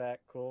fucks around back,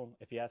 cool.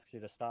 If he asks you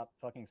to stop,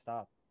 fucking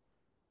stop.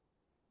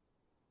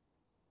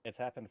 It's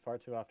happened far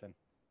too often.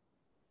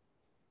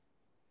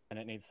 And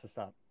it needs to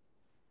stop.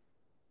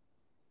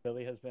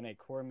 Billy has been a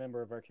core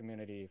member of our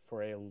community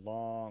for a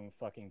long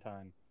fucking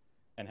time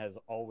and has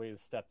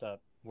always stepped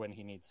up when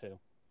he needs to.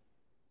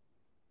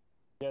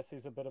 Yes,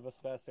 he's a bit of a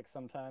spastic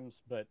sometimes,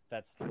 but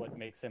that's what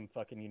makes him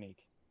fucking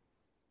unique.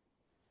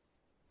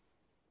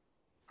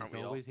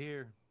 He's always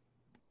here.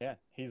 Yeah,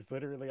 he's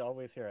literally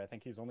always here. I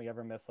think he's only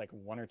ever missed like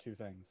 1 or 2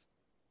 things.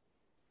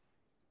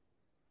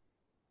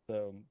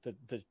 So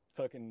the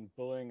fucking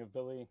bullying of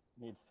Billy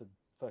needs to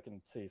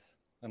fucking cease.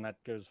 And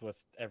that goes with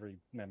every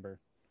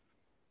member.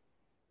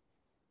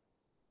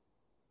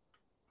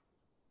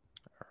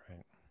 All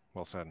right.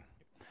 Well said.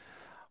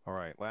 All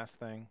right, last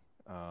thing.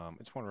 I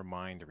just want to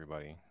remind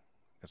everybody,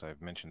 as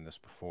I've mentioned this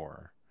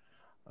before,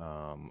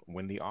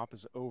 when the op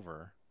is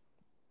over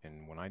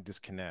and when I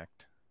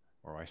disconnect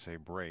or I say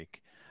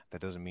break,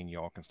 that doesn't mean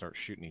y'all can start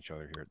shooting each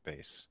other here at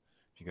base.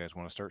 If you guys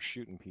want to start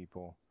shooting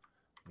people,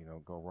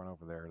 go run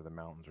over there to the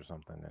mountains or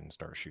something and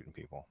start shooting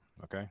people,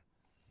 okay?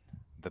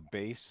 The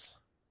base,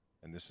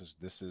 and this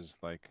is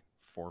like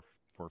for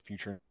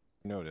future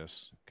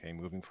notice, okay,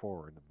 moving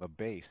forward, the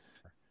base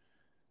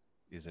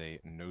is a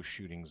no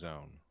shooting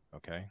zone,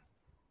 okay?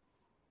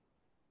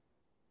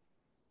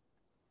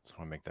 Just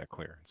want to make that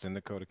clear. It's in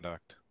the code of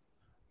conduct.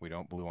 We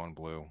don't blue on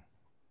blue.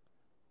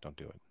 Don't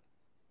do it,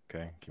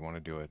 okay? If you want to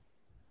do it,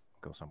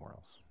 go somewhere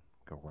else.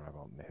 Go run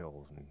out in the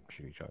hills and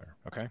shoot each other,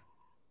 okay?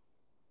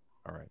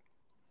 All right.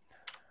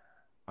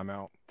 I'm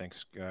out.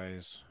 Thanks,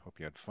 guys. Hope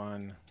you had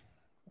fun.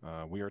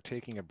 We are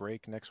taking a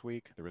break next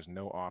week. There is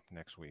no op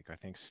next week. I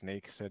think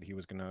Snake said he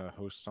was going to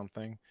host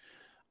something.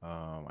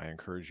 I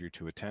encourage you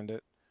to attend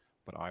it,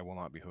 but I will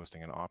not be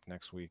hosting an op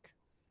next week.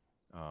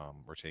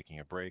 We're taking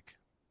a break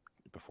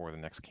before the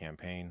next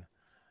campaign,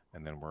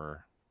 and then we're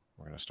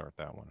gonna start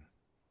that one.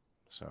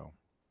 So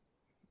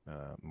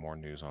more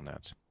news on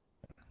that.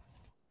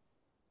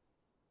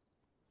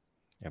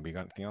 And we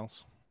got anything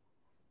else?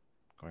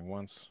 Going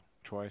once,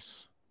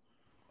 twice.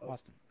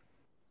 Austin,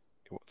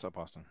 What's up,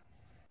 Austin?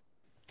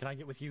 can I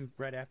get with you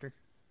right after?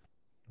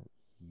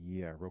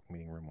 Yeah, Roke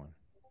meeting room 1.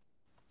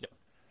 Yep.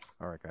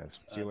 All right,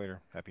 guys. See you later.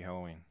 Happy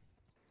Halloween.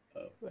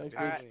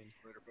 Alright.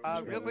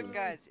 Real quick,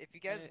 guys, if you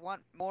guys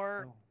want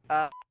more,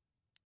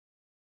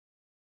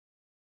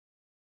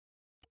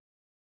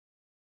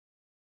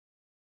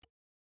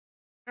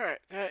 Alright,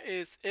 that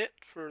is it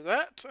for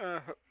that.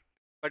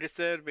 Like I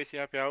said, basically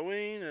happy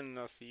Halloween, and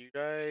I'll see you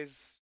guys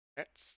next